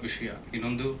ಸಂತೋಷದ ವಿಷಯ.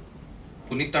 ಇನ್ನೊಂದು,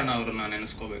 ಪುನೀತಣ್ಣ ಅವರನ್ನ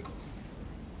ನೆನೆಸ್ಕೋಬೇಕು.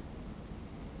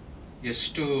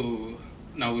 ಎಷ್ಟು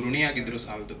ನಾವು ಋಣಿಯಾಗಿದ್ರು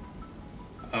ಸಾಲದು.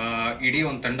 ಇಡೀ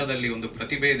ಒಂದು ತಂಡದಲ್ಲಿ ಒಂದು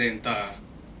ಪ್ರತಿಭೆ ಇದೆ ಅಂತ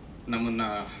ನಮ್ಮನ್ನ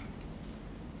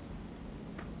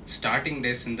ಸ್ಟಾರ್ಟಿಂಗ್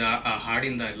ಡೇಸ್ ಇಂದ ಆ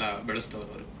ಹಾಡಿಂದ ಎಲ್ಲ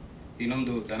ಬೆಳೆಸ್ತವರು.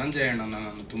 ಇನ್ನೊಂದು, ಧನಂಜಯ ಅಣ್ಣನ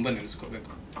ನಾನು ತುಂಬಾ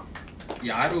ನೆನೆಸ್ಕೋಬೇಕು.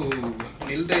 ಯಾರು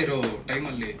ನಿಲ್ದೇ ಇರೋ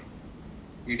ಟೈಮಲ್ಲಿ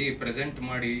ಇಡೀ ಪ್ರೆಸೆಂಟ್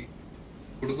ಮಾಡಿ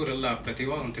ಹುಡುಗರೆಲ್ಲ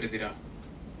ಪ್ರತಿಭಾವಂತರಿದ್ದೀರಾ,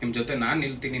 ನಿಮ್ಮ ಜೊತೆ ನಾನು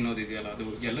ನಿಲ್ತೀನಿ ಅನ್ನೋದಿದೆಯಲ್ಲ, ಅದು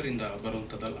ಎಲ್ಲರಿಂದ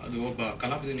ಬರುವಂಥದ್ದಲ್ಲ, ಅದು ಒಬ್ಬ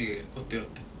ಕಲಾವಿದನಿಗೆ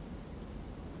ಗೊತ್ತಿರುತ್ತೆ.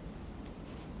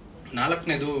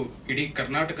 4ನೇದು, ಇಡೀ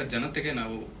ಕರ್ನಾಟಕ ಜನತೆಗೆ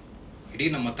ನಾವು, ಇಡೀ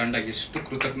ನಮ್ಮ ತಂಡ ಎಷ್ಟು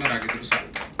ಕೃತಜ್ಞರಾಗಿದ್ರು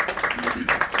ಸಾಕು.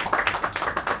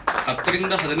 10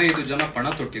 ರಿಂದ 15 ಜನ ಪಣ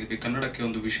ತೊಟ್ಟಿದ್ವಿ ಕನ್ನಡಕ್ಕೆ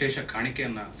ಒಂದು ವಿಶೇಷ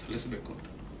ಕಾಣಿಕೆಯನ್ನ ಸಲ್ಲಿಸಬೇಕು ಅಂತ.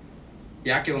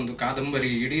 ಯಾಕೆ ಒಂದು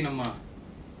ಕಾದಂಬರಿ ಇಡೀ ನಮ್ಮ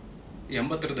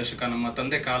 80ರ ದಶಕ, ನಮ್ಮ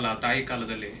ತಂದೆ ಕಾಲ ತಾಯಿ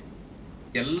ಕಾಲದಲ್ಲಿ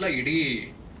ಎಲ್ಲ ಇಡೀ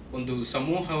ಒಂದು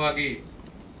ಸಮೂಹವಾಗಿ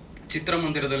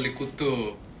ಚಿತ್ರಮಂದಿರದಲ್ಲಿ ಕೂತು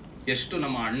ಎಷ್ಟು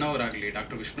ನಮ್ಮ ಅಣ್ಣವರಾಗ್ಲಿ,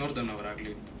 ಡಾಕ್ಟರ್ ವಿಷ್ಣುವರ್ಧನ್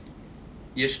ಅವರಾಗ್ಲಿ,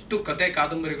 ಎಷ್ಟು ಕತೆ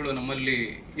ಕಾದಂಬರಿಗಳು ನಮ್ಮಲ್ಲಿ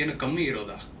ಏನು ಕಮ್ಮಿ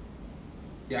ಇರೋದಾ?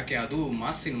 ಯಾಕೆ ಅದು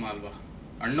ಮಾಸ್ ಸಿನಿಮಾ ಅಲ್ವಾ?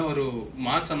 ಅಣ್ಣವರು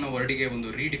ಮಾಸ್ ಅನ್ನೋ ವರ್ಡಿಗೆ ಒಂದು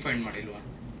ರೀಡಿಫೈನ್ ಮಾಡಿಲ್ವಾ?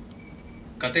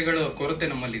 ಕತೆಗಳ ಕೊರತೆ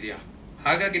ನಮ್ಮಲ್ಲಿದೆಯಾ?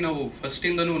 ಹಾಗಾಗಿ ನಾವು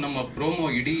ಫಸ್ಟಿಂದನೂ ನಮ್ಮ ಪ್ರೋಮೋ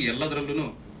ಇಡೀ ಎಲ್ಲದರಲ್ಲೂ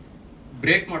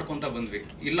ಬ್ರೇಕ್ ಮಾಡ್ಕೊತ ಬಂದ್ವಿ.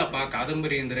 ಇಲ್ಲಪ್ಪ,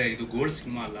 ಕಾದಂಬರಿ ಅಂದರೆ ಇದು ಗೋಲ್ಡ್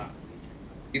ಸಿನಿಮಾ ಅಲ್ಲ,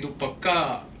 ಇದು ಪಕ್ಕಾ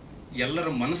ಎಲ್ಲರ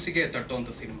ಮನಸ್ಸಿಗೆ ತಟ್ಟುವಂಥ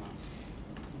ಸಿನಿಮಾ.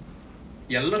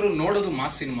 ಎಲ್ಲರೂ ನೋಡೋದು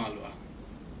ಮಾಸ್ ಸಿನಿಮಾ ಅಲ್ವಾ?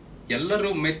 ಎಲ್ಲರೂ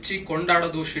ಮೆಚ್ಚಿ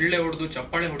ಕೊಂಡಾಡೋದು, ಶಿಳ್ಳೆ ಹೊಡೆದು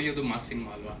ಚಪ್ಪಾಳೆ ಹೊಡೆಯೋದು ಮಾಸ್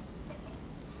ಸಿನಿಮಾ ಅಲ್ವಾ?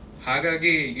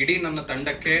 ಹಾಗಾಗಿ ಇಡೀ ನನ್ನ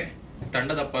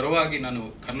ತಂಡದ ಪರವಾಗಿ ನಾನು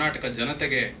ಕರ್ನಾಟಕ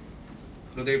ಜನತೆಗೆ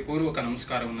ಹೃದಯಪೂರ್ವಕ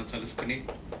ನಮಸ್ಕಾರವನ್ನು ಸಲ್ಲಿಸ್ತೀನಿ.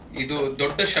 ಇದು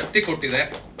ದೊಡ್ಡ ಶಕ್ತಿ ಕೊಟ್ಟಿದೆ.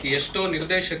 ಎಷ್ಟೋ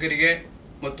ನಿರ್ದೇಶಕರಿಗೆ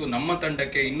ಮತ್ತು ನಮ್ಮ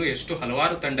ತಂಡಕ್ಕೆ, ಇನ್ನೂ ಎಷ್ಟು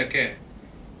ಹಲವಾರು ತಂಡಕ್ಕೆ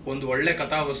ಒಂದು ಒಳ್ಳೆ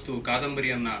ಕಥಾವಸ್ತು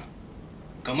ಕಾದಂಬರಿಯನ್ನ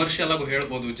ಕಮರ್ಷಿಯಲ್ ಆಗು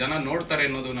ಹೇಳ್ಬೋದು, ಜನ ನೋಡ್ತಾರೆ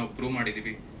ಅನ್ನೋದು ನಾವು ಪ್ರೂವ್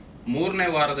ಮಾಡಿದೀವಿ. 3ನೇ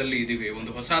ವಾರದಲ್ಲಿ ಇದೀವಿ,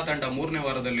 ಒಂದು ಹೊಸ ತಂಡ 3ನೇ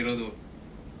ವಾರದಲ್ಲಿರೋದು.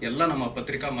 ಎಲ್ಲ ನಮ್ಮ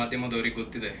ಪತ್ರಿಕಾ ಮಾಧ್ಯಮದವರಿಗೆ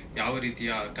ಗೊತ್ತಿದೆ ಯಾವ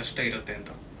ರೀತಿಯ ಕಷ್ಟ ಇರುತ್ತೆ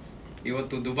ಅಂತ.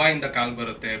 ಇವತ್ತು ದುಬೈಯಿಂದ ಕಾಲ್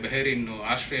ಬರುತ್ತೆ, ಬೆಹರಿನ್,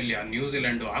 ಆಸ್ಟ್ರೇಲಿಯಾ,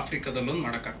 ನ್ಯೂಜಿಲೆಂಡ್, ಆಫ್ರಿಕಾದಲ್ಲೊಂದು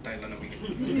ಮಾಡೋಕ್ಕಾಗ್ತಾ ಇಲ್ಲ ನಮಗೆ.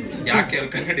 ಯಾಕೆ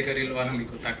ಅಲ್ಲಿ ಕನ್ನಡಿಗರಿಲ್ವಾ ನಮಗೆ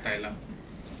ಗೊತ್ತಾಗ್ತಾ ಇಲ್ಲ.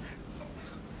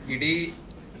 ಇಡೀ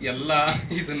ಎಲ್ಲ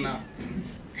ಇದನ್ನ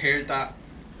ಹೇಳ್ತಾ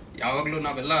ಯಾವಾಗಲೂ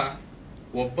ನಾವೆಲ್ಲ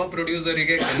ಒಬ್ಬ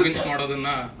ಪ್ರೊಡ್ಯೂಸರಿಗೆ ಕನ್ವಿನ್ಸ್ ಮಾಡೋದನ್ನ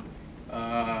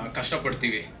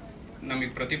ಕಷ್ಟಪಡ್ತೀವಿ. ನಮಗೆ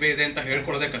ಪ್ರತಿಭೆ ಇದೆ ಅಂತ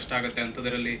ಹೇಳ್ಕೊಳ್ಳೋದೇ ಕಷ್ಟ ಆಗುತ್ತೆ.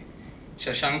 ಅಂಥದ್ರಲ್ಲಿ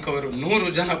ಶಶಾಂಕ್ ಅವರು 100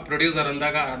 ಜನ ಪ್ರೊಡ್ಯೂಸರ್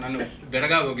ಅಂದಾಗ ನಾನು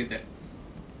ಬೆರಗಾಗಿ ಹೋಗಿದ್ದೆ,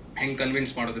 ಹೆಂಗೆ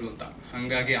ಕನ್ವಿನ್ಸ್ ಮಾಡಿದ್ರು ಅಂತ.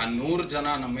 ಹಾಗಾಗಿ ಆ 100 ಜನ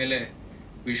ನಮ್ಮ ಮೇಲೆ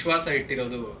ವಿಶ್ವಾಸ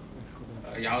ಇಟ್ಟಿರೋದು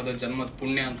ಯಾವುದೋ ಜನ್ಮದ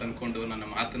ಪುಣ್ಯ ಅಂತ ಅಂದ್ಕೊಂಡು ನನ್ನ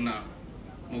ಮಾತನ್ನ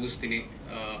ಮುಗಿಸ್ತೀನಿ.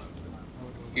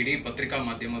 ಇಡೀ ಪತ್ರಿಕಾ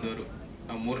ಮಾಧ್ಯಮದವರು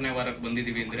ನಾವು 3ನೇ ವಾರಕ್ಕೆ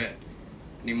ಬಂದಿದ್ದೀವಿ ಅಂದರೆ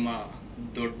ನಿಮ್ಮ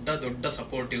ದೊಡ್ಡ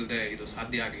ಸಪೋರ್ಟ್ ಇಲ್ಲದೆ ಇದು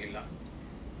ಸಾಧ್ಯ ಆಗಲಿಲ್ಲ.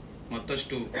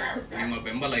 ಮತ್ತಷ್ಟು ನಿಮ್ಮ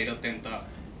ಬೆಂಬಲ ಇರುತ್ತೆ ಅಂತ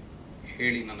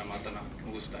ಹೇಳಿ ನನ್ನ ಮಾತನ್ನ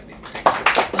ಮುಗಿಸ್ತಾ ಇದ್ದೀನಿ.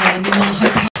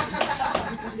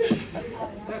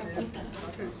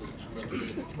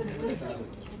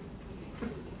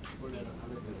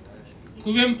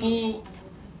 ಕುವೆಂಪು,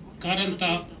 ಕಾರಂತ,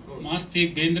 ಮಾಸ್ತಿ,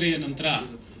 ಬೇಂದ್ರೆಯ ನಂತರ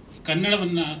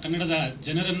ಕನ್ನಡದ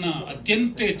ಜನರನ್ನ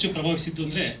ಅತ್ಯಂತ ಹೆಚ್ಚು ಪ್ರಭಾವಿಸಿದ್ದು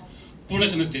ಅಂದರೆ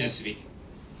ಪೂರ್ಣಚಂದ್ರ ತೇಜಸ್ವಿ.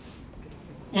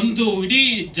 ಒಂದು ಇಡೀ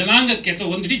ಜನಾಂಗಕ್ಕೆ ಅಥವಾ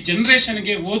ಒಂದು ಇಡೀ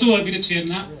ಜನರೇಷನ್ಗೆ ಓದುವ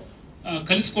ಅಭಿರುಚಿಯನ್ನ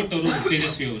ಕಲಿಸ್ಕೊಟ್ಟವರು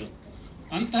ತೇಜಸ್ವಿ ಅವರು.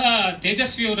 ಅಂತಹ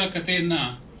ತೇಜಸ್ವಿಯವರ ಕಥೆಯನ್ನ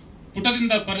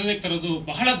ಪುಟದಿಂದ ಪರದೆಗೆ ತರೋದು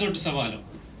ಬಹಳ ದೊಡ್ಡ ಸವಾಲು.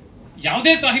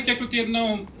 ಯಾವುದೇ ಸಾಹಿತ್ಯ ಕೃತಿಯನ್ನು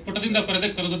ಪುಟದಿಂದ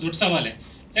ಪರದೆಗೆ ತರೋದು ದೊಡ್ಡ ಸವಾಲೆ.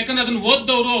 ಯಾಕಂದ್ರೆ ಅದನ್ನು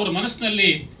ಓದ್ದವರು ಅವ್ರ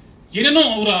ಮನಸ್ಸಿನಲ್ಲಿ ಏನೇನೋ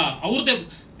ಅವ್ರದ್ದೇ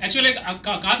ಆ್ಯಕ್ಚುಲಿ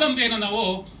ಕಾದಂಬರಿಯನ್ನು ನಾವು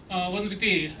ಒಂದು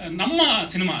ರೀತಿ ನಮ್ಮ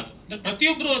ಸಿನಿಮಾ ಅದು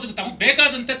ಪ್ರತಿಯೊಬ್ಬರು ಅದಕ್ಕೆ ತಮಗೆ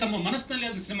ಬೇಕಾದಂತೆ ತಮ್ಮ ಮನಸ್ಸಿನಲ್ಲಿ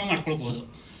ಅದನ್ನ ಸಿನಿಮಾ ಮಾಡ್ಕೊಳ್ಬೋದು.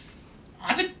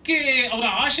 ಅದಕ್ಕೆ ಅವರ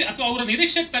ಆಶೆ ಅಥವಾ ಅವರ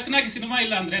ನಿರೀಕ್ಷೆಗೆ ತಕ್ಕನಾಗಿ ಸಿನಿಮಾ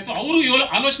ಇಲ್ಲ ಅಂದರೆ, ಅಥವಾ ಅವರು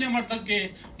ಆಲೋಚನೆ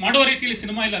ಮಾಡುವ ರೀತಿಯಲ್ಲಿ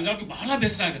ಸಿನಿಮಾ ಇಲ್ಲ ಅಂದರೆ ಅವ್ರಿಗೆ ಬಹಳ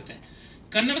ಬೇಸರ ಆಗುತ್ತೆ.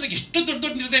 ಕನ್ನಡದ ಎಷ್ಟು ದೊಡ್ಡ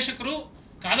ನಿರ್ದೇಶಕರು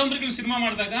ಕಾದಂಬರಿಗಳನ್ನ ಸಿನಿಮಾ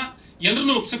ಮಾಡಿದಾಗ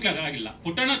ಎಲ್ಲರನ್ನೂ ಒಪ್ಸಕ್ಕಾಗಿಲ್ಲ.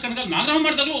 ಪುಟ್ಟಣ್ಣ ಕಣಗಾಲ್ ನಾಗರಾವ್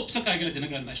ಮಾಡಿದಾಗಲೂ ಒಪ್ಸಕ್ಕಾಗಿಲ್ಲ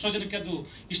ಜನಗಳನ್ನ, ಎಷ್ಟೋ ಜನಕ್ಕೆ ಅದು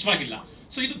ಇಷ್ಟವಾಗಿಲ್ಲ.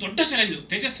 ಸೊ ಇದು ದೊಡ್ಡ ಚಾಲೆಂಜು.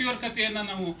 ತೇಜಸ್ವಿಯವರ ಕಥೆಯನ್ನು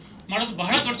ನಾವು ಮಾಡೋದು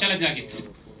ಬಹಳ ದೊಡ್ಡ ಚಾಲೆಂಜ್ ಆಗಿತ್ತು.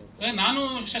 ನಾನು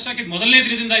ಶಶಾಂಕ್ ಮೊದಲನೇ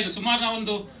ದಿನದಿಂದ ಇದು ಸುಮಾರು ನಾವು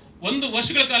ಒಂದು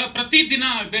ವರ್ಷಗಳ ಕಾಲ ಪ್ರತಿದಿನ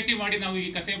ಭೇಟಿ ಮಾಡಿ ನಾವು ಈ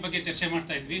ಕಥೆಯ ಬಗ್ಗೆ ಚರ್ಚೆ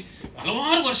ಮಾಡ್ತಾ ಇದ್ವಿ.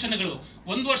 ಹಲವಾರು ವರ್ಷಗಳು,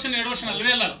 1 ವರ್ಷ 2 ವರ್ಷ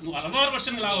ಅಲ್ವೇ ಅಲ್ಲ, ಹಲವಾರು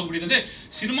ವರ್ಷಗಳು ಆಗೋಗ್ಬಿಟ್ಟಿದೆ. ಅಂದರೆ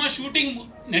ಸಿನಿಮಾ ಶೂಟಿಂಗ್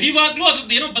ನಡೆಯುವಾಗಲೂ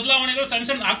ಅದ್ರದ್ದು ಏನೋ ಬದಲಾವಣೆಗಳು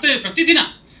ಸಣ್ಣ ಆಗ್ತಾ ಇದೆ ಪ್ರತಿದಿನ.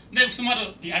 ಅಂದರೆ ಸುಮಾರು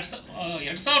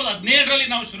 2017ರಲ್ಲಿ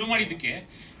ನಾವು ಶುರು ಮಾಡಿದ್ದಕ್ಕೆ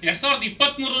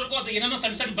 2023ವರೆಗೂ ಅದು ಏನೇನೋ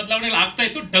ಸಣ್ಣ ಬದಲಾವಣೆಗಳು ಆಗ್ತಾ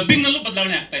ಇತ್ತು. ಡಬ್ಬಿಂಗ್ನಲ್ಲೂ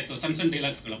ಬದಲಾವಣೆ ಆಗ್ತಾ ಇತ್ತು, ಸಣ್ಣ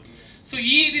ಡೈಲಾಗ್ಸ್ಗಳು. ಸೊ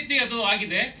ಈ ರೀತಿ ಅದು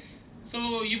ಆಗಿದೆ. ಸೊ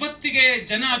ಇವತ್ತಿಗೆ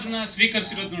ಜನ ಅದನ್ನ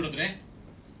ಸ್ವೀಕರಿಸಿರೋದು ನೋಡಿದ್ರೆ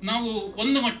ನಾವು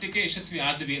ಒಂದು ಮಟ್ಟಿಗೆ ಯಶಸ್ವಿ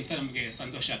ಆದ್ವಿ ಅಂತ ನಮಗೆ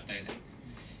ಸಂತೋಷ ಆಗ್ತಾ ಇದೆ.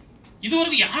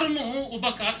 ಇದುವರೆಗೂ ಯಾರನ್ನು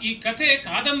ಈ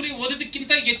ಕಾದಂಬರಿ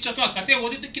ಓದಿದ್ದಕ್ಕಿಂತ ಹೆಚ್ಚು ಅಥವಾ ಕತೆ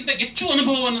ಓದಿದ್ದಕ್ಕಿಂತ ಹೆಚ್ಚು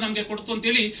ಅನುಭವವನ್ನು ನಮಗೆ ಕೊಡ್ತು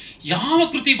ಅಂತೇಳಿ ಯಾವ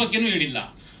ಕೃತಿ ಬಗ್ಗೆನೂ ಹೇಳಿಲ್ಲ.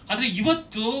 ಆದರೆ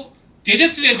ಇವತ್ತು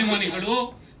ತೇಜಸ್ವಿ ಅಭಿಮಾನಿಗಳು,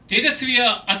 ತೇಜಸ್ವಿಯ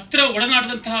ಹತ್ರ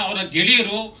ಒಡನಾಡಿದಂತಹ ಅವರ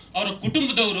ಗೆಳೆಯರು, ಅವರ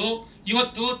ಕುಟುಂಬದವರು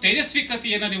ಇವತ್ತು ತೇಜಸ್ವಿ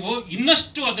ಕಥೆಯನ್ನು ನೀವು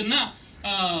ಇನ್ನಷ್ಟು ಅದನ್ನ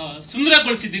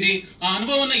ಸುಂದರಗೊಳಿಸಿದ್ದೀರಿ, ಆ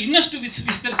ಅನುಭವವನ್ನು ಇನ್ನಷ್ಟು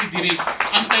ವಿಸ್ತರಿಸಿದ್ದೀರಿ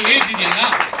ಅಂತ ಹೇಳಿದ್ದೀಯಲ್ಲ,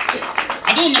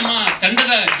 ಅದು ನಮ್ಮ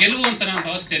ತಂಡದ ಗೆಲುವು ಅಂತ ನಾನು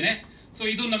ಭಾವಿಸ್ತೇನೆ. ಸೊ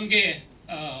ಇದು ನಮಗೆ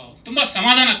ತುಂಬಾ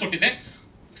ಸಮಾಧಾನ ಕೊಟ್ಟಿದೆ.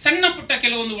 ಸಣ್ಣ ಪುಟ್ಟ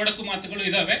ಕೆಲವೊಂದು ಒಡಕು ಮಾತುಗಳು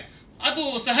ಇದಾವೆ, ಅದು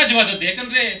ಸಹಜವಾದದ್ದು.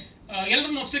 ಯಾಕಂದ್ರೆ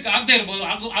ಎಲ್ಲರನ್ನು ಒಪ್ಸಲಿಕ್ಕೆ ಆಗದೆ ಇರ್ಬೋದು,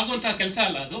 ಆಗುವಂತಹ ಕೆಲಸ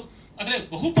ಅಲ್ಲ ಅದು. ಆದರೆ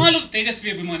ಬಹುಪಾಲು ತೇಜಸ್ವಿ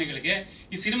ಅಭಿಮಾನಿಗಳಿಗೆ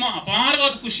ಈ ಸಿನಿಮಾ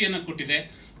ಅಪಾರವಾದ ಖುಷಿಯನ್ನು ಕೊಟ್ಟಿದೆ.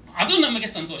 ಅದು ನಮಗೆ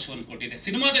ಸಂತೋಷವನ್ನು ಕೊಟ್ಟಿದೆ.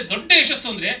 ಸಿನಿಮಾದ ದೊಡ್ಡ ಯಶಸ್ಸು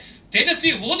ಅಂದ್ರೆ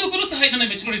ತೇಜಸ್ವಿ ಓದುಗರು ಸಹ ಇದನ್ನ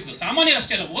ಮೆಚ್ಕೊಂಡಿದ್ದು,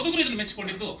 ಸಾಮಾನ್ಯರಷ್ಟೇ ಅಲ್ಲ ಓದುಗರು ಇದನ್ನ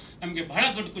ಮೆಚ್ಕೊಂಡಿದ್ದು ನಮಗೆ ಬಹಳ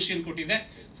ದೊಡ್ಡ ಖುಷಿಯನ್ನು ಕೊಟ್ಟಿದೆ.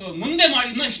 ಸೊ ಮುಂದೆ ಮಾಡಿ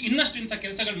ಇನ್ನಷ್ಟು ಇಂಥ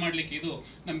ಕೆಲಸಗಳು ಮಾಡ್ಲಿಕ್ಕೆ ಇದು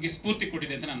ನಮಗೆ ಸ್ಫೂರ್ತಿ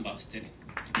ಕೊಟ್ಟಿದೆ ಅಂತ ನಾನು ಭಾವಿಸ್ತೇನೆ.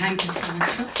 Thank you so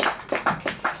much sir.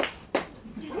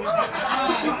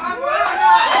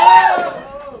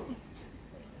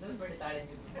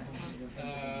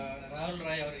 Rahul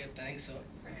Roy ಅವರಿಗೆ ಥ್ಯಾಂಕ್ಸು.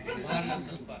 ವಾರನ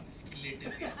ಸ್ವಲ್ಪ ಇಲ್ಲಿ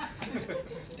ಇಟ್ಟಿದ್ವಿ,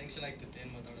 ಟೆನ್ಷನ್ ಆಗ್ತಿತ್ತು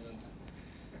ಏನು ಮಾತಾಡೋದಂತ.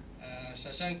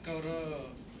 ಶಶಾಂಕ್ ಅವರು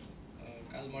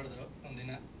ಕಾಲ್ ಮಾಡಿದ್ರು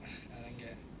ಒಂದಿನ,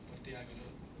 ಹಂಗೆ ಭರ್ತಿ ಆಗೋದು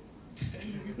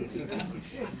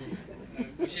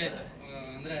ಖುಷಿ ಆಯ್ತು.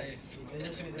 ಅಂದರೆ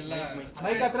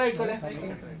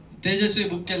ತೇಜಸ್ವಿ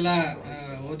ಬುಕ್ ಎಲ್ಲ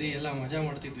ಓದಿ ಎಲ್ಲ ಮಜಾ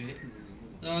ಮಾಡ್ತಿದ್ವಿ.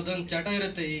 ಸೊ ಅದೊಂದು ಚಟ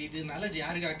ಇರುತ್ತೆ, ಇದು ನಾಲೆಜ್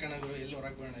ಯಾರಿಗೆ ಹಾಕೋಣ ಗುರು, ಎಲ್ಲಿ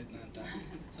ಹೊರಗೆ ಬರೋಣ ಇದನ್ನ ಅಂತ.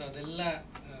 ಸೊ ಅದೆಲ್ಲ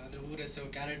ಅಂದರೆ ಊರ ಹೆಸರು,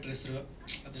 ಕ್ಯಾರೆಕ್ಟರ್ ಹೆಸರು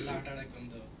ಅದೆಲ್ಲ ಆಟ ಆಡೋಕ್ಕೆ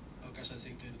ಒಂದು ಅವಕಾಶ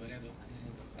ಸಿಗ್ತು ಇದು ಬರೆಯೋದು.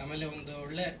 ಆಮೇಲೆ ಒಂದು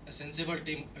ಒಳ್ಳೆ ಸೆನ್ಸಿಬಲ್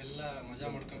ಟೀಮ್ ಎಲ್ಲ ಮಜಾ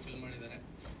ಮಾಡ್ಕೊಂಡು ಫಿಲ್ಮ್ ಮಾಡಿದ್ದಾರೆ.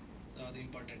 ಸೊ ಅದು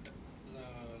ಇಂಪಾರ್ಟೆಂಟ್.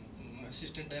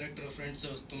 ಅಸಿಸ್ಟೆಂಟ್ ಡೈರೆಕ್ಟರ್ ಫ್ರೆಂಡ್ಸು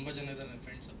ತುಂಬ ಜನ ಇದ್ದಾರೆ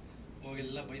ಫ್ರೆಂಡ್ಸು,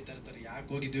 ಹೋಗೆಲ್ಲ ಬೈತಾ ಇರ್ತಾರೆ, ಯಾಕೆ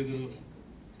ಹೋಗಿದ್ವಿ ಗುರು,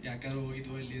 ಯಾಕಾರು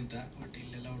ಹೋಗಿದ್ವೋ ಇಲ್ಲಿ ಅಂತ. ಬಟ್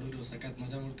ಇಲ್ಲೆಲ್ಲ ಹುಡುಗರು ಸಖತ್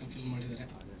ಮಜಾ ಮಾಡ್ಕೊಂಡು ಫಿಲ್ಮ್ ಮಾಡಿದ್ದಾರೆ.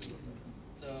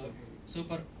 ಸೊ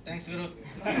ಸೂಪರ್, ಥ್ಯಾಂಕ್ಸ್ ಗುರು.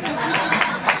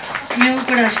 ನೀವು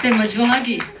ಕೂಡ ಅಷ್ಟೇ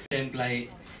ಮಜವಾಗಿ ಎಂಪ್ಲಾಯಿ.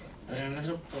 ಅದ್ರ ನನ್ನ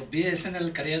ಹೆಸರು BSNL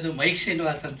ಕರೆಯೋದು ಮೈಕ್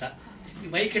ಶ್ರೀನಿವಾಸ್ ಅಂತ. ಈ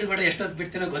ಮೈಕ್ ಹಿಡಿದ್ಬಿಟ್ರೆ ಎಷ್ಟೊತ್ತು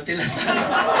ಬಿಡ್ತೀನೋ ಗೊತ್ತಿಲ್ಲ ಸರ್.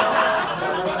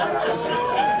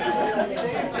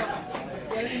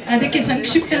 ಅದಕ್ಕೆ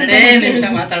ಸಂಕ್ಷಿಪ್ತ ನಿಮಿಷ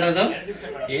ಮಾತಾಡೋದು,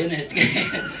 ಏನು ಹೆಚ್ಚಿಗೆ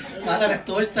ಮಾತಾಡಕ್ಕೆ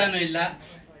ತೋಚ್ತಾನೂ ಇಲ್ಲ.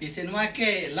 ಈ ಸಿನಿಮಾಕ್ಕೆ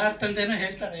ಎಲ್ಲಾರ ತಂದೆನೂ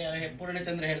ಹೇಳ್ತಾರೆ, ಯಾರು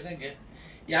ಪೂರ್ಣಚಂದ್ರ ಹೇಳ್ದಂಗೆ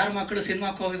ಯಾರ ಮಕ್ಕಳು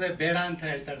ಸಿನಿಮಾಕ್ಕೆ ಹೋಗೋದೇ ಬೇಡ ಅಂತ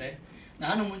ಹೇಳ್ತಾರೆ.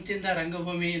 ನಾನು ಮುಂಚಿಂದ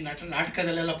ರಂಗಭೂಮಿ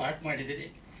ನಾಟಕದಲ್ಲೆಲ್ಲ ಪಾಠ ಮಾಡಿದ್ದೀನಿ.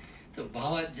 ಸೊ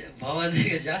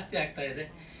ಭಾವೋದ್ವೇಗ ಜಾಸ್ತಿ ಆಗ್ತಾ ಇದೆ.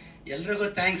 ಎಲ್ರಿಗೂ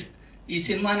ಥ್ಯಾಂಕ್ಸ್. ಈ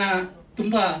ಸಿನಿಮಾನ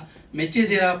ತುಂಬ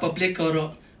ಮೆಚ್ಚಿದ್ದೀರಾ ಪಬ್ಲಿಕ್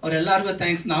ಅವರೆಲ್ಲರಿಗೂ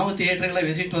ಥ್ಯಾಂಕ್ಸ್. ನಾವು ಥಿಯೇಟ್ರ್ಗೆಲ್ಲ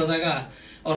ವಿಸಿಟ್ ಹೋದಾಗ